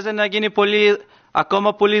 Χρειάζεται να γίνει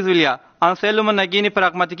ακόμα πολλή δουλειά αν θέλουμε να γίνει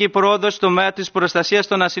πραγματική πρόοδος στο τομέα της προστασίας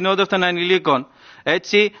των ασυνόδευτων ανηλίκων.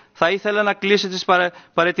 Έτσι, θα ήθελα να κλείσω τις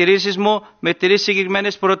παρατηρήσεις μου με 3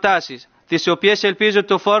 συγκεκριμένες προτάσεις, τις οποίες ελπίζω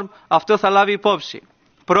το φόρμ αυτό θα λάβει υπόψη.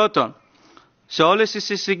 Πρώτον, σε όλες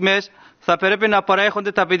τις στιγμές θα πρέπει να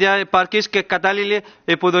παρέχονται τα παιδιά επαρκής και κατάλληλη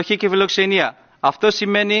υποδοχή και φιλοξενία. Αυτό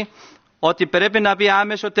σημαίνει ότι πρέπει να μπει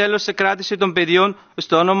άμεσο τέλος σε κράτηση των παιδιών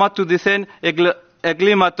στο όνομα του διθέν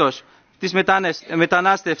εγκλήματος της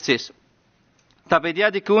μετανάστευσης. Τα παιδιά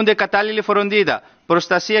δικαιούνται κατάλληλη φροντίδα,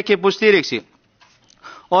 προστασία και υποστήριξη.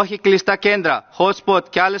 Όχι κλειστά κέντρα, hotspot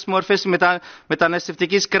και άλλες μορφές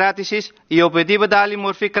μεταναστευτικής κράτησης ή οποιαδήποτε άλλη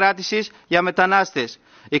μορφή κράτησης για μετανάστες.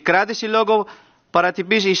 Η κράτηση λόγω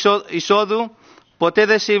παρατυπής εισόδου ποτέ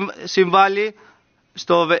δεν συμβάλλει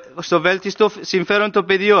στο βέλτιστο συμφέρον των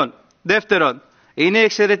παιδιών. Δεύτερον, είναι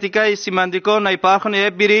εξαιρετικά σημαντικό να υπάρχουν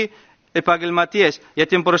έμπειροι επαγγελματίες για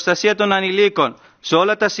την προστασία των ανηλίκων σε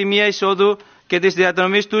όλα τα σημεία εισόδου και της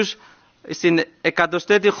διαδρομής τους στην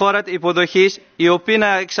εκατοστέτη χώρα υποδοχής, οι οποίοι να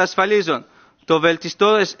εξασφαλίζουν το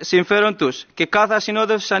βελτιστό συμφέρον τους και κάθε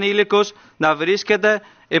ασυνόδευτος ανήλικος να βρίσκεται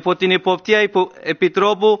υπό την υποπτία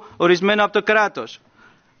επιτρόπου ορισμένου από το κράτος.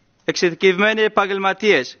 Εξειδικευμένοι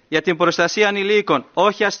επαγγελματίες για την προστασία ανηλίκων,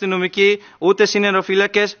 όχι αστυνομικοί ούτε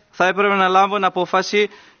συνεροφύλακες, θα έπρεπε να λάβουν απόφαση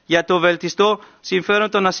για το βελτιστό συμφέρον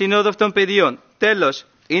των ασυνόδευτων παιδιών. Τέλος,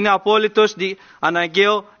 είναι απόλυτος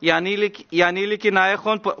αναγκαίο οι ανήλικοι να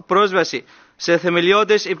έχουν πρόσβαση σε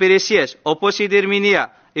θεμελιώδεις υπηρεσίες όπως η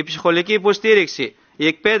διερμηνία, η ψυχολογική υποστήριξη, η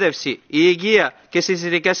εκπαίδευση, η υγεία και στις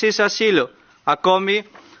διαδικασίες ασύλου. Ακόμη,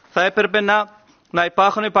 θα έπρεπε να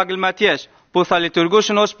υπάρχουν επαγγελματίες που θα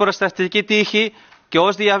λειτουργούσαν ως προστατευτική τύχη και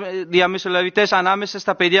ως διαμεσολαβητές ανάμεσα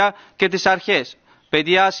στα παιδιά και τις αρχές.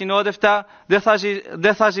 Παιδιά ασυνόδευτα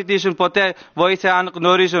δεν θα ζητήσουν ποτέ βοήθεια αν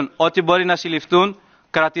γνωρίζουν ότι μπορεί να συλληφθούν,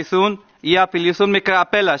 κρατηθούν ή απειληθούν με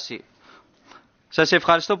απέλαση. Σας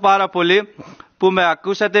ευχαριστώ πάρα πολύ που με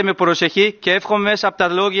ακούσατε με προσοχή και εύχομαι μέσα από τα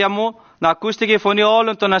λόγια μου να ακούστηκε η φωνή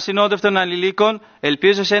όλων των ασυνόδευτων ανηλίκων.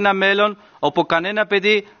 Ελπίζω σε ένα μέλλον όπου κανένα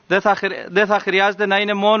παιδί δεν θα χρειάζεται να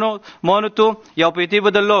είναι μόνο του για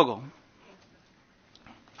οποιοδήποτε λόγο.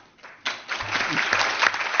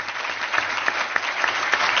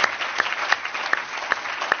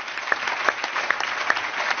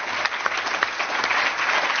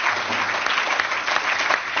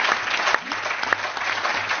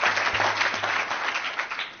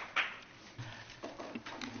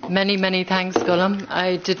 Many thanks, Gullum.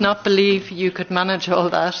 I did not believe you could manage all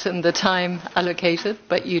that in the time allocated,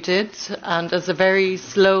 but you did. And as a very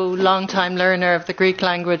slow, long-time learner of the Greek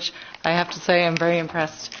language, I have to say I'm very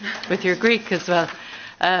impressed with your Greek as well.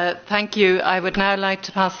 Thank you. I would now like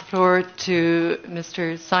to pass the floor to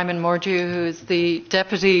Mr. Simon Mordew, who is the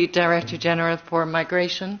Deputy Director General for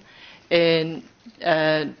Migration in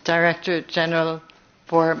Director General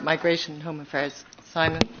for Migration and Home Affairs.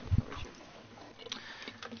 Simon.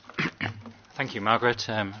 Thank you, Margaret.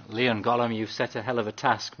 Leon Gollum, you've set a hell of a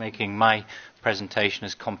task making my presentation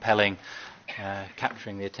as compelling,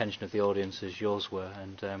 capturing the attention of the audience as yours were,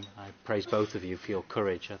 and I praise both of you for your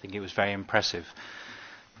courage. I think it was very impressive.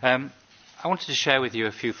 I wanted to share with you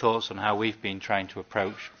a few thoughts on how we've been trying to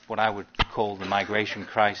approach what I would call the migration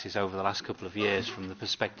crisis over the last couple of years from the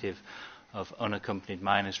perspective of unaccompanied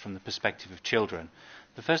minors, from the perspective of children.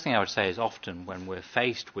 The first thing I would say is often when we're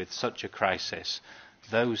faced with such a crisis,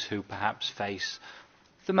 those who perhaps face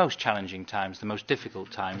the most challenging times, the most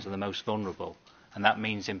difficult times, are the most vulnerable, and that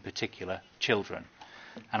means in particular children.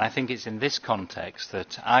 And I think it's in this context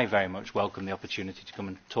that I very much welcome the opportunity to come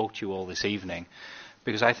and talk to you all this evening,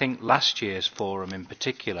 because I think last year's forum in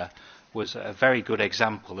particular was a very good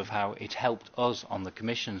example of how it helped us on the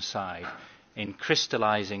Commission side in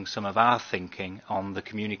crystallising some of our thinking on the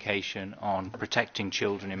communication on protecting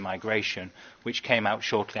children in migration, which came out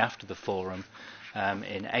shortly after the forum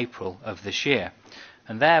in April of this year.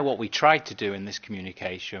 And there what we tried to do in this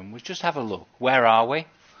communication was just have a look. Where are we?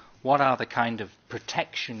 What are the kind of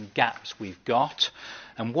protection gaps we've got?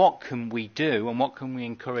 And what can we do and what can we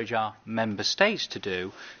encourage our member states to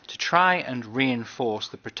do to try and reinforce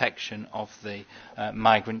the protection of the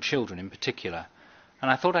migrant children in particular?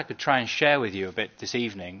 And I thought I could try and share with you a bit this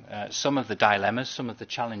evening some of the dilemmas, some of the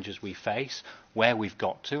challenges we face, where we've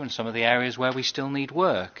got to, and some of the areas where we still need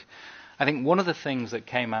work. I think one of the things that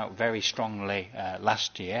came out very strongly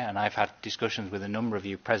last year, and I've had discussions with a number of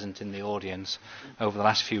you present in the audience over the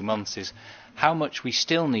last few months, is how much we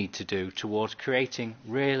still need to do towards creating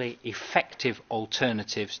really effective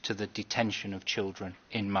alternatives to the detention of children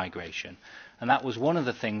in migration. And that was one of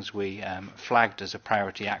the things we flagged as a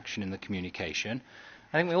priority action in the communication.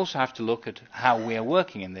 I think we also have to look at how we are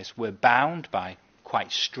working in this. We're bound by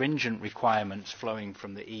quite stringent requirements flowing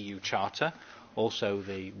from the EU Charter, also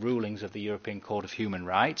the rulings of the European Court of Human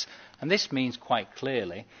Rights, and this means quite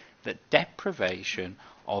clearly that deprivation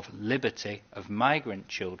of liberty of migrant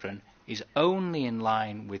children is only in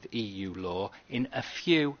line with EU law in a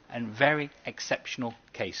few and very exceptional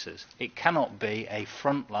cases. It cannot be a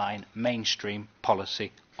frontline mainstream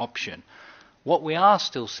policy option. What we are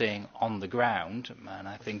still seeing on the ground, and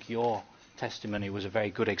I think your testimony was a very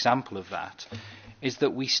good example of that, is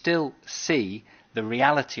that we still see the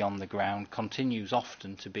reality on the ground continues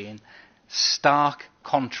often to be in stark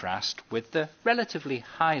contrast with the relatively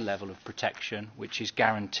high level of protection which is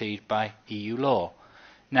guaranteed by EU law.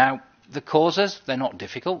 Now, the causes, they're not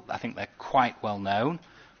difficult. I think they're quite well known.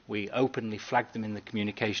 We openly flagged them in the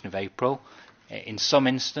communication of April. In some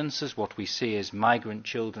instances, what we see is migrant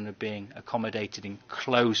children are being accommodated in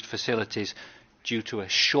closed facilities due to a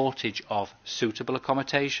shortage of suitable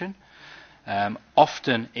accommodation.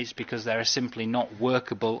 Often it's because there are simply not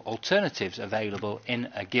workable alternatives available in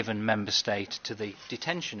a given member state to the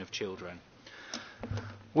detention of children.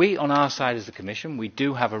 We, on our side as the Commission, we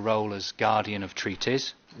do have a role as guardian of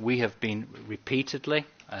treaties. We have been repeatedly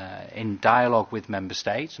in dialogue with member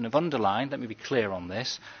states and have underlined, let me be clear on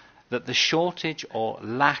this, that the shortage or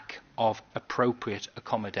lack of appropriate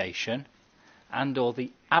accommodation and or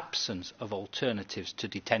the absence of alternatives to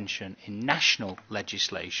detention in national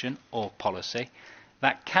legislation or policy,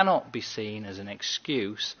 that cannot be seen as an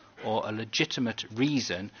excuse or a legitimate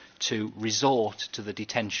reason to resort to the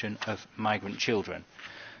detention of migrant children.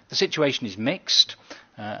 The situation is mixed,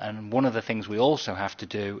 and one of the things we also have to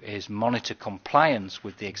do is monitor compliance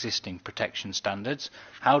with the existing protection standards.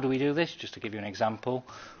 How do we do this? Just to give you an example,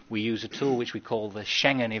 we use a tool which we call the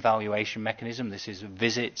Schengen evaluation mechanism. This is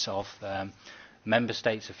visits of member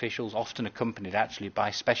states officials, often accompanied actually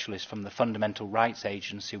by specialists from the Fundamental Rights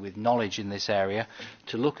Agency with knowledge in this area,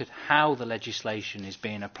 to look at how the legislation is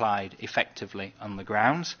being applied effectively on the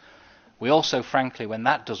grounds. We also, frankly, when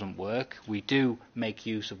that doesn't work, we do make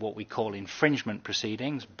use of what we call infringement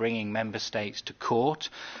proceedings, bringing member states to court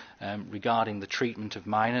regarding the treatment of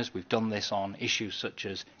minors. We've done this on issues such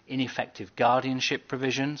as ineffective guardianship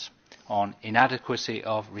provisions, on inadequacy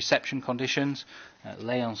of reception conditions.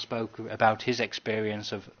 Leon spoke about his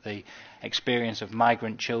experience of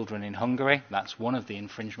migrant children in Hungary. That's one of the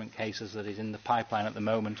infringement cases that is in the pipeline at the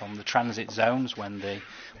moment on the transit zones,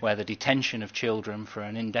 where the detention of children for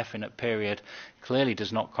an indefinite period clearly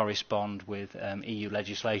does not correspond with EU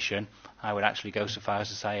legislation. I would actually go so far as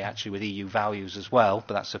to say actually with EU values as well,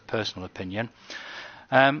 but that's a personal opinion.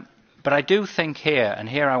 But I do think here, and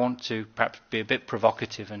here I want to perhaps be a bit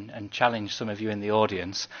provocative and challenge some of you in the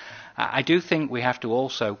audience, I do think we have to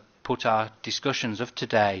also put our discussions of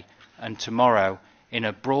today and tomorrow in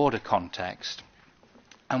a broader context.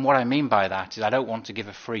 And what I mean by that is I don't want to give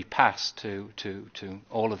a free pass to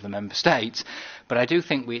all of the member states, but I do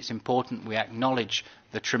think it's important we acknowledge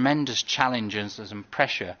the tremendous challenges and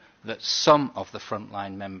pressure that some of the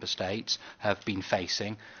frontline member states have been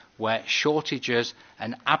facing, where shortages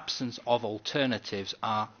and absence of alternatives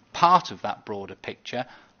are part of that broader picture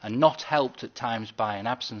and not helped at times by an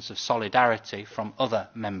absence of solidarity from other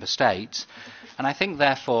member states. And I think,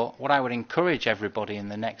 therefore, what I would encourage everybody in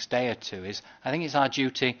the next day or two is I think it's our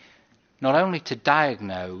duty not only to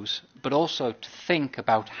diagnose but also to think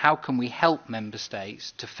about how can we help member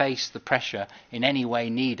states to face the pressure in any way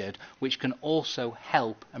needed, which can also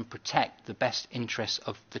help and protect the best interests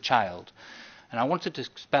of the child. And I wanted to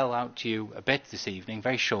spell out to you a bit this evening,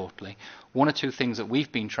 very shortly, one or two things that we've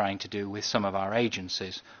been trying to do with some of our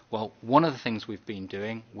agencies. Well, one of the things we've been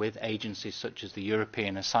doing with agencies such as the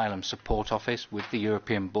European Asylum Support Office, with the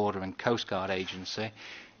European Border and Coast Guard Agency,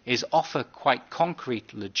 is offer quite concrete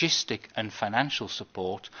logistic and financial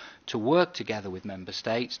support to work together with member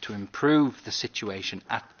states to improve the situation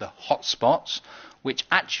at the hotspots which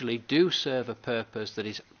actually do serve a purpose that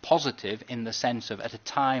is positive in the sense of at a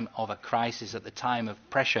time of a crisis, at the time of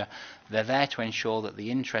pressure, they're there to ensure that the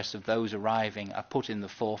interests of those arriving are put in the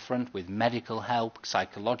forefront with medical help,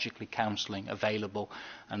 psychologically counselling available,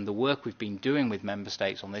 and the work we've been doing with Member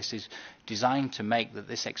States on this is designed to make that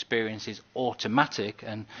this experience is automatic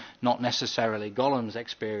and not necessarily Gollum's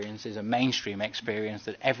experience is a mainstream experience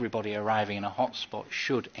that everybody arriving in a hotspot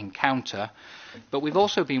should encounter. But we've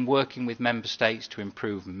also been working with Member States to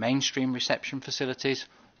improve mainstream reception facilities,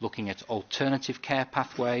 looking at alternative care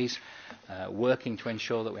pathways, working to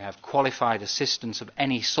ensure that we have qualified assistance of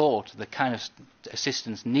any sort, the kind of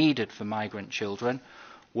assistance needed for migrant children,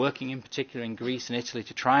 working in particular in Greece and Italy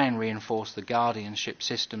to try and reinforce the guardianship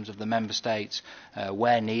systems of the Member States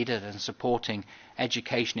where needed, and supporting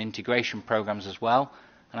education integration programmes as well.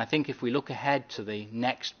 And I think if we look ahead to the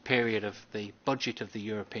next period of the budget of the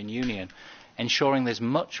European Union, ensuring there's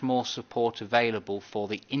much more support available for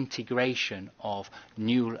the integration of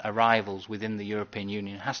new arrivals within the European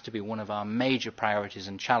Union has to be one of our major priorities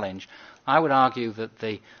and challenge. I would argue that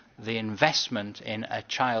the investment in a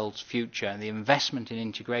child's future and the investment in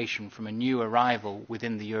integration from a new arrival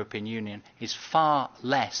within the European Union is far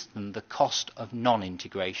less than the cost of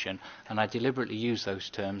non-integration, and I deliberately use those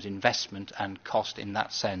terms, investment and cost, in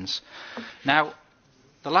that sense. Now,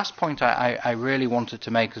 the last point I really wanted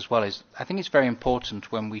to make as well is I think it's very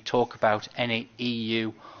important when we talk about any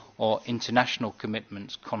EU or international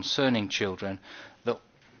commitments concerning children that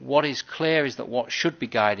what is clear is that what should be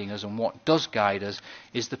guiding us and what does guide us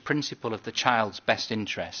is the principle of the child's best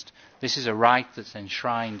interest. This is a right that's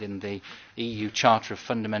enshrined in the EU Charter of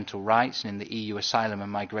Fundamental Rights and in the EU Asylum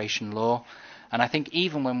and Migration Law. And I think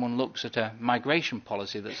even when one looks at a migration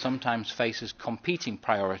policy that sometimes faces competing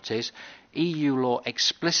priorities, EU law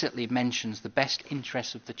explicitly mentions the best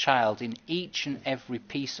interests of the child in each and every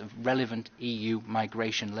piece of relevant EU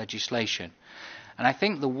migration legislation. And I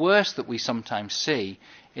think the worst that we sometimes see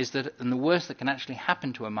is that, and the worst that can actually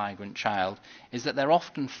happen to a migrant child, is that they're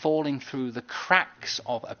often falling through the cracks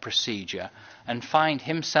of a procedure and find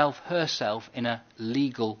himself, herself in a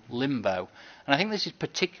legal limbo. And I think this is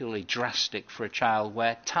particularly drastic for a child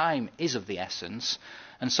where time is of the essence,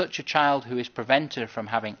 and such a child who is prevented from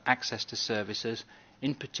having access to services,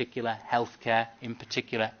 in particular healthcare, in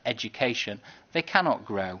particular education, they cannot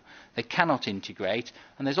grow, they cannot integrate,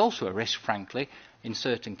 and there's also a risk, frankly, in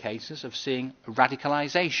certain cases of seeing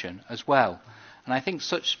radicalisation as well. And I think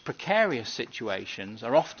such precarious situations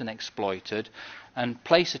are often exploited and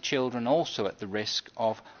place the children also at the risk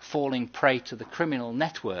of falling prey to the criminal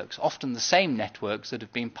networks, often the same networks that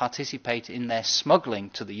have been participating in their smuggling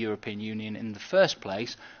to the European Union in the first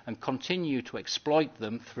place and continue to exploit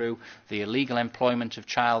them through the illegal employment of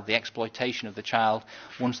child, the exploitation of the child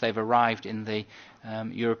once they've arrived in the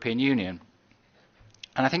European Union.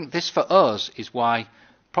 And I think this for us is why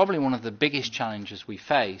probably one of the biggest challenges we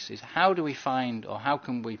face is how do we find, or how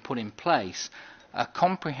can we put in place a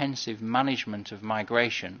comprehensive management of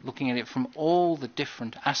migration, looking at it from all the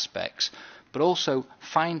different aspects, but also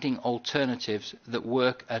finding alternatives that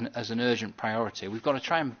work as an urgent priority. We've got to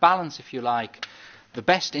try and balance, if you like, the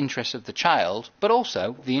best interest of the child, but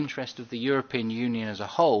also the interest of the European Union as a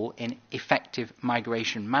whole in effective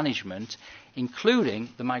migration management, including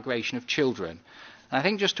the migration of children. And I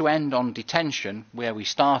think just to end on detention, where we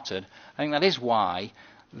started, I think that is why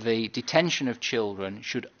the detention of children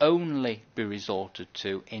should only be resorted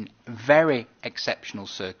to in very exceptional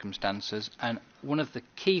circumstances, and one of the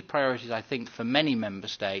key priorities I think for many member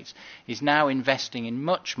states is now investing in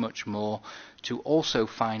much more to also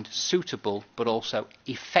find suitable but also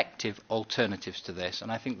effective alternatives to this. And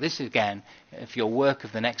I think this again, if your work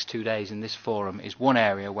of the next 2 days in this forum, is one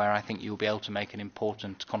area where I think you'll be able to make an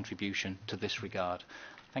important contribution to this regard.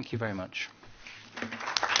 Thank you very much.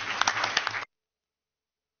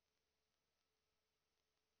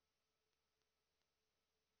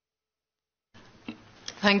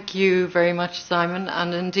 Thank you very much, Simon,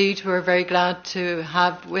 and indeed we're very glad to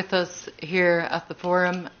have with us here at the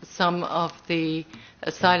forum some of the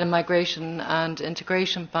Asylum, Migration and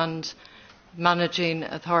Integration Fund Managing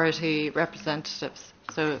Authority representatives.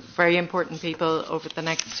 So very important people over the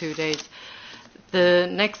next 2 days. The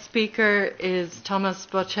next speaker is Thomas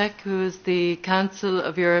Bocek, who is the Council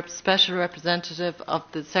of Europe's Special Representative of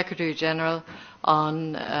the Secretary General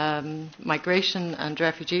on Migration and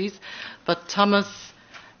Refugees. But Thomas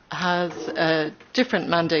has a different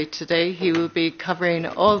mandate today. He will be covering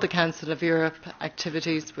all the Council of Europe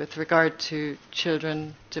activities with regard to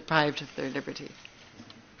children deprived of their liberty.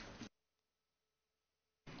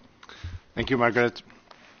 Thank you, Margaret.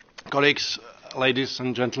 Colleagues, ladies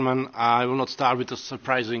and gentlemen, I will not start with a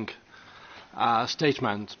surprising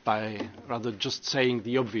statement by rather just saying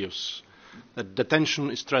the obvious, that detention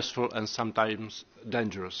is stressful and sometimes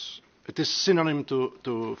dangerous. It is synonym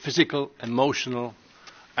to physical, emotional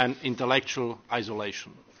and intellectual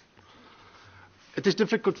isolation. It is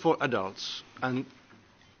difficult for adults and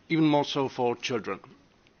even more so for children.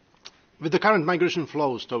 With the current migration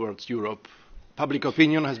flows towards Europe, public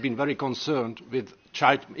opinion has been very concerned with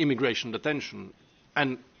child immigration detention,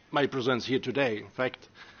 and my presence here today, in fact,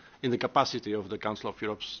 in the capacity of the Council of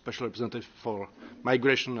Europe's Special Representative for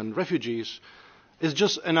Migration and Refugees, is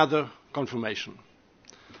just another confirmation.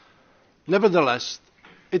 Nevertheless,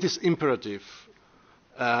 it is imperative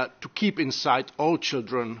to keep in sight all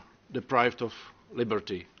children deprived of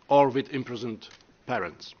liberty or with imprisoned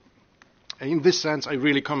parents. And in this sense, I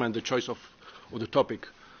really commend the choice of the topic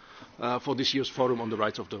for this year's Forum on the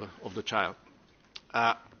Rights of the Child.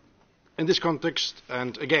 In this context,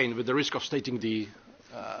 and again with the risk of stating the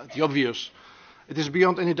obvious, it is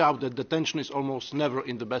beyond any doubt that detention is almost never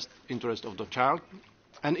in the best interest of the child,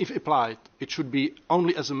 and if applied, it should be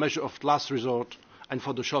only as a measure of last resort and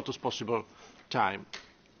for the shortest possible time.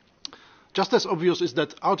 Just as obvious is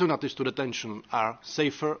that alternatives to detention are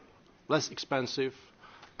safer, less expensive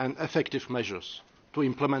and effective measures to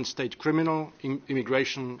implement state criminal,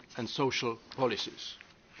 immigration and social policies.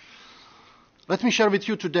 Let me share with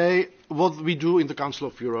you today what we do in the Council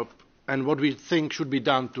of Europe and what we think should be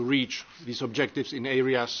done to reach these objectives in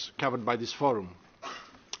areas covered by this forum.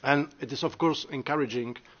 And it is of course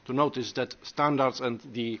encouraging to notice that standards and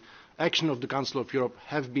the action of the Council of Europe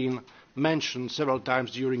have been mentioned several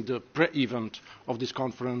times during the pre-event of this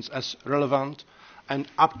conference as relevant and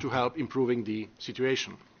up to help improving the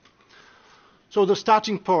situation. So the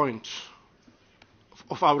starting point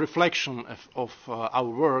of our reflection of our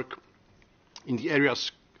work in these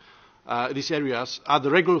areas are the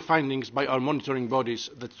regular findings by our monitoring bodies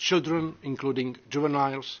that children, including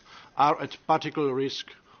juveniles, are at particular risk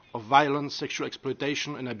of violence, sexual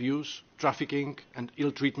exploitation and abuse, trafficking and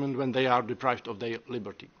ill treatment when they are deprived of their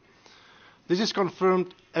liberty. This is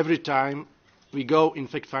confirmed every time we go in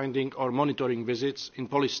fact-finding or monitoring visits in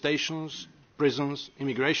police stations, prisons,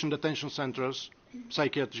 immigration detention centres,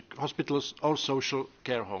 psychiatric hospitals or social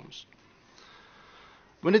care homes.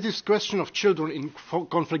 When it is a question of children in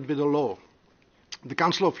conflict with the law, the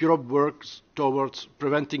Council of Europe works towards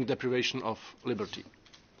preventing deprivation of liberty.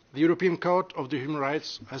 The European Court of Human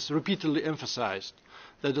Rights has repeatedly emphasised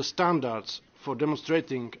that the standards for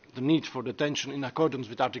demonstrating the need for detention in accordance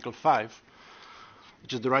with Article 5,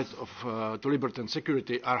 which is the right to liberty and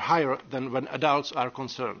security, are higher than when adults are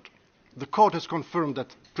concerned. The Court has confirmed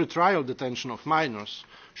that pre-trial detention of minors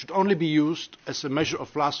should only be used as a measure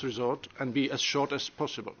of last resort and be as short as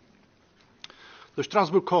possible. The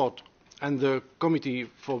Strasbourg Court and the Committee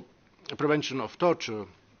for Prevention of Torture,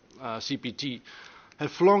 CPT,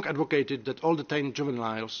 have long advocated that all detained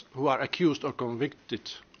juveniles who are accused or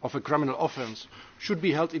convicted of a criminal offence should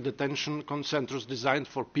be held in detention centres designed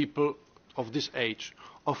for people of this age,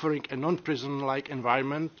 offering a non-prison-like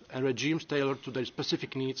environment and regimes tailored to their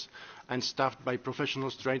specific needs and staffed by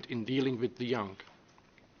professionals trained in dealing with the young.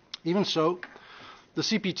 Even so, the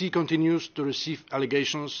CPT continues to receive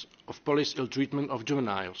allegations of police ill-treatment of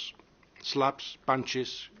juveniles, slaps,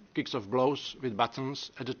 punches, kicks of blows with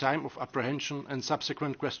batons at the time of apprehension and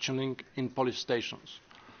subsequent questioning in police stations.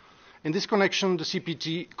 In this connection, the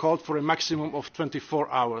CPT called for a maximum of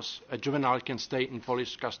 24 hours a juvenile can stay in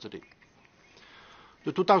police custody.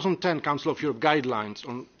 The 2010 Council of Europe guidelines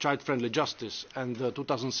on child-friendly justice and the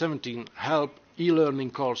 2017 HELP e-learning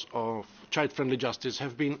course of child-friendly justice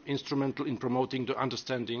have been instrumental in promoting the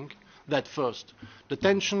understanding that first,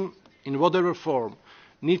 detention in whatever form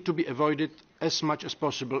need to be avoided as much as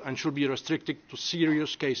possible and should be restricted to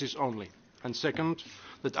serious cases only. And second,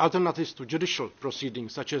 that alternatives to judicial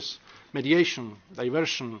proceedings such as mediation,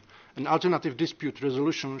 diversion and alternative dispute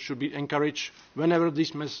resolution should be encouraged whenever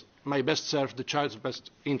these may best serve the child's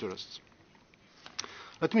best interests.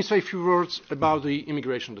 Let me say a few words about the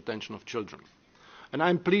immigration detention of children. And I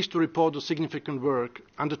am pleased to report the significant work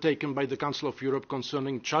undertaken by the Council of Europe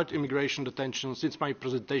concerning child immigration detention since my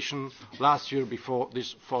presentation last year before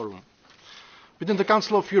this forum. Within the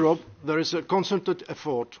Council of Europe, there is a concerted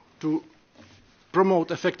effort to promote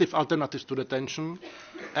effective alternatives to detention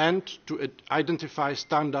and to identify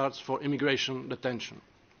standards for immigration detention.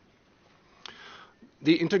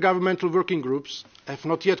 The intergovernmental working groups have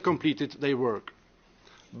not yet completed their work,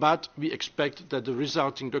 but we expect that the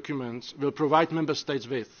resulting documents will provide Member States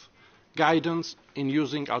with guidance in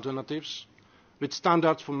using alternatives, with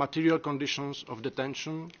standards for material conditions of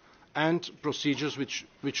detention and procedures which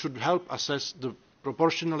should help assess the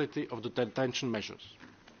proportionality of the detention measures.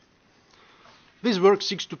 This work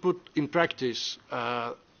seeks to put in practice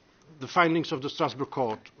the findings of the Strasbourg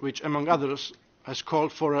Court, which, among others, has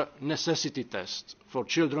called for a necessity test for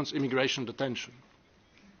children's immigration detention.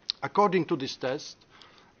 According to this test,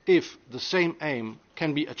 if the same aim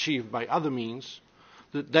can be achieved by other means,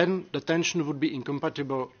 then detention would be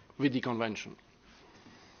incompatible with the Convention.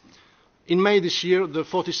 In May this year, the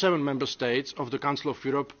 47 member states of the Council of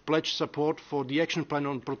Europe pledged support for the Action Plan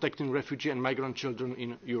on Protecting Refugee and Migrant Children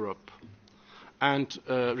in Europe. And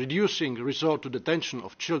reducing resort to detention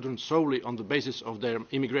of children solely on the basis of their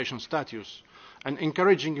immigration status and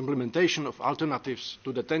encouraging implementation of alternatives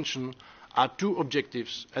to detention are two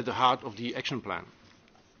objectives at the heart of the action plan.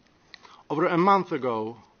 Over a month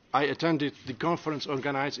ago, I attended the conference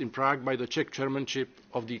organized in Prague by the Czech chairmanship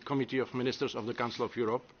of the Committee of Ministers of the Council of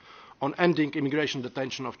Europe on ending immigration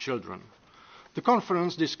detention of children. The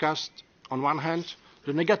conference discussed, on one hand,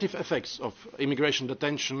 the negative effects of immigration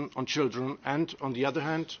detention on children and, on the other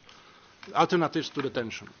hand, alternatives to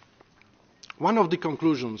detention. One of the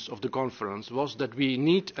conclusions of the conference was that we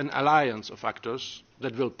need an alliance of actors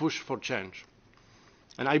that will push for change.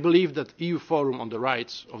 And I believe that the EU Forum on the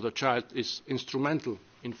Rights of the Child is instrumental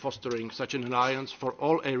in fostering such an alliance for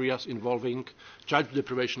all areas involving child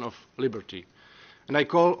deprivation of liberty. And I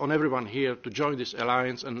call on everyone here to join this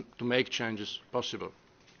alliance and to make changes possible.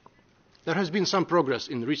 There has been some progress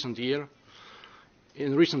in recent years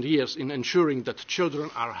in ensuring that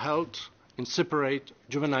children are held in separate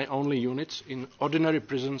juvenile-only units in ordinary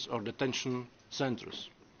prisons or detention centres.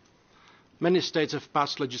 Many states have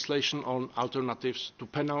passed legislation on alternatives to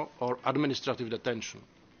penal or administrative detention.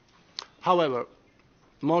 However,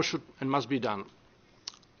 more should and must be done.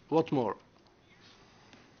 What more?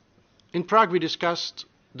 In Prague, we discussed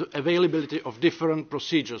the availability of different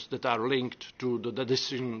procedures that are linked to the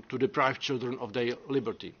decision to deprive children of their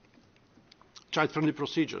liberty. Child-friendly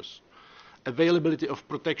procedures, availability of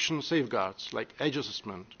protection safeguards like age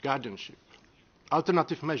assessment, guardianship,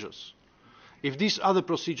 alternative measures. If these other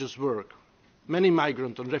procedures work, many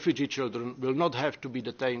migrant and refugee children will not have to be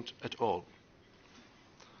detained at all.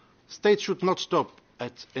 States should not stop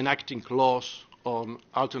at enacting laws on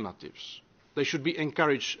alternatives. They should be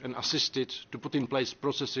encouraged and assisted to put in place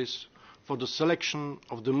processes for the selection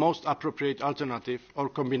of the most appropriate alternative or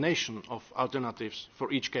combination of alternatives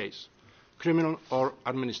for each case, criminal or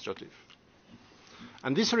administrative.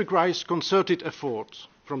 And this requires concerted efforts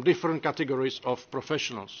from different categories of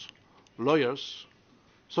professionals, lawyers,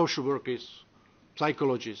 social workers,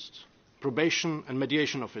 psychologists, probation and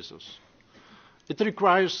mediation officers. It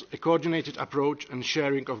requires a coordinated approach and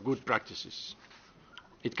sharing of good practices.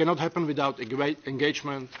 It cannot happen without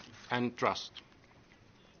engagement and trust.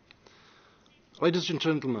 Ladies and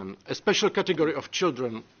gentlemen, a special category of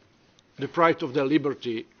children deprived of their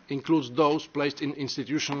liberty includes those placed in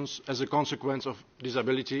institutions as a consequence of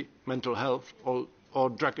disability, mental health, or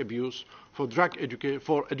drug abuse for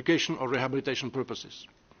education or rehabilitation purposes.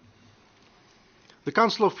 The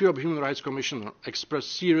Council of Europe Human Rights Commissioner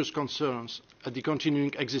expressed serious concerns at the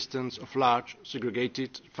continuing existence of large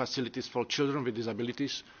segregated facilities for children with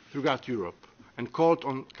disabilities throughout Europe and called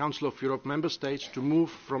on Council of Europe member states to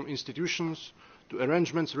move from institutions to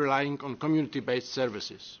arrangements relying on community-based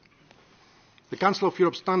services. The Council of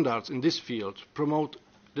Europe standards in this field promote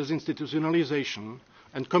disinstitutionalization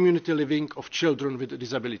and community living of children with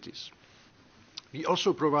disabilities. We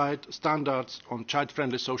also provide standards on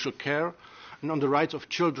child-friendly social care and on the rights of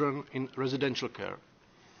children in residential care.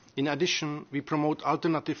 In addition, we promote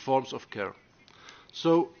alternative forms of care.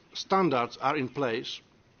 So standards are in place,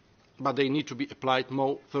 but they need to be applied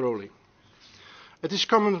more thoroughly. It is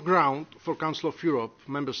common ground for Council of Europe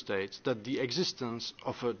member states that the existence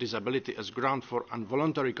of a disability as ground for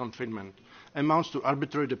involuntary confinement amounts to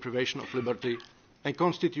arbitrary deprivation of liberty and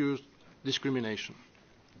constitutes discrimination.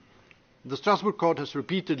 The Strasbourg Court has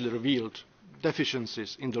repeatedly revealed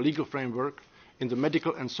deficiencies in the legal framework in the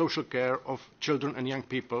medical and social care of children and young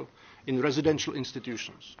people in residential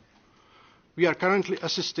institutions. We are currently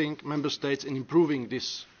assisting member states in improving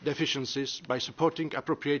these deficiencies by supporting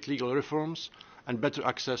appropriate legal reforms and better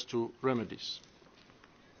access to remedies.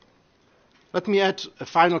 Let me add a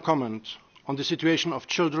final comment on the situation of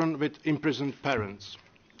children with imprisoned parents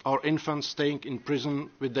or infants staying in prison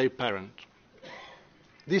with their parent.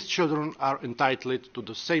 These children are entitled to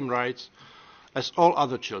the same rights as all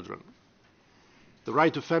other children. The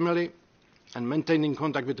right to family and maintaining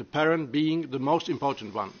contact with the parent being the most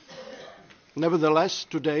important one. Nevertheless,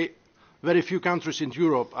 today, very few countries in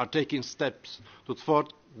Europe are taking steps to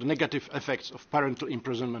thwart the negative effects of parental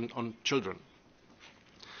imprisonment on children.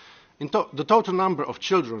 The total number of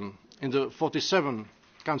children in the 47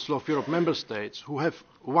 Council of Europe member states who have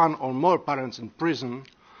one or more parents in prison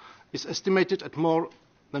is estimated at more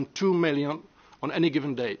than 2 million on any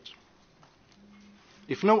given date.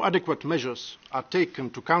 If no adequate measures are taken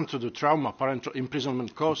to counter the trauma parental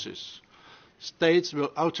imprisonment causes, states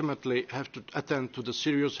will ultimately have to attend to the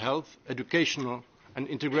serious health, educational and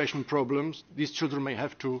integration problems these children may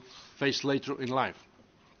have to face later in life.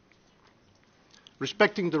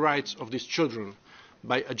 Respecting the rights of these children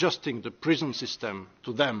by adjusting the prison system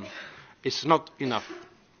to them is not enough.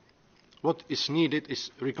 What is needed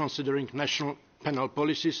is reconsidering national penal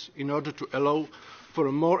policies in order to allow for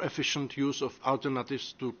a more efficient use of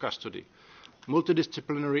alternatives to custody,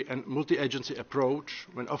 multidisciplinary and multi-agency approach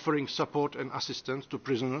when offering support and assistance to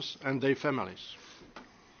prisoners and their families.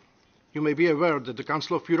 You may be aware that the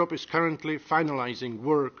Council of Europe is currently finalising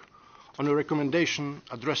work on a recommendation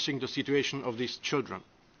addressing the situation of these children.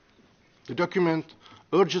 The document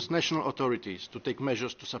urges national authorities to take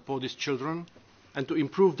measures to support these children and to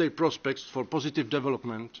improve their prospects for positive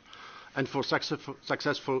development and for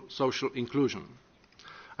successful social inclusion.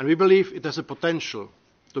 And we believe it has a potential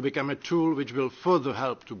to become a tool which will further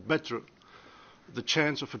help to better the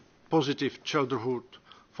chance of a positive childhood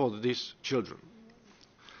for these children.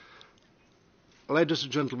 Ladies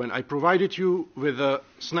and gentlemen, I provided you with a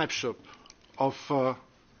snapshot of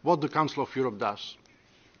what the Council of Europe does.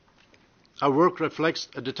 Our work reflects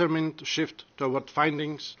a determined shift toward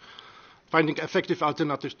finding effective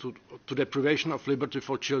alternatives to deprivation of liberty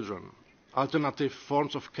for children, alternative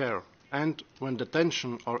forms of care, and when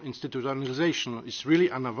detention or institutionalization is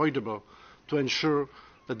really unavoidable, to ensure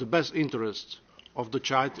that the best interest of the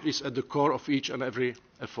child is at the core of each and every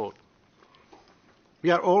effort. We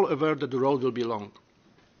are all aware that the road will be long,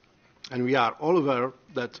 and we are all aware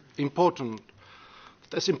that as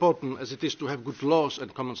important as it is to have good laws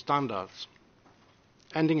and common standards,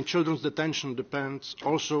 ending children's detention depends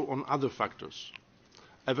also on other factors: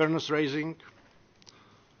 awareness raising,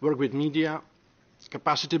 work with media,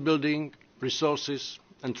 capacity building, resources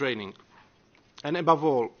and training, and above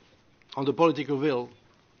all, on the political will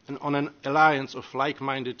and on an alliance of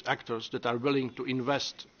like-minded actors that are willing to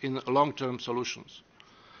invest in long-term solutions.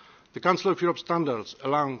 The Council of Europe standards,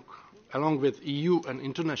 along with EU and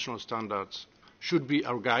international standards, should be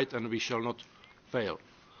our guide, and we shall not fail.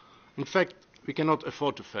 In fact, we cannot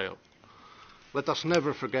afford to fail. Let us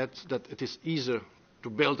never forget that it is easier to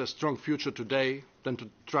build a strong future today than to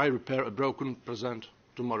try to repair a broken present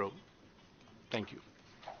tomorrow. Thank you.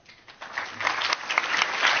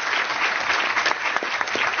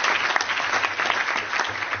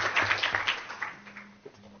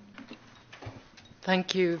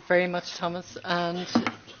 Thank you very much, Thomas. And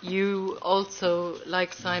you also,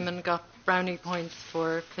 like Simon, got brownie points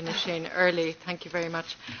for finishing early. Thank you very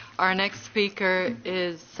much. Our next speaker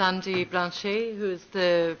is Sandy Blanchet, who is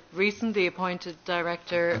the recently appointed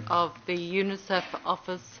Director of the UNICEF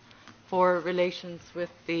Office for Relations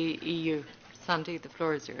with the EU. Sandy, the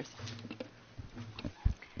floor is yours.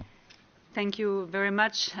 Thank you very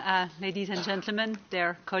much, ladies and gentlemen,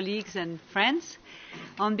 dear colleagues and friends.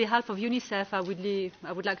 On behalf of UNICEF, I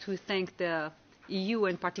would like to thank the EU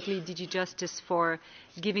and particularly DG Justice for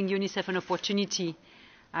giving UNICEF an opportunity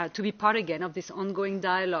to be part again of this ongoing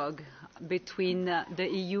dialogue between the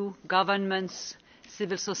EU, governments,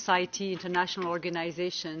 civil society, international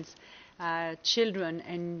organizations, children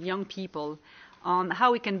and young people on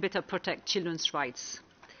how we can better protect children's rights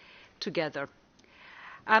together.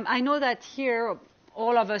 I know that here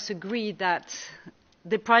all of us agree that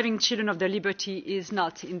depriving children of their liberty is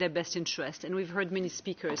not in their best interest, and we've heard many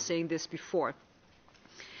speakers saying this before.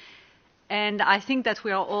 And I think that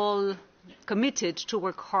we are all committed to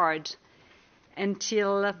work hard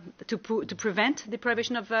to prevent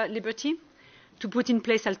deprivation of liberty, to put in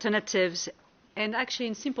place alternatives, and actually,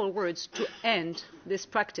 in simple words, to end this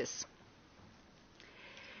practice.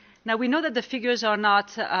 Now, we know that the figures are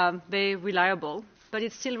not very reliable, but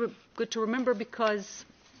it's still good to remember because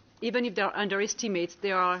even if they are underestimates,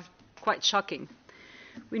 they are quite shocking.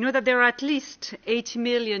 We know that there are at least 80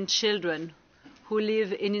 million children who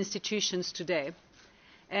live in institutions today,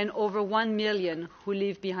 and over 1 million who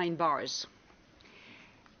live behind bars.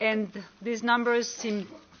 And these numbers seem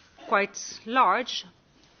quite large,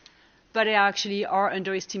 but they actually are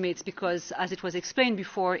underestimates because, as it was explained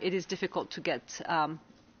before, it is difficult to get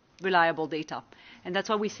reliable data. And that's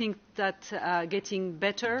why we think that getting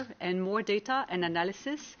better and more data and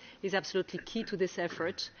analysis is absolutely key to this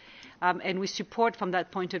effort. And we support, from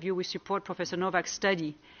that point of view, we support Professor Novak's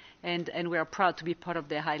study, and we are proud to be part of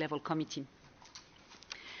the high-level committee.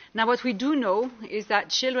 Now, what we do know is that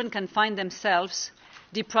children can find themselves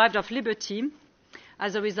deprived of liberty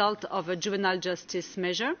as a result of a juvenile justice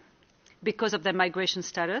measure, because of their migration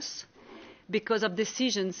status, because of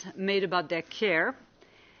decisions made about their care,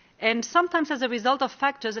 and sometimes as a result of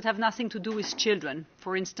factors that have nothing to do with children,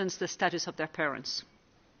 for instance, the status of their parents.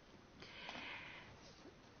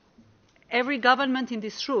 Every government in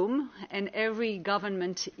this room and every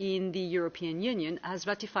government in the European Union has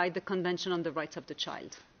ratified the Convention on the Rights of the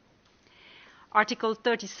Child. Article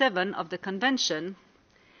 37 of the Convention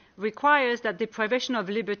requires that deprivation of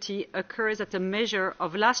liberty occurs as a measure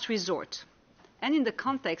of last resort and in the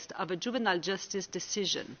context of a juvenile justice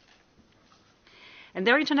decision. And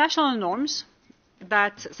there are international norms,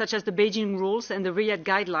 such as the Beijing Rules and the Riyadh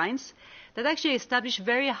Guidelines, that actually establish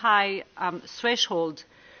very high threshold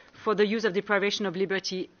for the use of deprivation of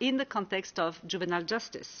liberty in the context of juvenile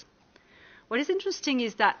justice. What is interesting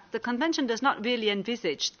is that the Convention does not really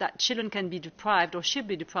envisage that children can be deprived or should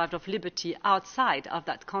be deprived of liberty outside of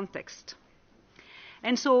that context.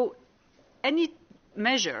 And so any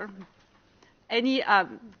measure, any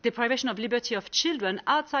deprivation of liberty of children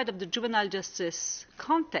outside of the juvenile justice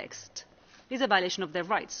context is a violation of their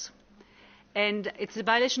rights. And it's a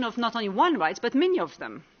violation of not only one right, but many of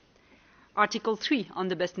them. Article 3 on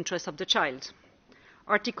the best interests of the child.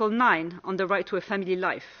 Article 9 on the right to a family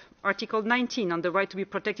life. Article 19 on the right to be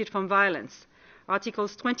protected from violence.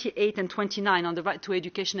 Articles 28 and 29 on the right to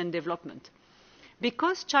education and development.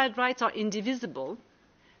 Because child rights are indivisible,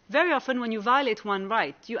 very often when you violate one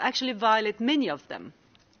right, you actually violate many of them.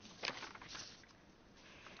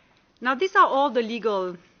 Now, these are all the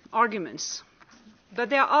legal arguments, but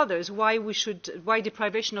there are others why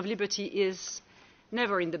deprivation of liberty is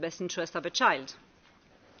never in the best interest of a child.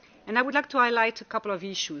 And I would like to highlight a couple of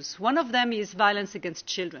issues. One of them is violence against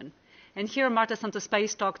children. And here Marta Santos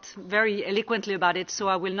Pais talked very eloquently about it, so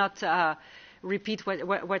I will not repeat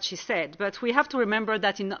what she said. But we have to remember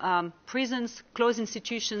that in prisons, closed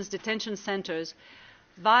institutions, detention centers,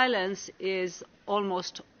 violence is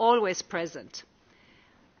almost always present.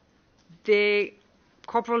 The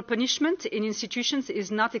corporal punishment in institutions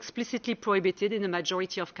is not explicitly prohibited in the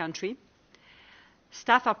majority of countries.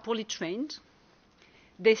 Staff are poorly trained.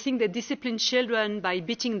 They think they discipline children by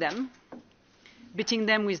beating them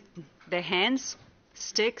with their hands,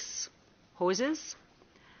 sticks, hoses,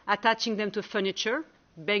 attaching them to furniture,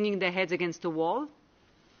 banging their heads against the wall.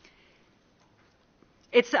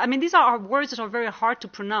 These are words that are very hard to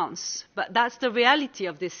pronounce, but that's the reality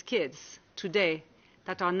of these kids today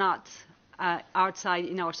that are not outside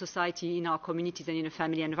in our society, in our communities, and in a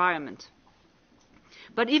family environment.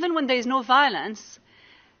 But even when there is no violence,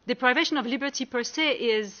 deprivation of liberty per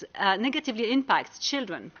se negatively impacts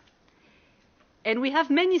children. And we have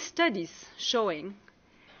many studies showing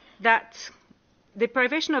that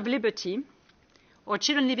deprivation of liberty or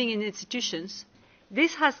children living in institutions,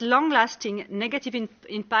 this has long-lasting negative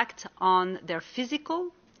impact on their physical,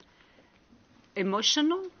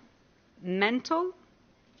 emotional, mental,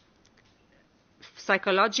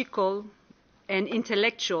 psychological, and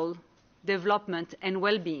intellectual development and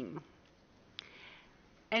well-being.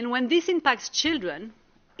 And when this impacts children,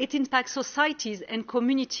 it impacts societies and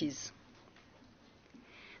communities.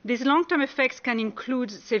 These long-term effects can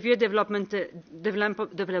include severe developmental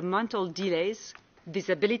delays,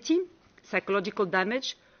 disability, psychological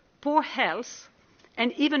damage, poor health,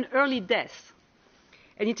 and even early death.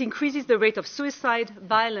 And it increases the rate of suicide,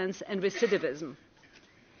 violence, and recidivism.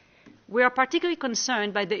 We are particularly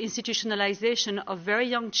concerned by the institutionalization of very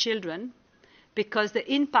young children because the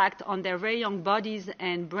impact on their very young bodies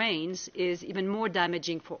and brains is even more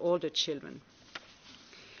damaging for older children.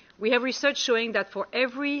 We have research showing that for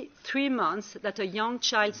every 3 months that a young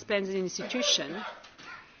child spends in an institution,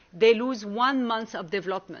 they lose 1 month of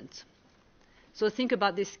development. So think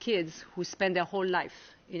about these kids who spend their whole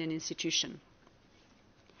life in an institution.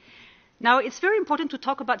 Now, it's very important to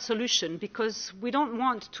talk about solution because we don't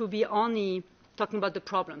want to be only talking about the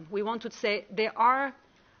problem. We want to say there are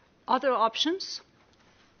other options.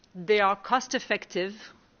 They are cost-effective.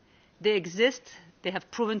 They exist. They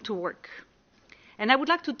have proven to work. And I would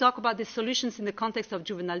like to talk about these solutions in the context of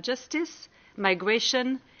juvenile justice,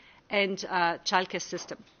 migration, and childcare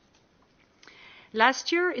system.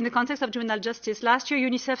 Last year, in the context of juvenile justice,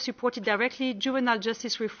 UNICEF supported directly juvenile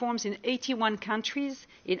justice reforms in 81 countries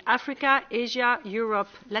in Africa, Asia, Europe,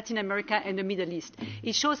 Latin America, and the Middle East.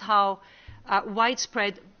 It shows how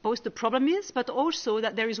widespread both the problem is, but also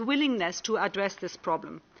that there is willingness to address this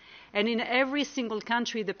problem. And in every single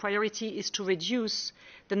country, the priority is to reduce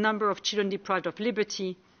the number of children deprived of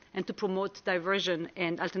liberty and to promote diversion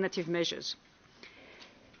and alternative measures.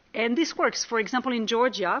 And this works. For example, in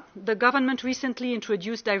Georgia, the government recently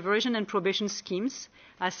introduced diversion and probation schemes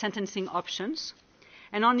as sentencing options.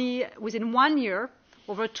 And only within 1 year,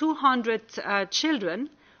 over 200 children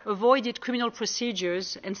avoided criminal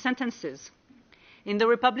procedures and sentences. In the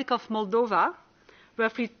Republic of Moldova,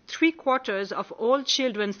 roughly 3/4 of all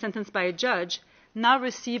children sentenced by a judge now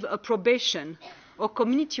receive a probation or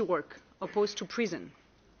community work opposed to prison.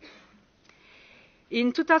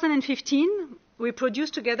 In 2015, we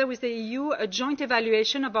produced together with the EU a joint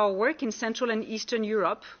evaluation of our work in Central and Eastern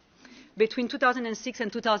Europe between 2006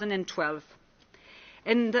 and 2012.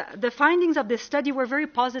 And the findings of this study were very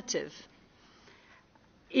positive.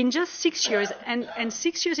 In just 6 years, and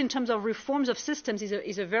 6 years in terms of reforms of systems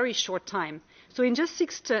is a very short time. So in just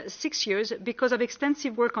six years, because of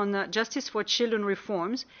extensive work on justice for children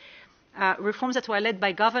reforms, reforms that were led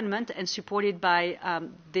by government and supported by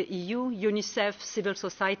the EU, UNICEF, civil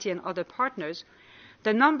society and other partners,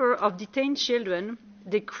 the number of detained children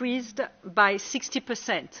decreased by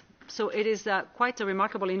 60%. So it is quite a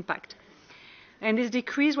remarkable impact. And this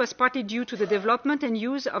decrease was partly due to the development and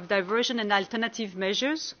use of diversion and alternative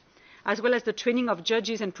measures, as well as the training of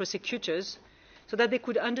judges and prosecutors, so that they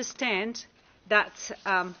could understand that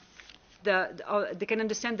they can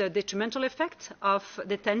understand the detrimental effect of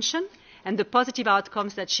detention and the positive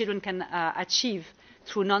outcomes that children can achieve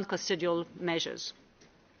through non-custodial measures.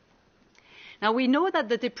 Now, we know that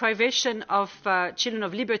the deprivation of children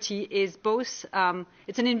of liberty is both,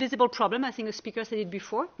 it's an invisible problem. I think the speaker said it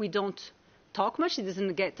before. We don't talk much. It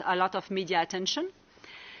doesn't get a lot of media attention.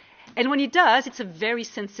 And when it does, it's a very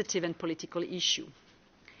sensitive and political issue.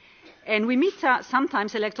 And we meet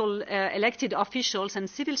sometimes elected officials and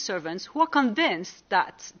civil servants who are convinced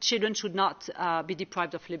that children should not be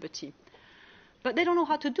deprived of liberty. But they don't know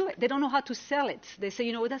how to do it. They don't know how to sell it. They say,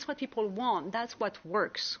 you know, that's what people want. That's what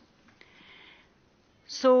works.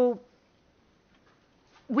 So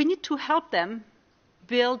we need to help them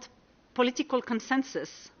build political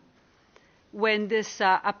consensus when this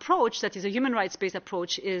approach, that is a human rights-based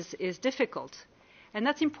approach, is difficult. And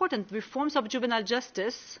that's important. Reforms of juvenile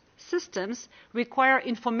justice systems require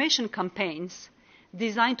information campaigns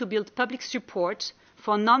designed to build public support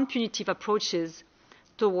for non-punitive approaches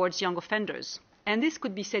towards young offenders. And this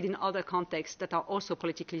could be said in other contexts that are also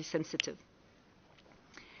politically sensitive.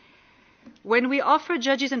 When we offer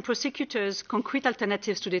judges and prosecutors concrete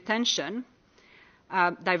alternatives to detention,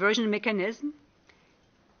 diversion mechanism,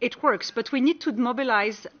 it works, but we need to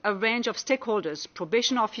mobilize a range of stakeholders,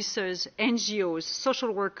 probation officers, NGOs,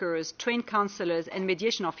 social workers, trained counselors, and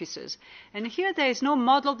mediation officers. And here there is no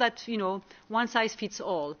model that, you know, one size fits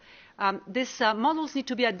all. These models need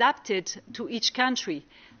to be adapted to each country.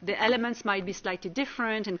 The elements might be slightly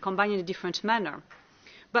different and combined in a different manner.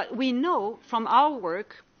 But we know from our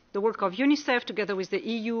work, the work of UNICEF together with the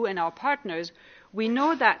EU and our partners, we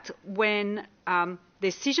know that when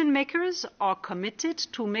decision makers are committed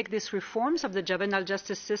to make these reforms of the juvenile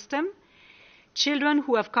justice system, children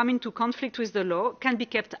who have come into conflict with the law can be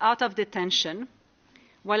kept out of detention,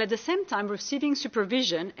 while at the same time receiving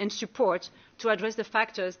supervision and support to address the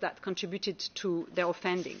factors that contributed to their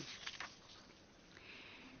offending.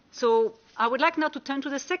 So I would like now to turn to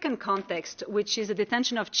the second context, which is the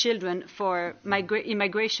detention of children for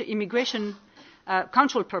immigration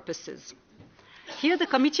control purposes. Here, the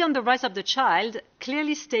Committee on the Rights of the Child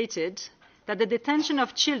clearly stated that the detention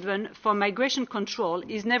of children for migration control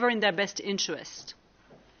is never in their best interest.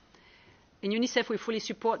 In UNICEF, we fully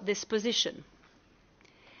support this position.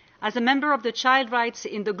 As a member of the Child Rights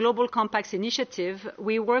in the Global Compacts Initiative,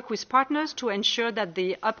 we work with partners to ensure that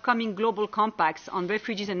the upcoming Global Compacts on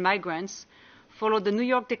Refugees and Migrants follow the New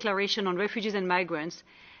York Declaration on Refugees and Migrants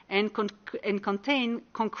and contain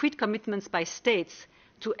concrete commitments by states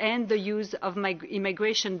to end the use of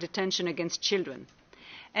immigration detention against children.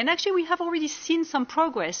 And actually, we have already seen some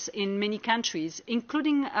progress in many countries,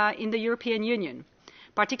 including in the European Union,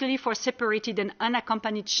 particularly for separated and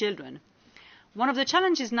unaccompanied children. One of the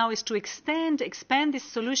challenges now is to expand these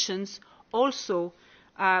solutions also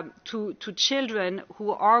to children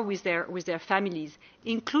who are with their families,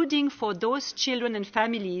 including for those children and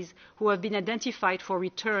families who have been identified for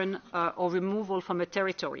return or removal from a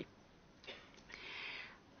territory.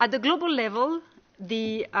 At the global level,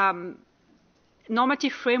 the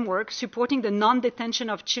normative framework supporting the non-detention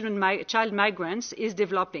of child migrants is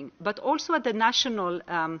developing, but also at the national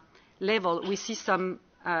level, we see some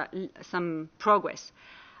progress.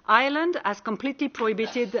 Ireland has completely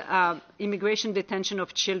prohibited immigration detention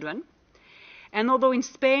of children. And although in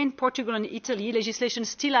Spain, Portugal and Italy, legislation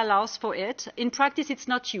still allows for it, in practice it's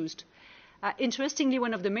not used. Interestingly,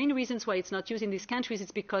 one of the main reasons why it's not used in these countries is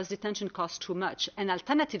because detention costs too much and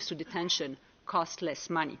alternatives to detention cost less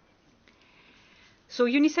money. So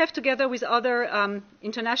UNICEF, together with other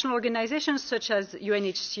international organizations such as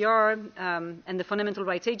UNHCR and the Fundamental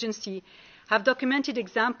Rights Agency, have documented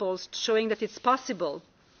examples showing that it's possible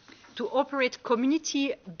to operate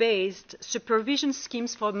community-based supervision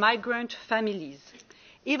schemes for migrant families,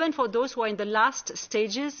 even for those who are in the last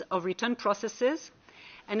stages of return processes,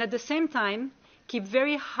 and at the same time keep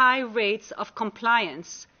very high rates of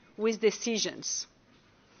compliance with decisions.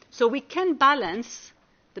 So we can balance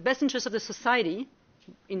the best interest of the society,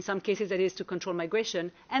 in some cases that is to control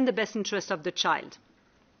migration, and the best interest of the child.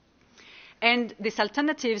 And these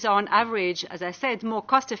alternatives are on average, as I said, more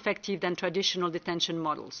cost effective than traditional detention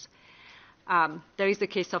models. There is the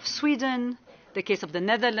case of Sweden, the case of the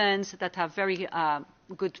Netherlands that have very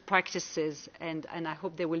good practices, and I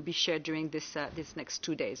hope they will be shared during this next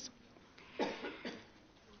 2 days.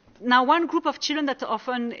 Now, one group of children that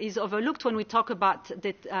often is overlooked when we talk about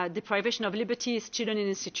the deprivation of liberty is children in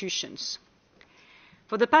institutions.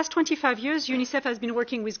 For the past 25 years, UNICEF has been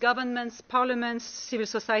working with governments, parliaments, civil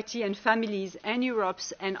society and families and Europe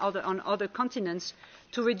and on other continents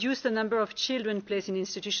to reduce the number of children placed in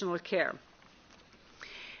institutional care.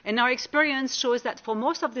 And our experience shows that for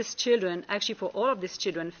most of these children, actually for all of these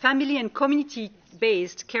children, family and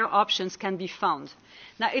community-based care options can be found.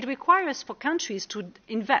 Now, it requires for countries to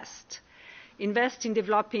invest in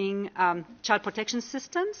developing child protection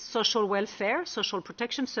systems, social welfare, social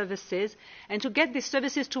protection services, and to get these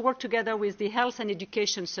services to work together with the health and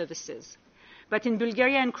education services. But in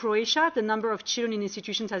Bulgaria and Croatia, the number of children in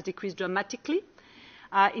institutions has decreased dramatically.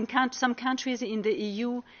 In some countries in the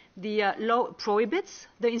EU, the law prohibits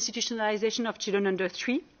the institutionalization of children under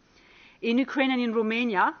 3. In Ukraine and in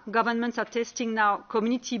Romania, governments are testing now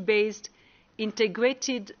community-based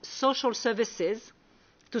integrated social services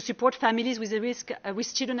to support families with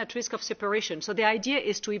children at risk of separation. So the idea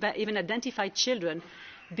is to even identify children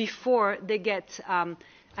before they get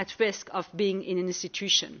at risk of being in an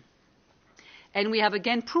institution. And we have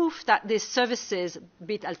again proof that these services,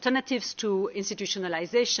 be it alternatives to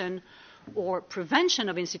institutionalization or prevention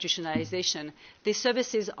of institutionalization, these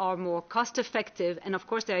services are more cost effective and of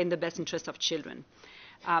course they are in the best interest of children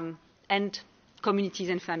and communities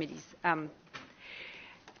and families.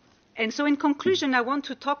 And so in conclusion, I want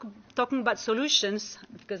to talking about solutions,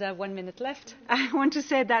 because I have 1 minute left, I want to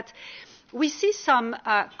say that we see some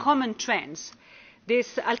common trends.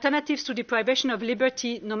 These alternatives to deprivation of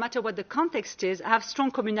liberty, no matter what the context is, have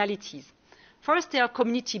strong communalities. First, they are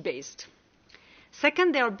community-based.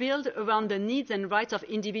 Second, they are built around the needs and rights of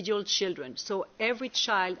individual children. So every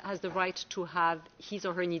child has the right to have his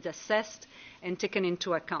or her needs assessed and taken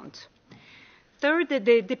into account. Third,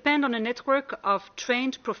 they depend on a network of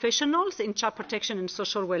trained professionals in child protection and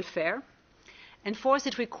social welfare. And fourth,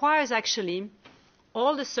 it requires actually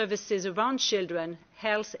all the services around children,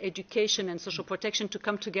 health, education and social protection to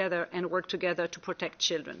come together and work together to protect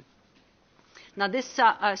children. Now, these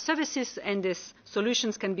services and these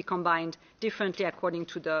solutions can be combined differently according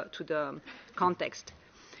to the context.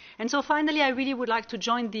 And so finally, I really would like to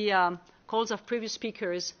join the calls of previous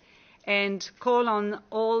speakers and call on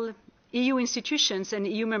all EU institutions and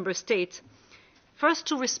EU member states, first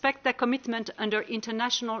to respect their commitment under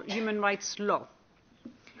international human rights law,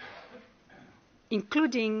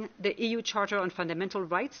 including the EU Charter on Fundamental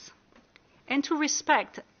Rights, and to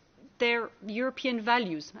respect their European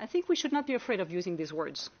values. I think we should not be afraid of using these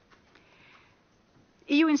words.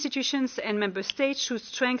 EU institutions and member states should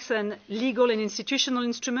strengthen legal and institutional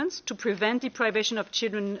instruments to prevent deprivation of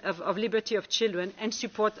children of liberty of children and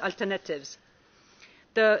support alternatives.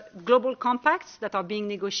 The global compacts that are being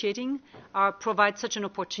negotiated provide such an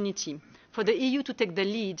opportunity for the EU to take the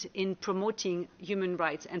lead in promoting human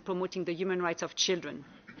rights and promoting the human rights of children.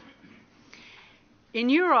 In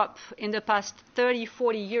Europe, in the past 30,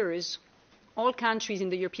 40 years, all countries in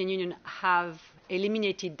the European Union have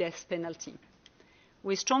eliminated death penalty.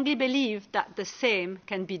 We strongly believe that the same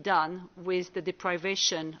can be done with the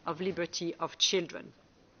deprivation of liberty of children.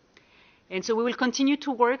 And so we will continue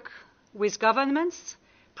to work with governments,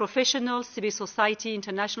 professionals, civil society,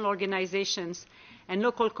 international organizations, and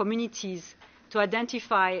local communities to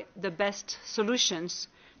identify the best solutions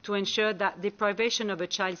to ensure that deprivation of a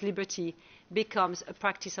child's liberty becomes a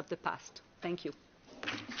practice of the past. Thank you.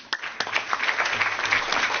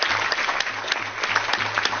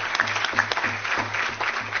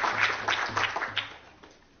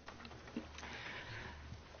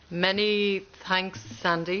 Many thanks,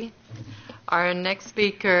 Sandy. Our next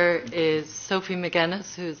speaker is Sophie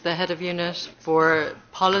McGuinness, who is the Head of Unit for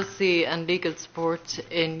Policy and Legal Support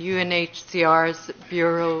in UNHCR's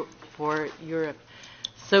Bureau for Europe.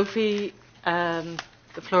 Sophie,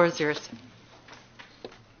 the floor is yours.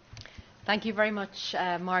 Thank you very much,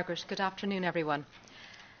 Margaret. Good afternoon, everyone.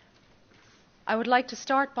 I would like to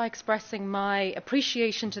start by expressing my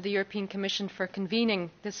appreciation to the European Commission for convening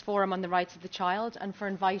this forum on the rights of the child and for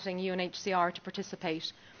inviting UNHCR to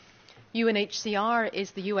participate. UNHCR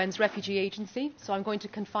is the UN's refugee agency, so I'm going to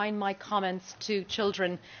confine my comments to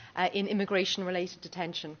children in immigration-related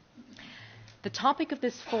detention. The topic of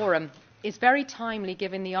this forum is very timely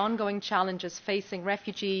given the ongoing challenges facing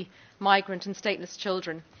refugee, migrant and stateless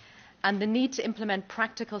children and the need to implement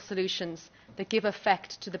practical solutions that give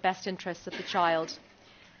effect to the best interests of the child.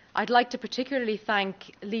 I'd like to particularly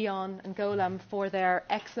thank Leon and Golam for their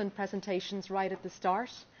excellent presentations right at the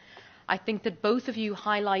start. I think that both of you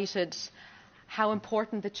highlighted how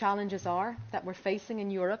important the challenges are that we're facing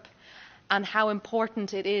in Europe and how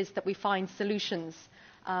important it is that we find solutions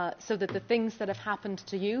so that the things that have happened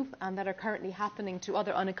to you and that are currently happening to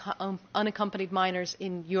other unaccompanied minors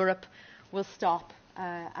in Europe will stop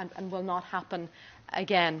and will not happen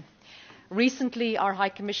again. Recently, our High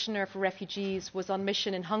Commissioner for Refugees was on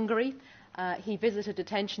mission in Hungary. He visited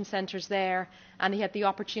detention centres there and he had the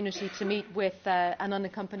opportunity to meet with an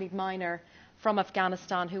unaccompanied minor from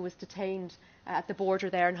Afghanistan who was detained at the border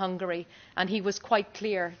there in Hungary, and he was quite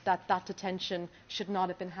clear that that detention should not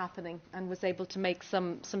have been happening and was able to make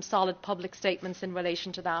some solid public statements in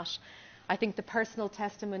relation to that. I think the personal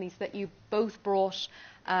testimonies that you both brought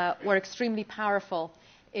were extremely powerful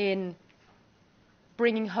in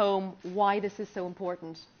bringing home why this is so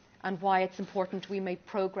important and why it's important we make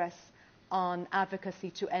progress on advocacy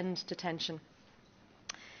to end detention.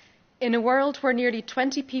 In a world where nearly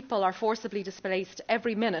 20 people are forcibly displaced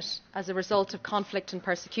every minute as a result of conflict and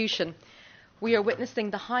persecution, we are witnessing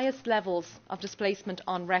the highest levels of displacement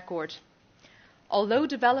on record. Although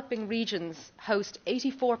developing regions host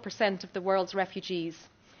 84% of the world's refugees,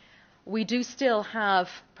 we do still have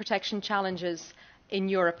protection challenges in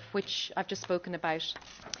Europe, which I've just spoken about.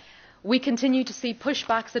 We continue to see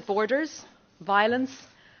pushbacks at borders, violence,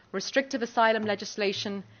 restrictive asylum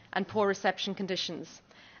legislation and poor reception conditions.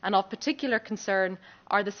 And of particular concern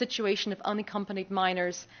are the situation of unaccompanied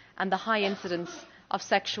minors and the high incidence of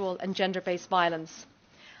sexual and gender-based violence.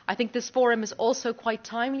 I think this forum is also quite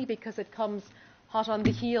timely because it comes hot on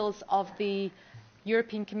the heels of the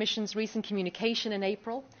European Commission's recent communication in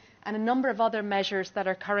April and a number of other measures that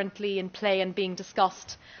are currently in play and being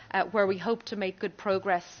discussed where we hope to make good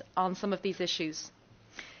progress on some of these issues.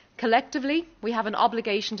 Collectively, we have an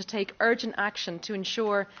obligation to take urgent action to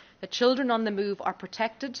ensure that children on the move are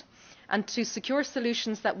protected and to secure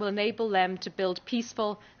solutions that will enable them to build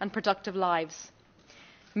peaceful and productive lives.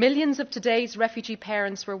 Millions of today's refugee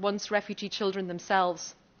parents were once refugee children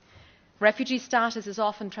themselves. Refugee status is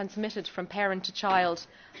often transmitted from parent to child,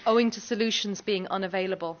 owing to solutions being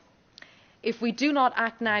unavailable. If we do not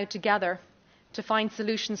act now together to find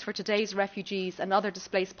solutions for today's refugees and other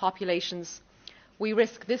displaced populations, we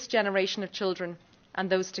risk this generation of children and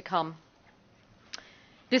those to come.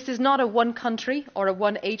 This is not a one country or a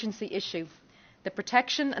one agency issue. The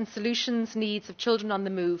protection and solutions needs of children on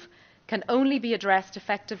the move can only be addressed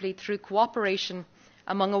effectively through cooperation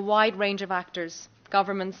among a wide range of actors,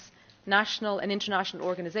 governments, national and international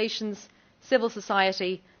organisations, civil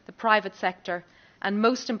society, the private sector, and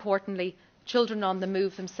most importantly, children on the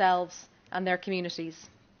move themselves and their communities.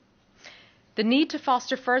 The need to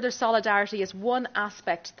foster further solidarity is one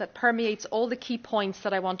aspect that permeates all the key points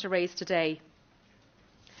that I want to raise today.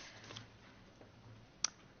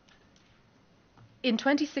 In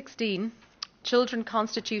 2016, children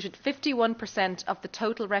constituted 51% of the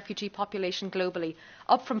total refugee population globally,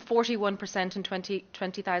 up from 41% in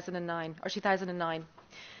 2009.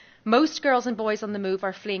 Most girls and boys on the move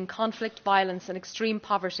are fleeing conflict, violence and extreme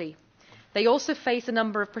poverty. They also face a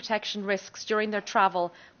number of protection risks during their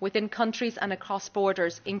travel within countries and across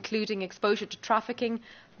borders, including exposure to trafficking,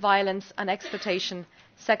 violence and exploitation,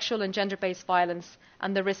 sexual and gender-based violence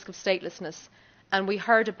and the risk of statelessness. And we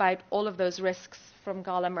heard about all of those risks from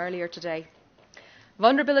Golam earlier today.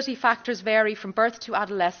 Vulnerability factors vary from birth to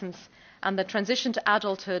adolescence, and the transition to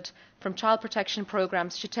adulthood from child protection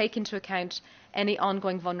programmes should take into account any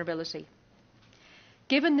ongoing vulnerability.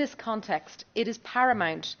 Given this context, it is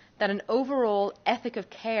paramount that an overall ethic of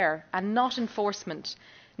care and not enforcement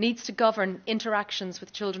needs to govern interactions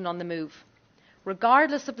with children on the move.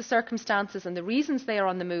 Regardless of the circumstances and the reasons they are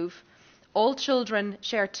on the move, all children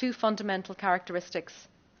share two fundamental characteristics.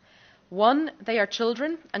 One, they are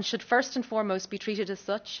children and should first and foremost be treated as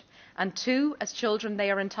such. And two, as children,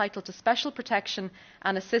 they are entitled to special protection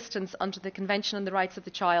and assistance under the Convention on the Rights of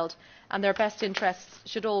the Child, and their best interests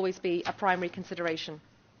should always be a primary consideration.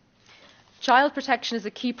 Child protection is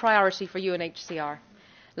a key priority for UNHCR.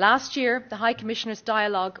 Last year, the High Commissioner's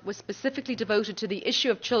dialogue was specifically devoted to the issue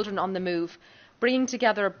of children on the move, bringing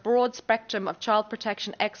together a broad spectrum of child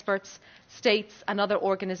protection experts, states and other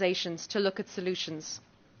organisations to look at solutions.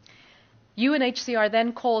 UNHCR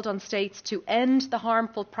then called on states to end the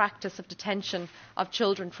harmful practice of detention of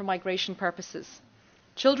children for migration purposes.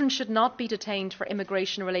 Children should not be detained for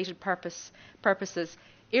immigration-related purposes,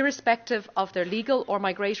 irrespective of their legal or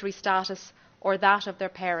migratory status or that of their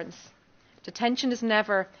parents. Detention is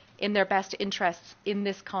never in their best interests in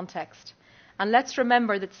this context. And let's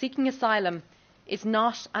remember that seeking asylum is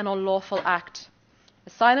not an unlawful act.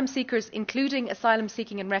 Asylum seekers, including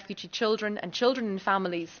asylum-seeking and refugee children and children in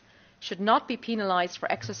families, should not be penalised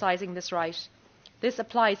for exercising this right. This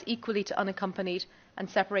applies equally to unaccompanied and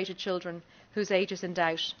separated children whose age is in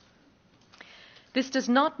doubt. This does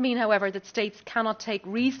not mean, however, that states cannot take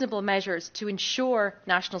reasonable measures to ensure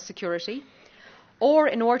national security, or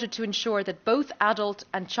in order to ensure that both adult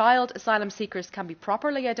and child asylum seekers can be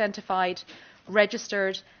properly identified,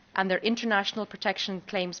 registered and their international protection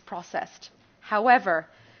claims processed. However,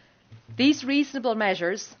 these reasonable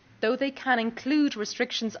measures, though they can include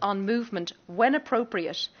restrictions on movement when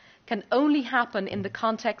appropriate, can only happen in the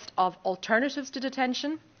context of alternatives to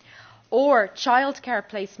detention or childcare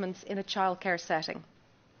placements in a childcare setting.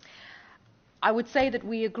 I would say that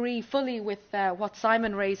we agree fully with what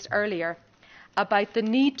Simon raised earlier about the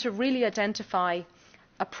need to really identify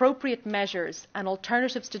appropriate measures and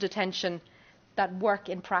alternatives to detention that work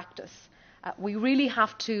in practice. We really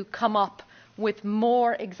have to come up with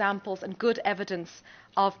more examples and good evidence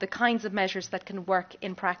of the kinds of measures that can work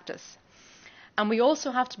in practice. And we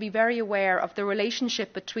also have to be very aware of the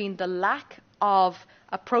relationship between the lack of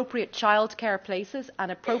appropriate childcare places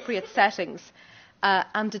and appropriate settings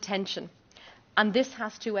and detention. And this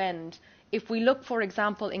has to end. If we look, for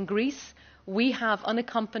example, in Greece, we have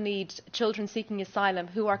unaccompanied children seeking asylum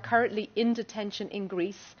who are currently in detention in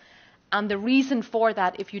Greece. And the reason for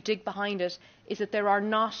that, if you dig behind it, is that there are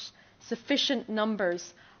not sufficient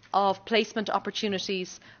numbers of placement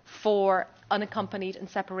opportunities for unaccompanied and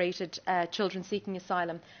separated children seeking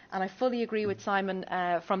asylum. And I fully agree with Simon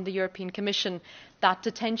from the European Commission that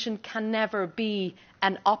detention can never be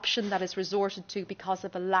an option that is resorted to because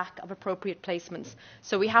of a lack of appropriate placements.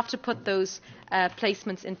 So we have to put those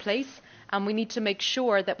placements in place, and we need to make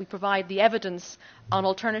sure that we provide the evidence on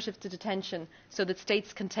alternatives to detention so that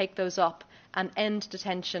states can take those up and end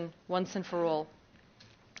detention once and for all.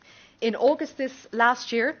 In August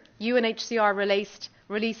last year, UNHCR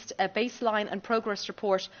released a baseline and progress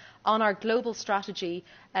report on our global strategy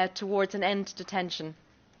towards an end to detention.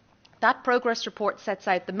 That progress report sets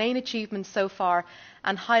out the main achievements so far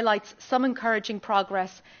and highlights some encouraging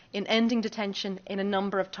progress in ending detention in a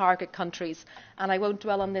number of target countries. And I won't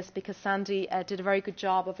dwell on this because Sandy did a very good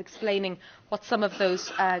job of explaining what some of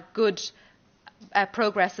those good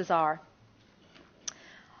progresses are.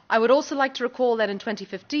 I would also like to recall that in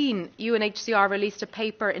 2015, UNHCR released a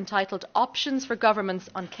paper entitled Options for Governments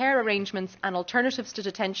on Care Arrangements and Alternatives to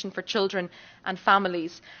Detention for Children and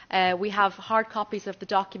Families. We have hard copies of the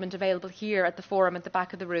document available here at the forum at the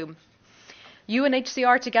back of the room.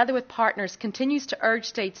 UNHCR, together with partners, continues to urge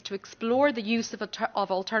states to explore the use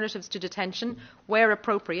of alternatives to detention where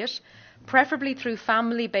appropriate, preferably through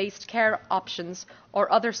family-based care options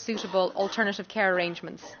or other suitable alternative care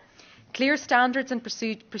arrangements. Clear standards and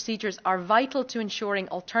procedures are vital to ensuring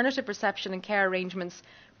alternative reception and care arrangements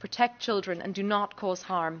protect children and do not cause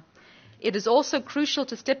harm. It is also crucial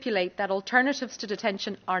to stipulate that alternatives to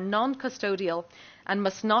detention are non-custodial and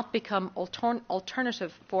must not become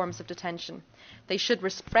alternative forms of detention. They should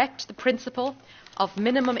respect the principle of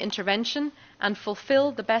minimum intervention and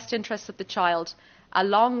fulfil the best interests of the child,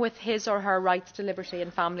 along with his or her rights to liberty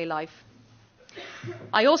and family life.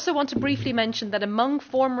 I also want to briefly mention that among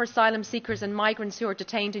former asylum seekers and migrants who are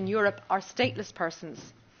detained in Europe are stateless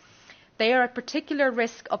persons. They are at particular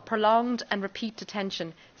risk of prolonged and repeat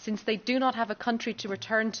detention since they do not have a country to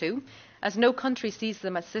return to, as no country sees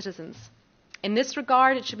them as citizens. In this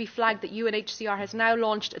regard, it should be flagged that UNHCR has now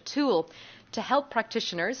launched a tool to help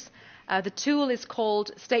practitioners. The tool is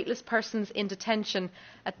called Stateless Persons in Detention,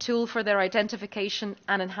 a tool for their identification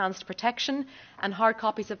and enhanced protection, and hard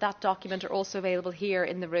copies of that document are also available here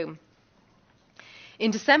in the room.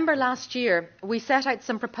 In December last year, we set out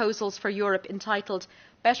some proposals for Europe entitled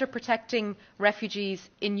Better Protecting Refugees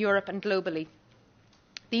in Europe and Globally.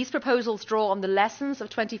 These proposals draw on the lessons of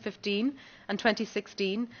 2015 and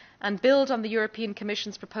 2016 and build on the European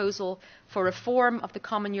Commission's proposal for reform of the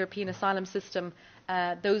Common European Asylum System.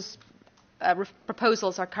 Those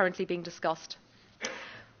proposals are currently being discussed.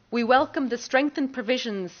 We welcome the strengthened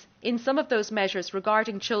provisions in some of those measures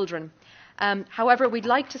regarding children. However, we'd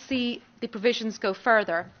like to see the provisions go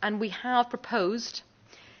further, and we have proposed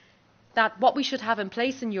that what we should have in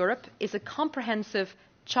place in Europe is a comprehensive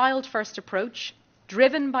child-first approach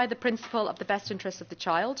driven by the principle of the best interests of the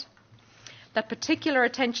child, that particular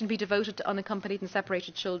attention be devoted to unaccompanied and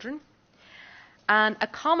separated children, and a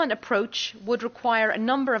common approach would require a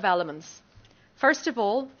number of elements. First of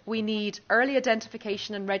all, we need early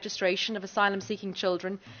identification and registration of asylum-seeking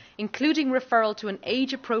children, including referral to an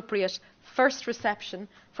age-appropriate first reception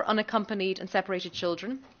for unaccompanied and separated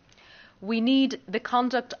children. We need the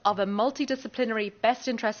conduct of a multidisciplinary best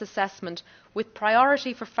interest assessment with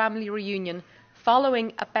priority for family reunion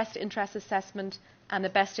following a best interest assessment and a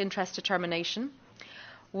best interest determination.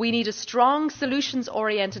 We need a strong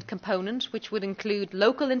solutions-oriented component which would include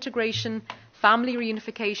local integration, family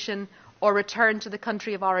reunification or return to the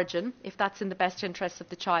country of origin if that's in the best interest of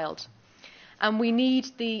the child. And we need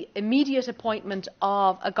the immediate appointment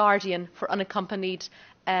of a guardian for unaccompanied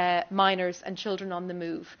minors and children on the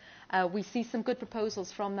move. We see some good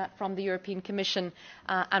proposals from the European Commission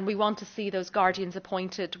and we want to see those guardians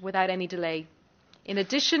appointed without any delay. In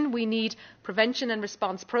addition, we need prevention and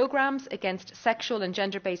response programmes against sexual and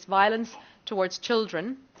gender-based violence towards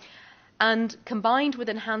children. And combined with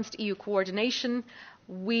enhanced EU coordination,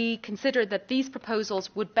 we consider that these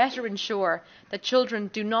proposals would better ensure that children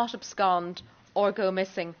do not abscond or go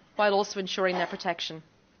missing, while also ensuring their protection.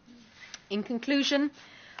 In conclusion,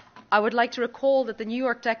 I would like to recall that the New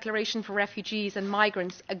York Declaration for Refugees and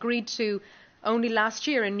Migrants, agreed to only last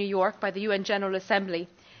year in New York by the UN General Assembly,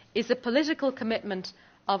 is a political commitment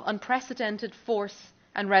of unprecedented force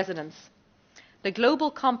and resonance. The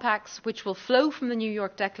global compacts which will flow from the New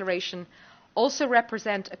York Declaration also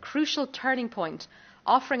represent a crucial turning point,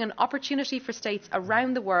 offering an opportunity for states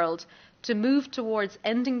around the world to move towards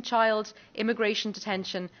ending child immigration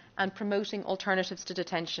detention and promoting alternatives to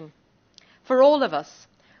detention. For all of us,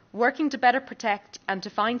 working to better protect and to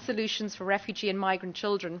find solutions for refugee and migrant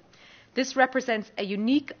children, this represents a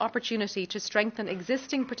unique opportunity to strengthen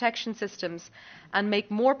existing protection systems and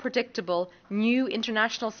make more predictable new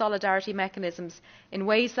international solidarity mechanisms in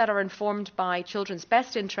ways that are informed by children's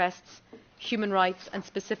best interests, human rights and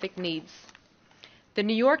specific needs. The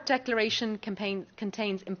New York Declaration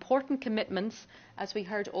contains important commitments, as we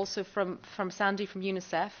heard also from Sandy from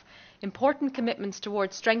UNICEF, important commitments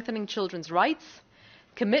towards strengthening children's rights,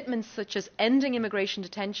 commitments such as ending immigration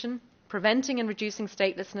detention, preventing and reducing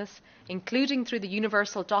statelessness, including through the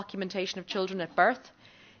universal documentation of children at birth,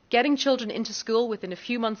 getting children into school within a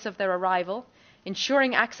few months of their arrival,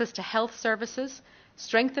 ensuring access to health services,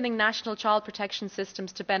 strengthening national child protection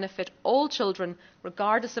systems to benefit all children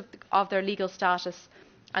regardless of their legal status,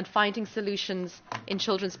 and finding solutions in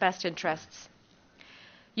children's best interests.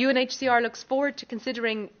 UNHCR looks forward to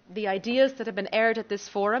considering the ideas that have been aired at this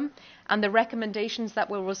forum and the recommendations that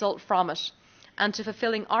will result from it, and to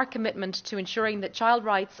fulfilling our commitment to ensuring that child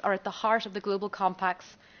rights are at the heart of the global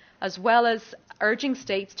compacts, as well as urging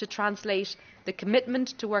states to translate the commitment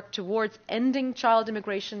to work towards ending child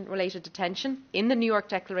immigration related detention in the New York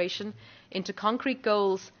Declaration into concrete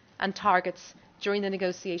goals and targets during the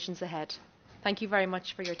negotiations ahead. Thank you very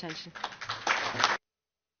much for your attention.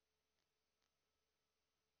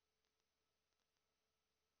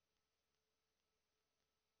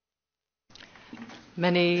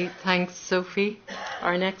 Many thanks, Sophie.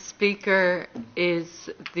 Our next speaker is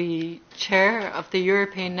the chair of the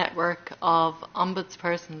European Network of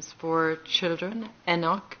Ombudspersons for Children,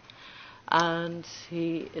 ENOC, and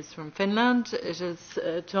he is from Finland. It is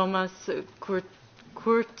Thomas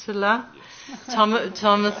Kurtula.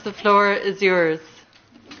 Thomas, the floor is yours.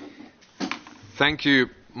 Thank you,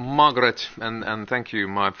 Margaret, and thank you,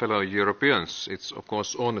 my fellow Europeans. It's of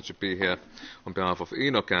course an honor to be here on behalf of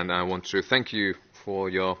ENOC, and I want to thank you for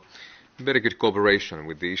your very good cooperation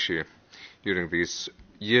with the issue during these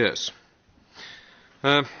years.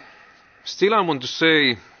 Still, I want to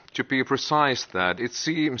say, to be precise, that it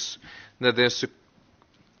seems that there's a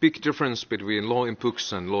big difference between law in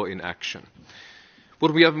books and law in action.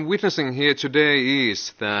 What we are witnessing here today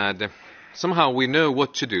is that somehow we know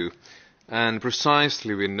what to do, and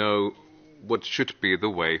precisely we know what should be the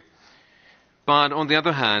way. But on the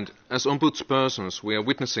other hand, as ombudspersons, we are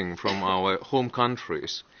witnessing from our home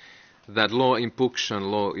countries that law in books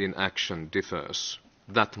and law in action differs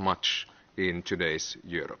that much in today's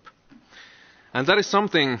Europe. And that is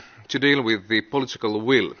something to deal with the political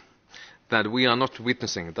will that we are not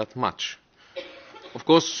witnessing that much. Of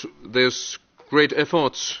course, there's great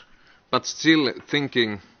efforts, but still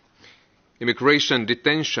thinking immigration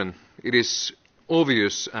detention, it is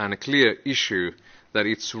obvious and a clear issue that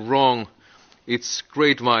it's wrong, it's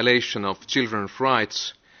great violation of children's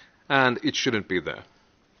rights, and it shouldn't be there.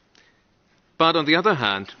 But on the other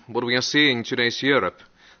hand, what we are seeing in today's Europe,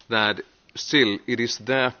 that still it is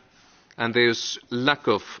there, and there's lack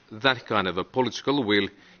of that kind of a political will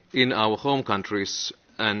in our home countries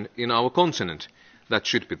and in our continent that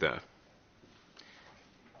should be there.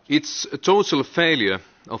 It's a total failure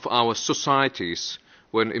of our societies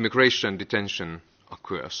when immigration detention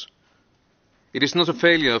occurs. It is not a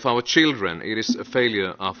failure of our children, it is a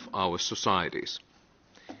failure of our societies.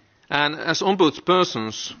 And as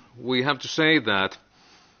ombudspersons, we have to say that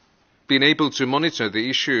being able to monitor the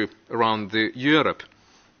issue around Europe,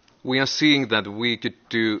 we are seeing that we could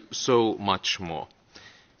do so much more.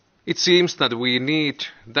 It seems that we need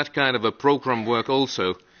that kind of a program work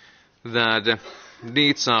also, that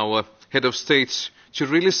needs our head of states to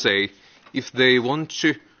really say if they want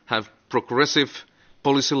to have progressive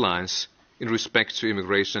policy lines in respect to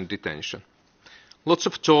immigration detention. Lots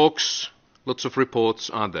of talks, lots of reports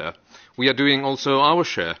are there. We are doing also our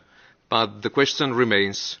share, but the question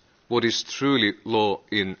remains, what is truly law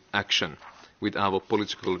in action with our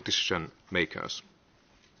political decision makers?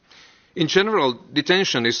 In general,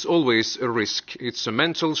 detention is always a risk. It's a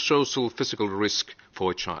mental, social, physical risk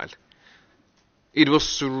for a child. It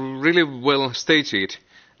was really well stated,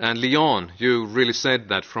 and Leon, you really said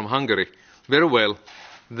that from Hungary very well,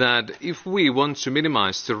 that if we want to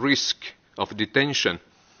minimize the risk of detention,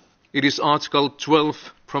 it is Article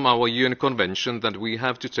 12 from our UN Convention that we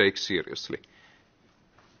have to take seriously.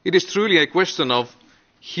 It is truly a question of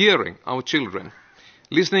hearing our children,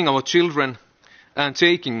 listening to our children, and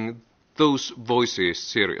taking those voices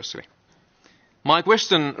seriously. My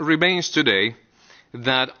question remains today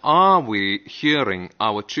that are we hearing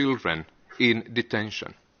our children in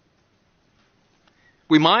detention?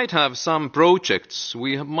 We might have some projects,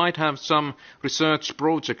 we might have some research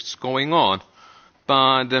projects going on,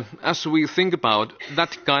 but as we think about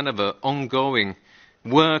that kind of ongoing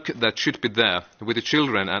work that should be there with the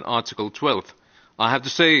children and Article 12, I have to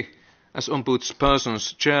say, as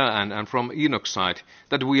Ombudsperson's chair and from Enoch's side,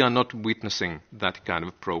 that we are not witnessing that kind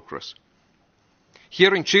of progress.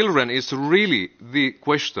 Hearing children is really the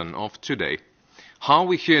question of today. How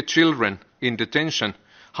we hear children in detention,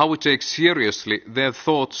 how we take seriously their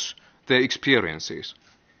thoughts, their experiences.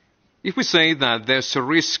 If we say that there's a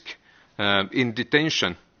risk in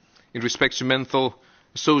detention in respect to mental,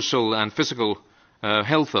 social and physical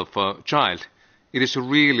health of a child, it is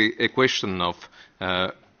really a question of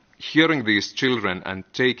hearing these children and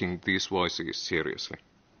taking these voices seriously.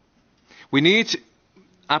 We need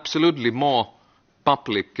absolutely more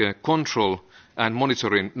public control and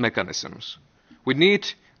monitoring mechanisms. We need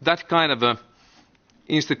that kind of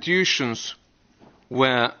institutions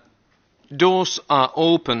where doors are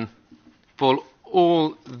open for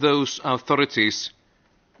all those authorities,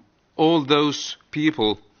 all those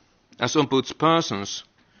people as ombudspersons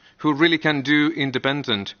who really can do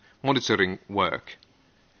independent monitoring work.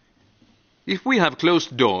 If we have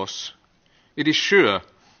closed doors, it is sure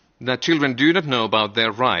that children do not know about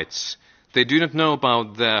their rights. They do not know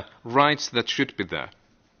about the rights that should be there.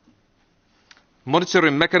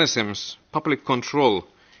 Monitoring mechanisms, public control,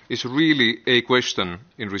 is really a question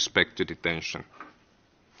in respect to detention.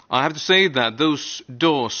 I have to say that those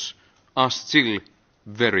doors are still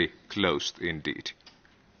very closed indeed.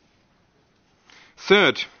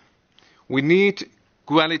 Third, we need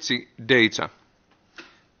quality data.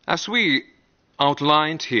 As we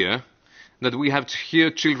outlined here, that we have to hear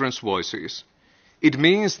children's voices, it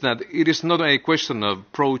means that it is not a question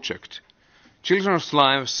of project. Children's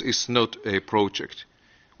lives is not a project.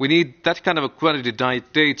 We need that kind of quality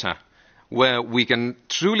data where we can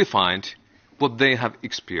truly find what they have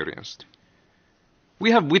experienced.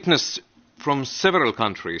 We have witnessed from several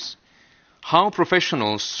countries how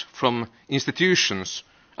professionals from institutions,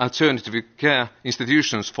 alternative care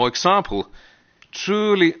institutions, for example,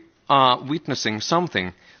 truly are witnessing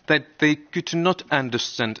something that they could not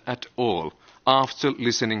understand at all after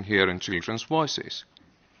listening here in children's voices.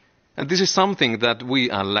 And this is something that we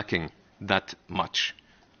are lacking that much.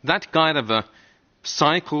 That kind of a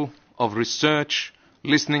cycle of research,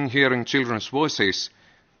 listening, hearing children's voices,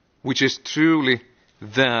 which is truly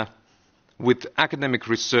there with academic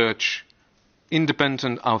research,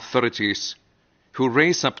 independent authorities who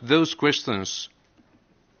raise up those questions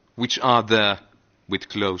which are there with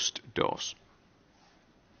closed doors.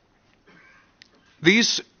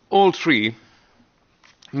 These all three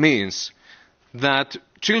means that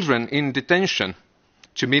children in detention,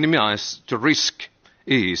 to minimize the risk,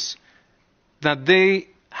 is that they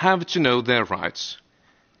have to know their rights.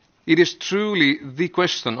 It is truly the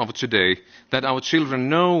question of today that our children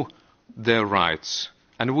know their rights,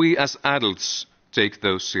 and we as adults take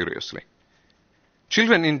those seriously.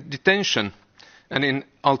 Children in detention and in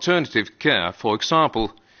alternative care, for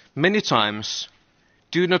example, many times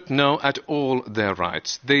do not know at all their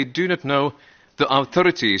rights. They do not know the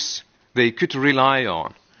authorities they could rely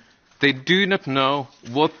on. They do not know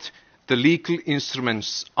what the legal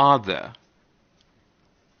instruments are there.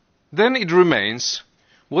 Then it remains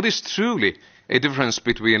what is truly a difference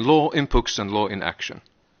between law in books and law in action.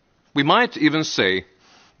 We might even say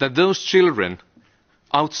that those children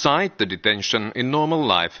outside the detention in normal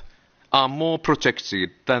life are more protected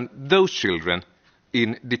than those children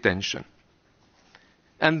in detention.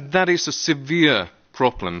 And that is a severe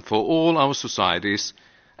problem for all our societies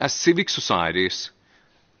as civic societies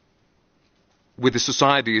with the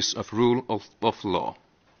societies of rule of law.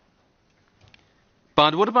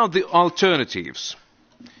 But what about the alternatives?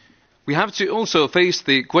 We have to also face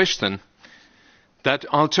the question that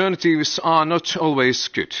alternatives are not always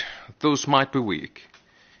good. Those might be weak.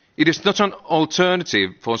 It is not an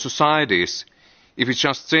alternative for societies if we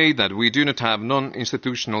just say that we do not have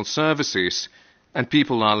non-institutional services and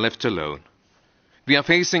people are left alone. We are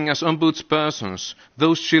facing as ombudspersons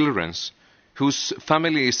those children whose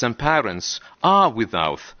families and parents are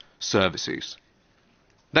without services.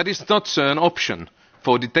 That is not an option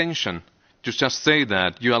for detention to just say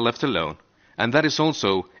that you are left alone. And that is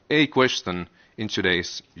also a question in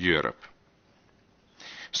today's Europe.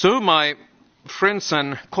 So, my friends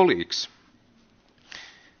and colleagues,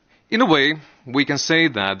 in a way we can say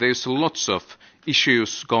that there's lots of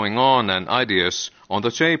issues going on and ideas on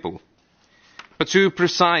the table. But to be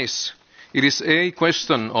precise, it is a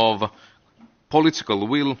question of political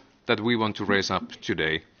will that we want to raise up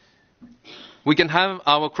today. We can have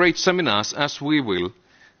our great seminars as we will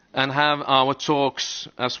and have our talks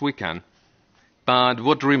as we can, but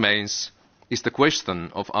what remains is the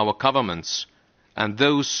question of our governments and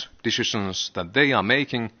those decisions that they are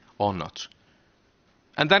making or not.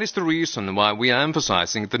 And that is the reason why we are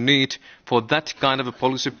emphasising the need for that kind of a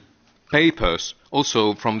policy papers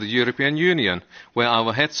also from the European Union, where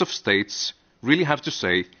our heads of states really have to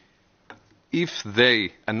say if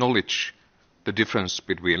they acknowledge the difference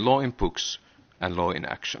between law in books and law in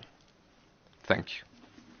action. Thank you.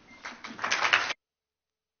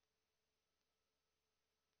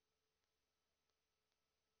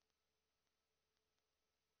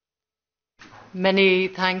 Many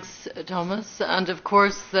thanks, Thomas. And of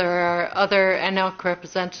course, there are other ENOC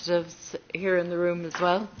representatives here in the room as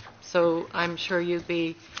well. So I'm sure you'll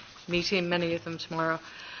be meeting many of them tomorrow.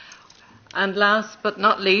 And last but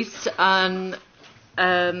not least,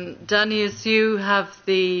 Danius, you have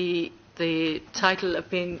the title of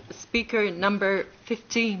being speaker number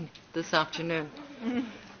 15 this afternoon.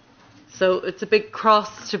 So it's a big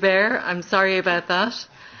cross to bear. I'm sorry about that.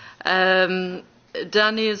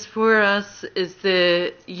 Danius Fouras is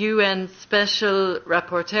the UN Special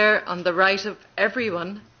Rapporteur on the right of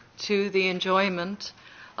everyone to the enjoyment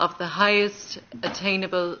of the highest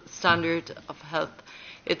attainable standard of health.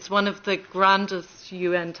 It's one of the grandest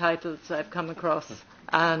UN titles I've come across.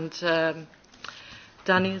 And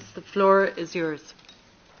Danius, the floor is yours.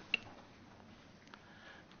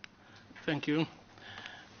 Thank you.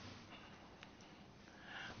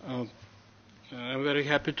 I'm very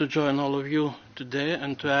happy to join all of you today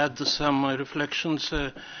and to add some reflections,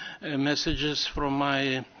 messages from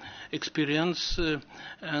my experience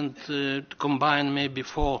and to combine maybe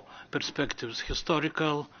 4 perspectives: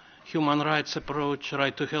 historical, human rights approach,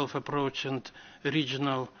 right to health approach, and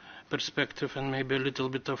regional perspective, and maybe a little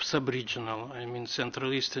bit of sub-regional, I mean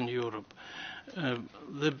Central Eastern Europe.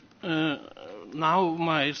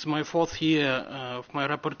 Now it's my 4th year of my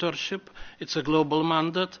rapporteurship. It's a global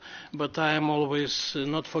mandate, but I am always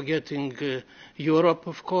not forgetting Europe,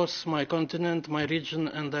 of course, my continent, my region,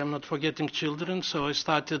 and I'm not forgetting children. So I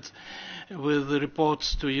started with the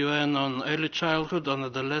reports to UN on early childhood, on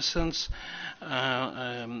adolescence.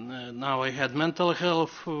 Now I had mental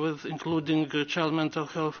health, with including child mental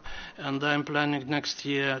health, and I'm planning next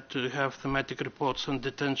year to have thematic reports on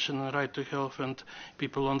detention and right to health and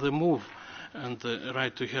people on the move and the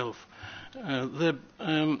right to health. The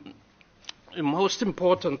most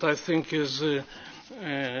important, I think, is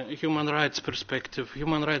human rights perspective,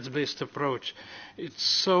 human rights-based approach. it's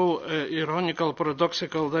so ironical,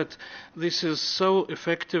 paradoxical that this is so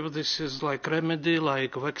effective, this is like remedy,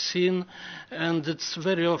 like vaccine, and it's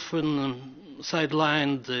very often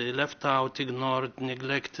sidelined, left out, ignored,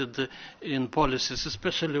 neglected in policies,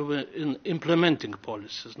 especially in implementing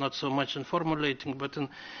policies, not so much in formulating, but in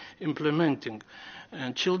implementing.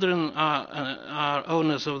 And children are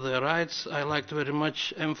owners of their rights. I liked very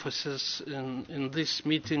much emphasis in this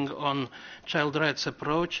meeting on child rights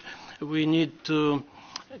approach. We need to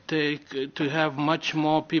have much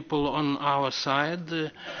more people on our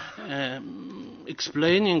side,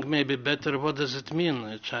 explaining maybe better what does it mean,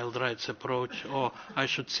 a child rights approach, or I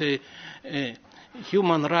should say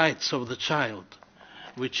human rights of the child,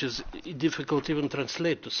 which is difficult even to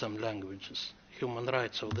translate to some languages, human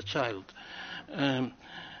rights of the child.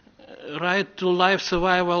 Right to life,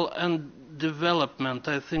 survival and development.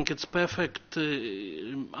 I think it's perfect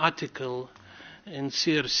article in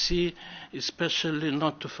CRC, especially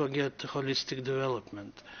not to forget holistic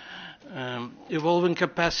development. Evolving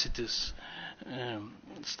capacities,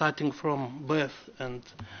 starting from birth, and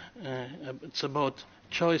it's about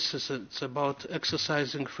choices, it's about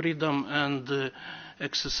exercising freedom and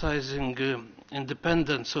exercising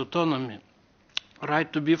independence, autonomy.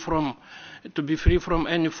 Right to be free from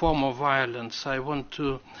any form of violence. I want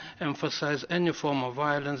to emphasize any form of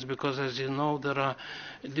violence because, as you know, there are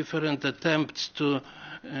different attempts to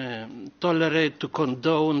tolerate, to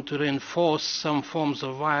condone, to reinforce some forms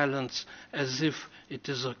of violence as if it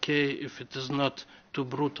is okay, if it is not too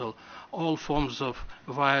brutal. All forms of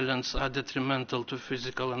violence are detrimental to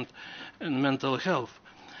physical and mental health.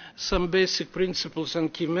 Some basic principles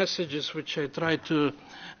and key messages which I try to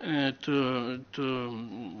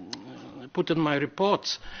put in my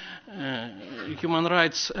reports. Human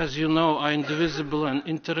rights, as you know, are indivisible and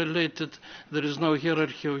interrelated. There is no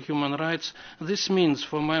hierarchy of human rights. This means,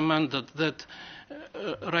 for my mandate, that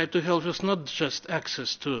right to health is not just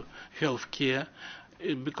access to health care,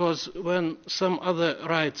 because when some other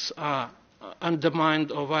rights are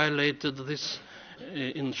undermined or violated, this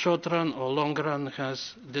in short run or long run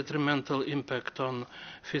has detrimental impact on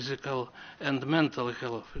physical and mental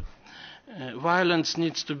health. Violence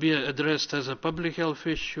needs to be addressed as a public health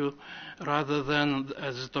issue rather than,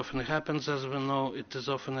 as it often happens, as we know, it is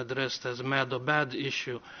often addressed as a mad or bad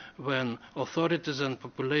issue when authorities and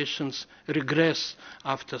populations regress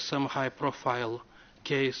after some high profile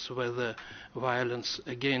case, whether violence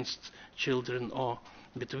against children or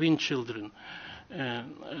between children.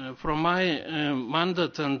 From my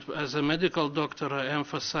mandate and as a medical doctor, I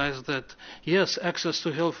emphasize that yes, access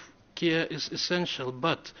to health care is essential,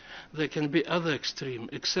 but there can be other extreme,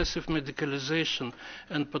 excessive medicalization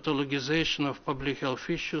and pathologization of public health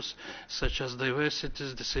issues such as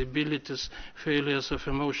diversities, disabilities, failures of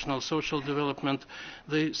emotional social development.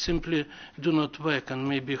 They simply do not work and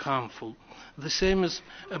may be harmful. The same is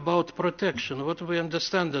about protection, what we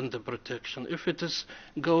understand under protection. If it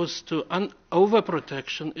goes to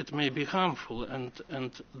overprotection, it may be harmful, and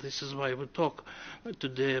this is why we talk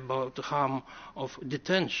today about the harm of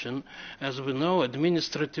detention. As we know,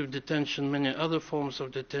 administrative detention, many other forms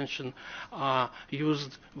of detention are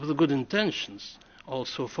used with good intentions,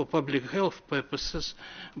 also for public health purposes,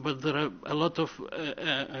 but there are a lot of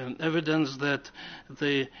evidence that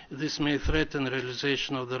this may threaten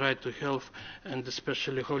realization of the right to health and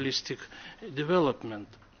especially holistic development.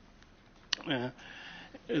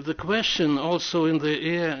 The question also in the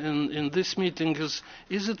air in this meeting is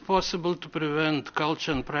it possible to prevent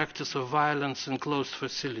culture and practice of violence in closed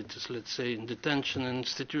facilities, let's say in detention and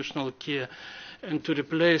institutional care, and to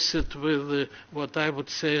replace it with what I would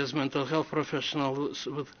say as mental health professionals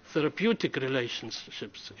with therapeutic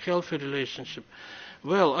relationships, healthy relationship?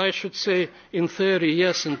 Well, I should say in theory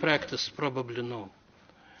yes, in practice probably no.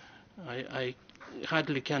 I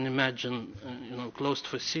hardly can imagine closed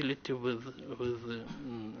facility with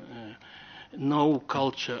no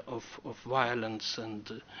culture of violence,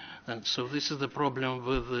 and so this is the problem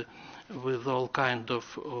with all kind of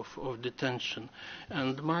detention.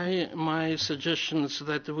 And my suggestion is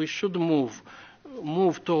that we should move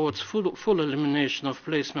towards full elimination of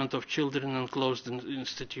placement of children in closed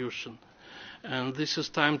institutions. And this is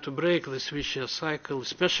time to break this vicious cycle,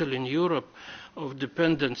 especially in Europe, of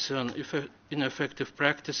dependency on ineffective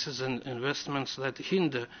practices and investments that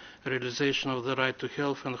hinder realization of the right to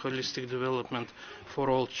health and holistic development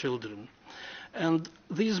for all children. And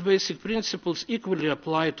these basic principles equally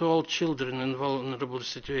apply to all children in vulnerable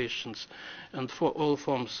situations and for all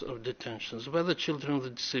forms of detentions, whether children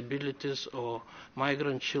with disabilities or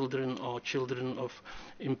migrant children or children of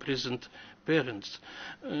imprisoned parents.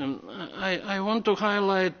 I want to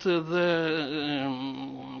highlight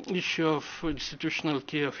the issue of institutional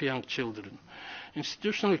care of young children.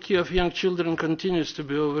 Institutional care of young children continues to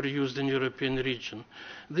be overused in the European region.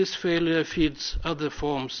 This failure feeds other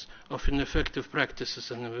forms of ineffective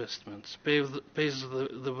practices and investments, paves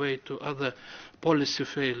the way to other policy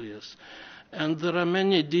failures. And there are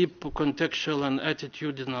many deep contextual and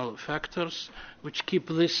attitudinal factors which keep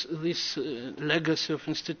this legacy of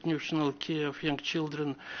institutional care of young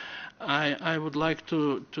children. I would like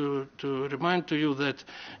to remind to you that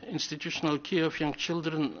institutional care of young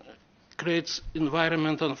children creates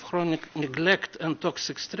environment of chronic neglect and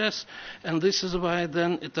toxic stress, and this is why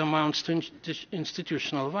then it amounts to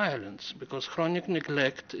institutional violence, because chronic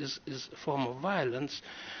neglect is a form of violence.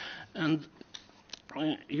 And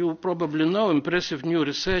you probably know impressive new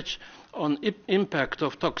research on impact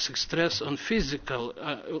of toxic stress on physical,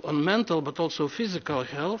 on mental but also physical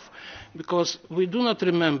health, because we do not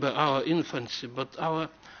remember our infancy, but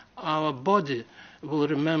our body will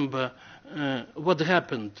remember what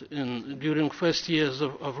happened during first years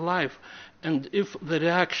of life, and if the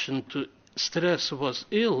reaction to stress was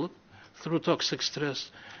ill through toxic stress,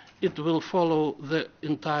 it will follow the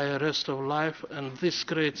entire rest of life, and this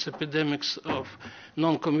creates epidemics of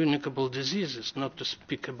non-communicable diseases, not to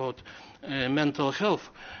speak about mental health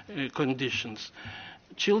conditions.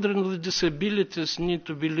 Children with disabilities need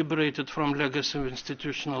to be liberated from legacy of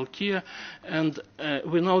institutional care, and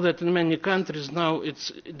we know that in many countries now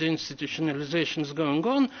the institutionalization is going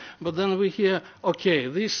on, but then we hear, okay,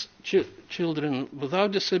 these children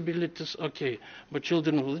without disabilities, okay, but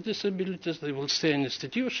children with disabilities, they will stay in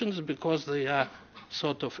institutions because they are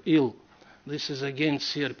sort of ill. This is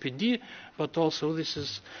against CRPD, but also this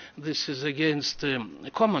is against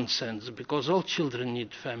common sense, because all children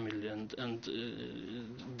need family, and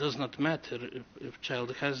it does not matter if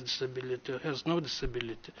child has disability or has no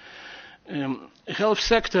disability. Health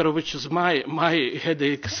sector, which is my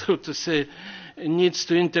headache, so to say, needs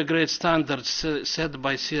to integrate standards set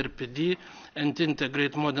by CRPD and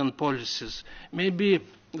integrate modern policies. Maybe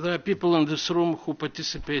there are people in this room who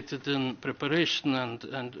participated in preparation and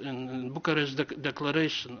in Bucharest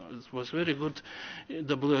Declaration. It was a very good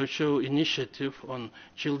WHO initiative on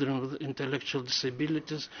children with intellectual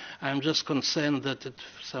disabilities. I am just concerned that it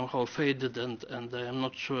somehow faded, and I am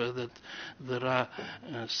not sure that there are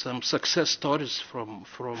some success stories from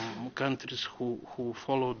countries who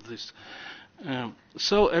followed this.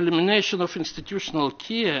 So elimination of institutional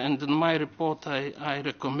care, and in my report I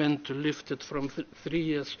recommend to lift it from 3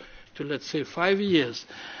 years to, let's say, 5 years,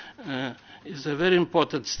 is a very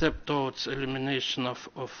important step towards elimination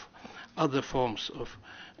of other forms of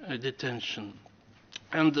detention.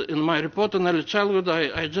 And in my report on early childhood,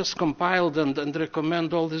 I just compiled and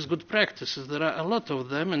recommend all these good practices. There are a lot of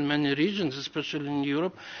them in many regions, especially in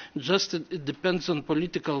Europe. Just it depends on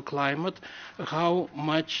political climate, how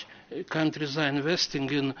much countries are investing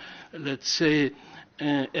in, let's say,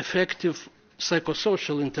 effective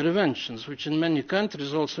psychosocial interventions, which in many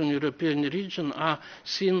countries, also in the European region, are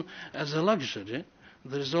seen as a luxury.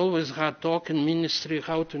 There is always hard talk in ministry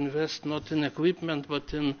how to invest not in equipment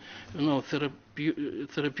but in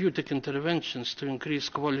therapeutic interventions to increase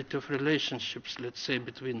quality of relationships, let's say,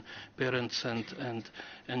 between parents and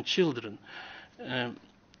children.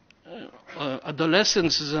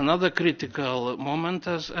 Adolescence is another critical moment,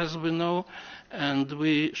 as we know, and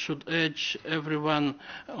we should urge everyone,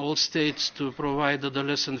 all states, to provide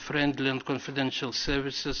adolescent-friendly and confidential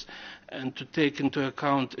services and to take into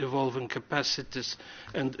account evolving capacities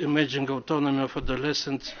and emerging autonomy of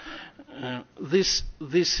adolescents. This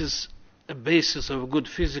is a basis of good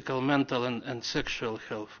physical, mental and sexual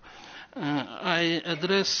health. I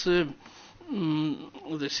address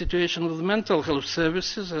the situation with mental health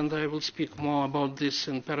services, and I will speak more about this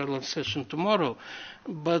in parallel session tomorrow.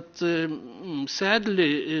 But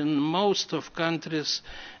sadly, in most of countries,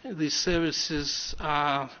 these services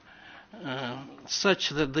are such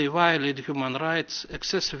that they violate human rights,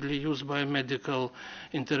 excessively used by medical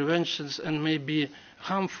interventions, and may be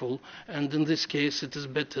harmful, and in this case it is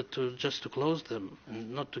better just to close them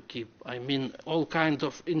and not to keep, I mean, all kinds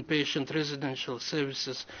of inpatient residential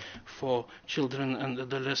services for children and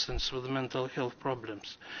adolescents with mental health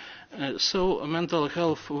problems. So mental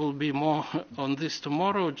health will be more on this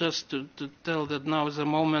tomorrow, just to tell that now is a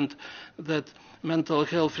moment that mental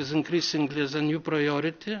health is increasingly as a new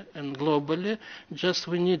priority and globally. Just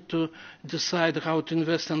we need to decide how to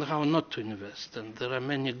invest and how not to invest. And there are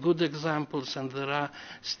many good examples, and there are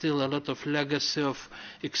still a lot of legacy of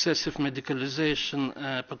excessive medicalization,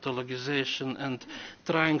 pathologization, and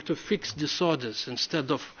trying to fix disorders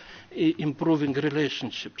instead of improving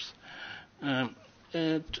relationships.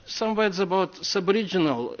 Some words about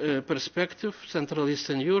sub-regional perspective, Central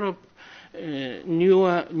Eastern Europe,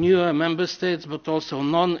 newer member states, but also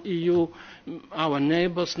non-EU, our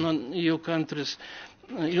neighbors, non-EU countries.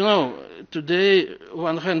 You know, today,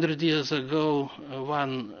 100 years ago,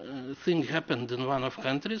 one thing happened in one of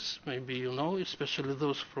countries, maybe you know, especially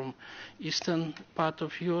those from eastern part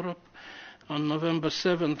of Europe, on November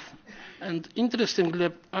 7th. And interestingly,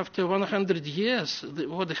 after 100 years,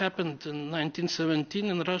 what happened in 1917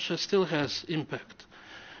 in Russia still has impact.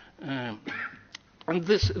 And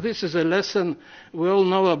this is a lesson we all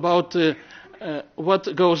know about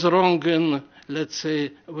what goes wrong in, let's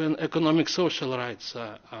say, when economic social rights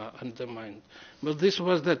are undermined. But this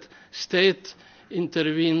was that state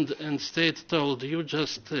intervened and state told you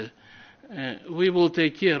just, we will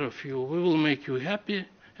take care of you, we will make you happy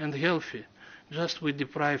and healthy, just we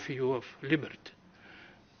deprive you of liberty,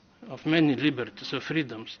 of many liberties, of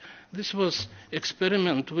freedoms. This was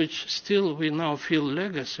experiment which still we now feel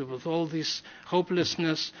legacy with all this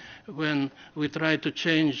hopelessness when we try to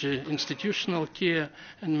change institutional care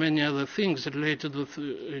and many other things related with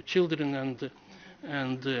children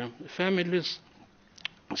and families.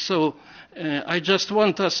 So I just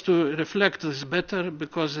want us to reflect this better,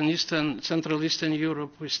 because in Central Eastern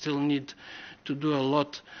Europe we still need to do a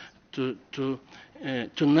lot to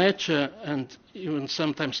nurture and even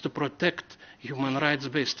sometimes to protect human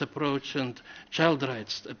rights-based approach and child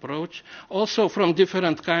rights approach, also from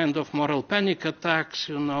different kind of moral panic attacks,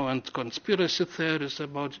 you know, and conspiracy theories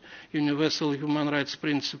about universal human rights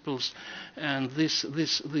principles. And this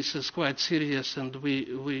is quite serious, and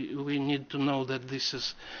we need to know that this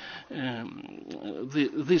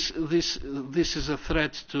is a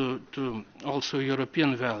threat to also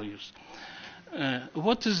European values.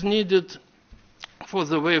 What is needed for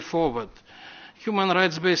the way forward? Human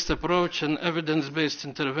rights-based approach and evidence-based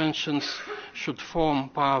interventions should form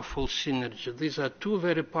powerful synergy. These are two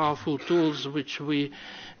very powerful tools which we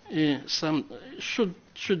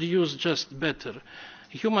should use just better.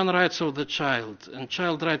 Human rights of the child and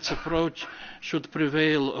child rights approach should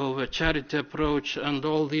prevail over charity approach and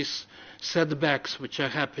all these setbacks which are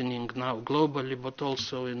happening now globally, but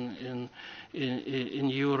also in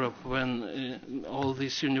Europe, when all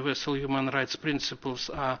these universal human rights principles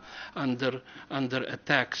are under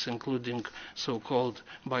attacks, including so-called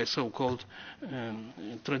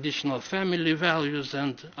traditional family values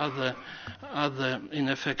and other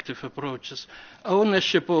ineffective approaches.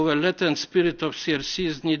 Ownership over letter and spirit of CRC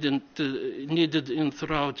is needed in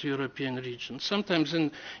throughout European region. Sometimes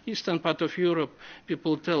in eastern part of Europe,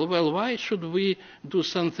 people tell, well, why should we do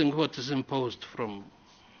something what is imposed from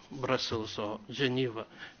Brussels or Geneva?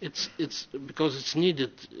 It's because it's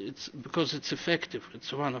needed. It's because it's effective.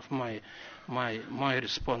 It's one of my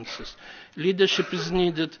responses. Leadership is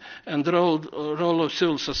needed, and the role of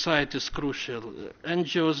civil society is crucial.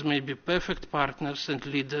 NGOs may be perfect partners and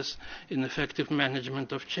leaders in effective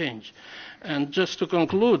management of change. And just to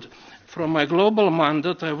conclude, from my global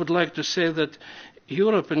mandate, I would like to say that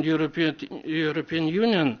Europe and European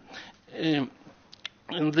Union, in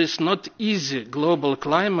this not easy global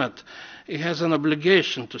climate, it has an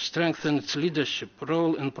obligation to strengthen its leadership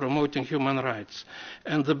role in promoting human rights.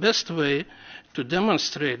 And the best way to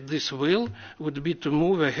demonstrate this will would be to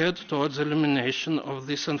move ahead towards elimination of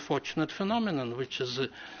this unfortunate phenomenon, which is the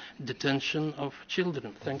detention of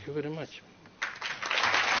children. Thank you very much.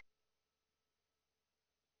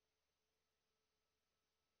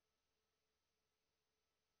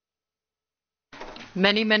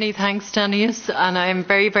 Many thanks, Danius, and I'm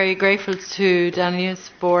very grateful to Danius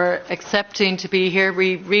for accepting to be here.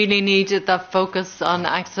 We really needed that focus on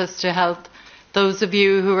access to health. Those of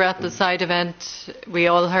you who were at the side event, we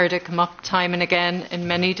all heard it come up time and again in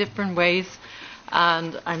many different ways,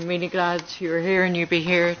 and I'm really glad you're here and you'll be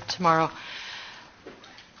here tomorrow.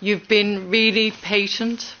 You've been really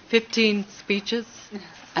patient, 15 speeches.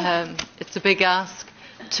 It's a big ask.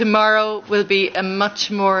 Tomorrow will be a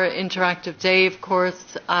much more interactive day, of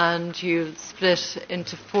course, and you'll split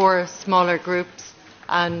into 4 smaller groups,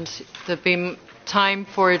 and there'll be time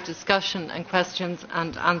for discussion and questions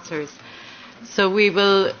and answers. So we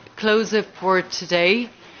will close it for today.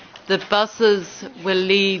 The buses will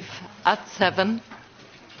leave at 7.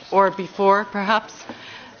 or before perhaps.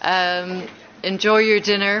 Enjoy your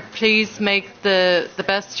dinner. Please make the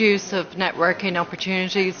best use of networking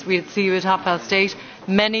opportunities. We'll see you at 8:30.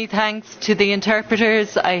 Many thanks to the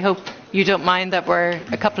interpreters. I hope you don't mind that we're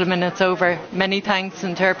a couple of minutes over. Many thanks,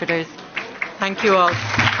 interpreters. Thank you all.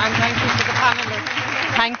 And thank you to the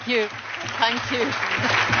panelists. Thank you. Thank you.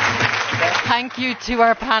 Thank you to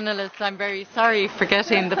our panelists. I'm very sorry for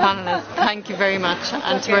getting the panelists. Thank you very much.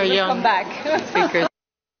 And to our young speakers.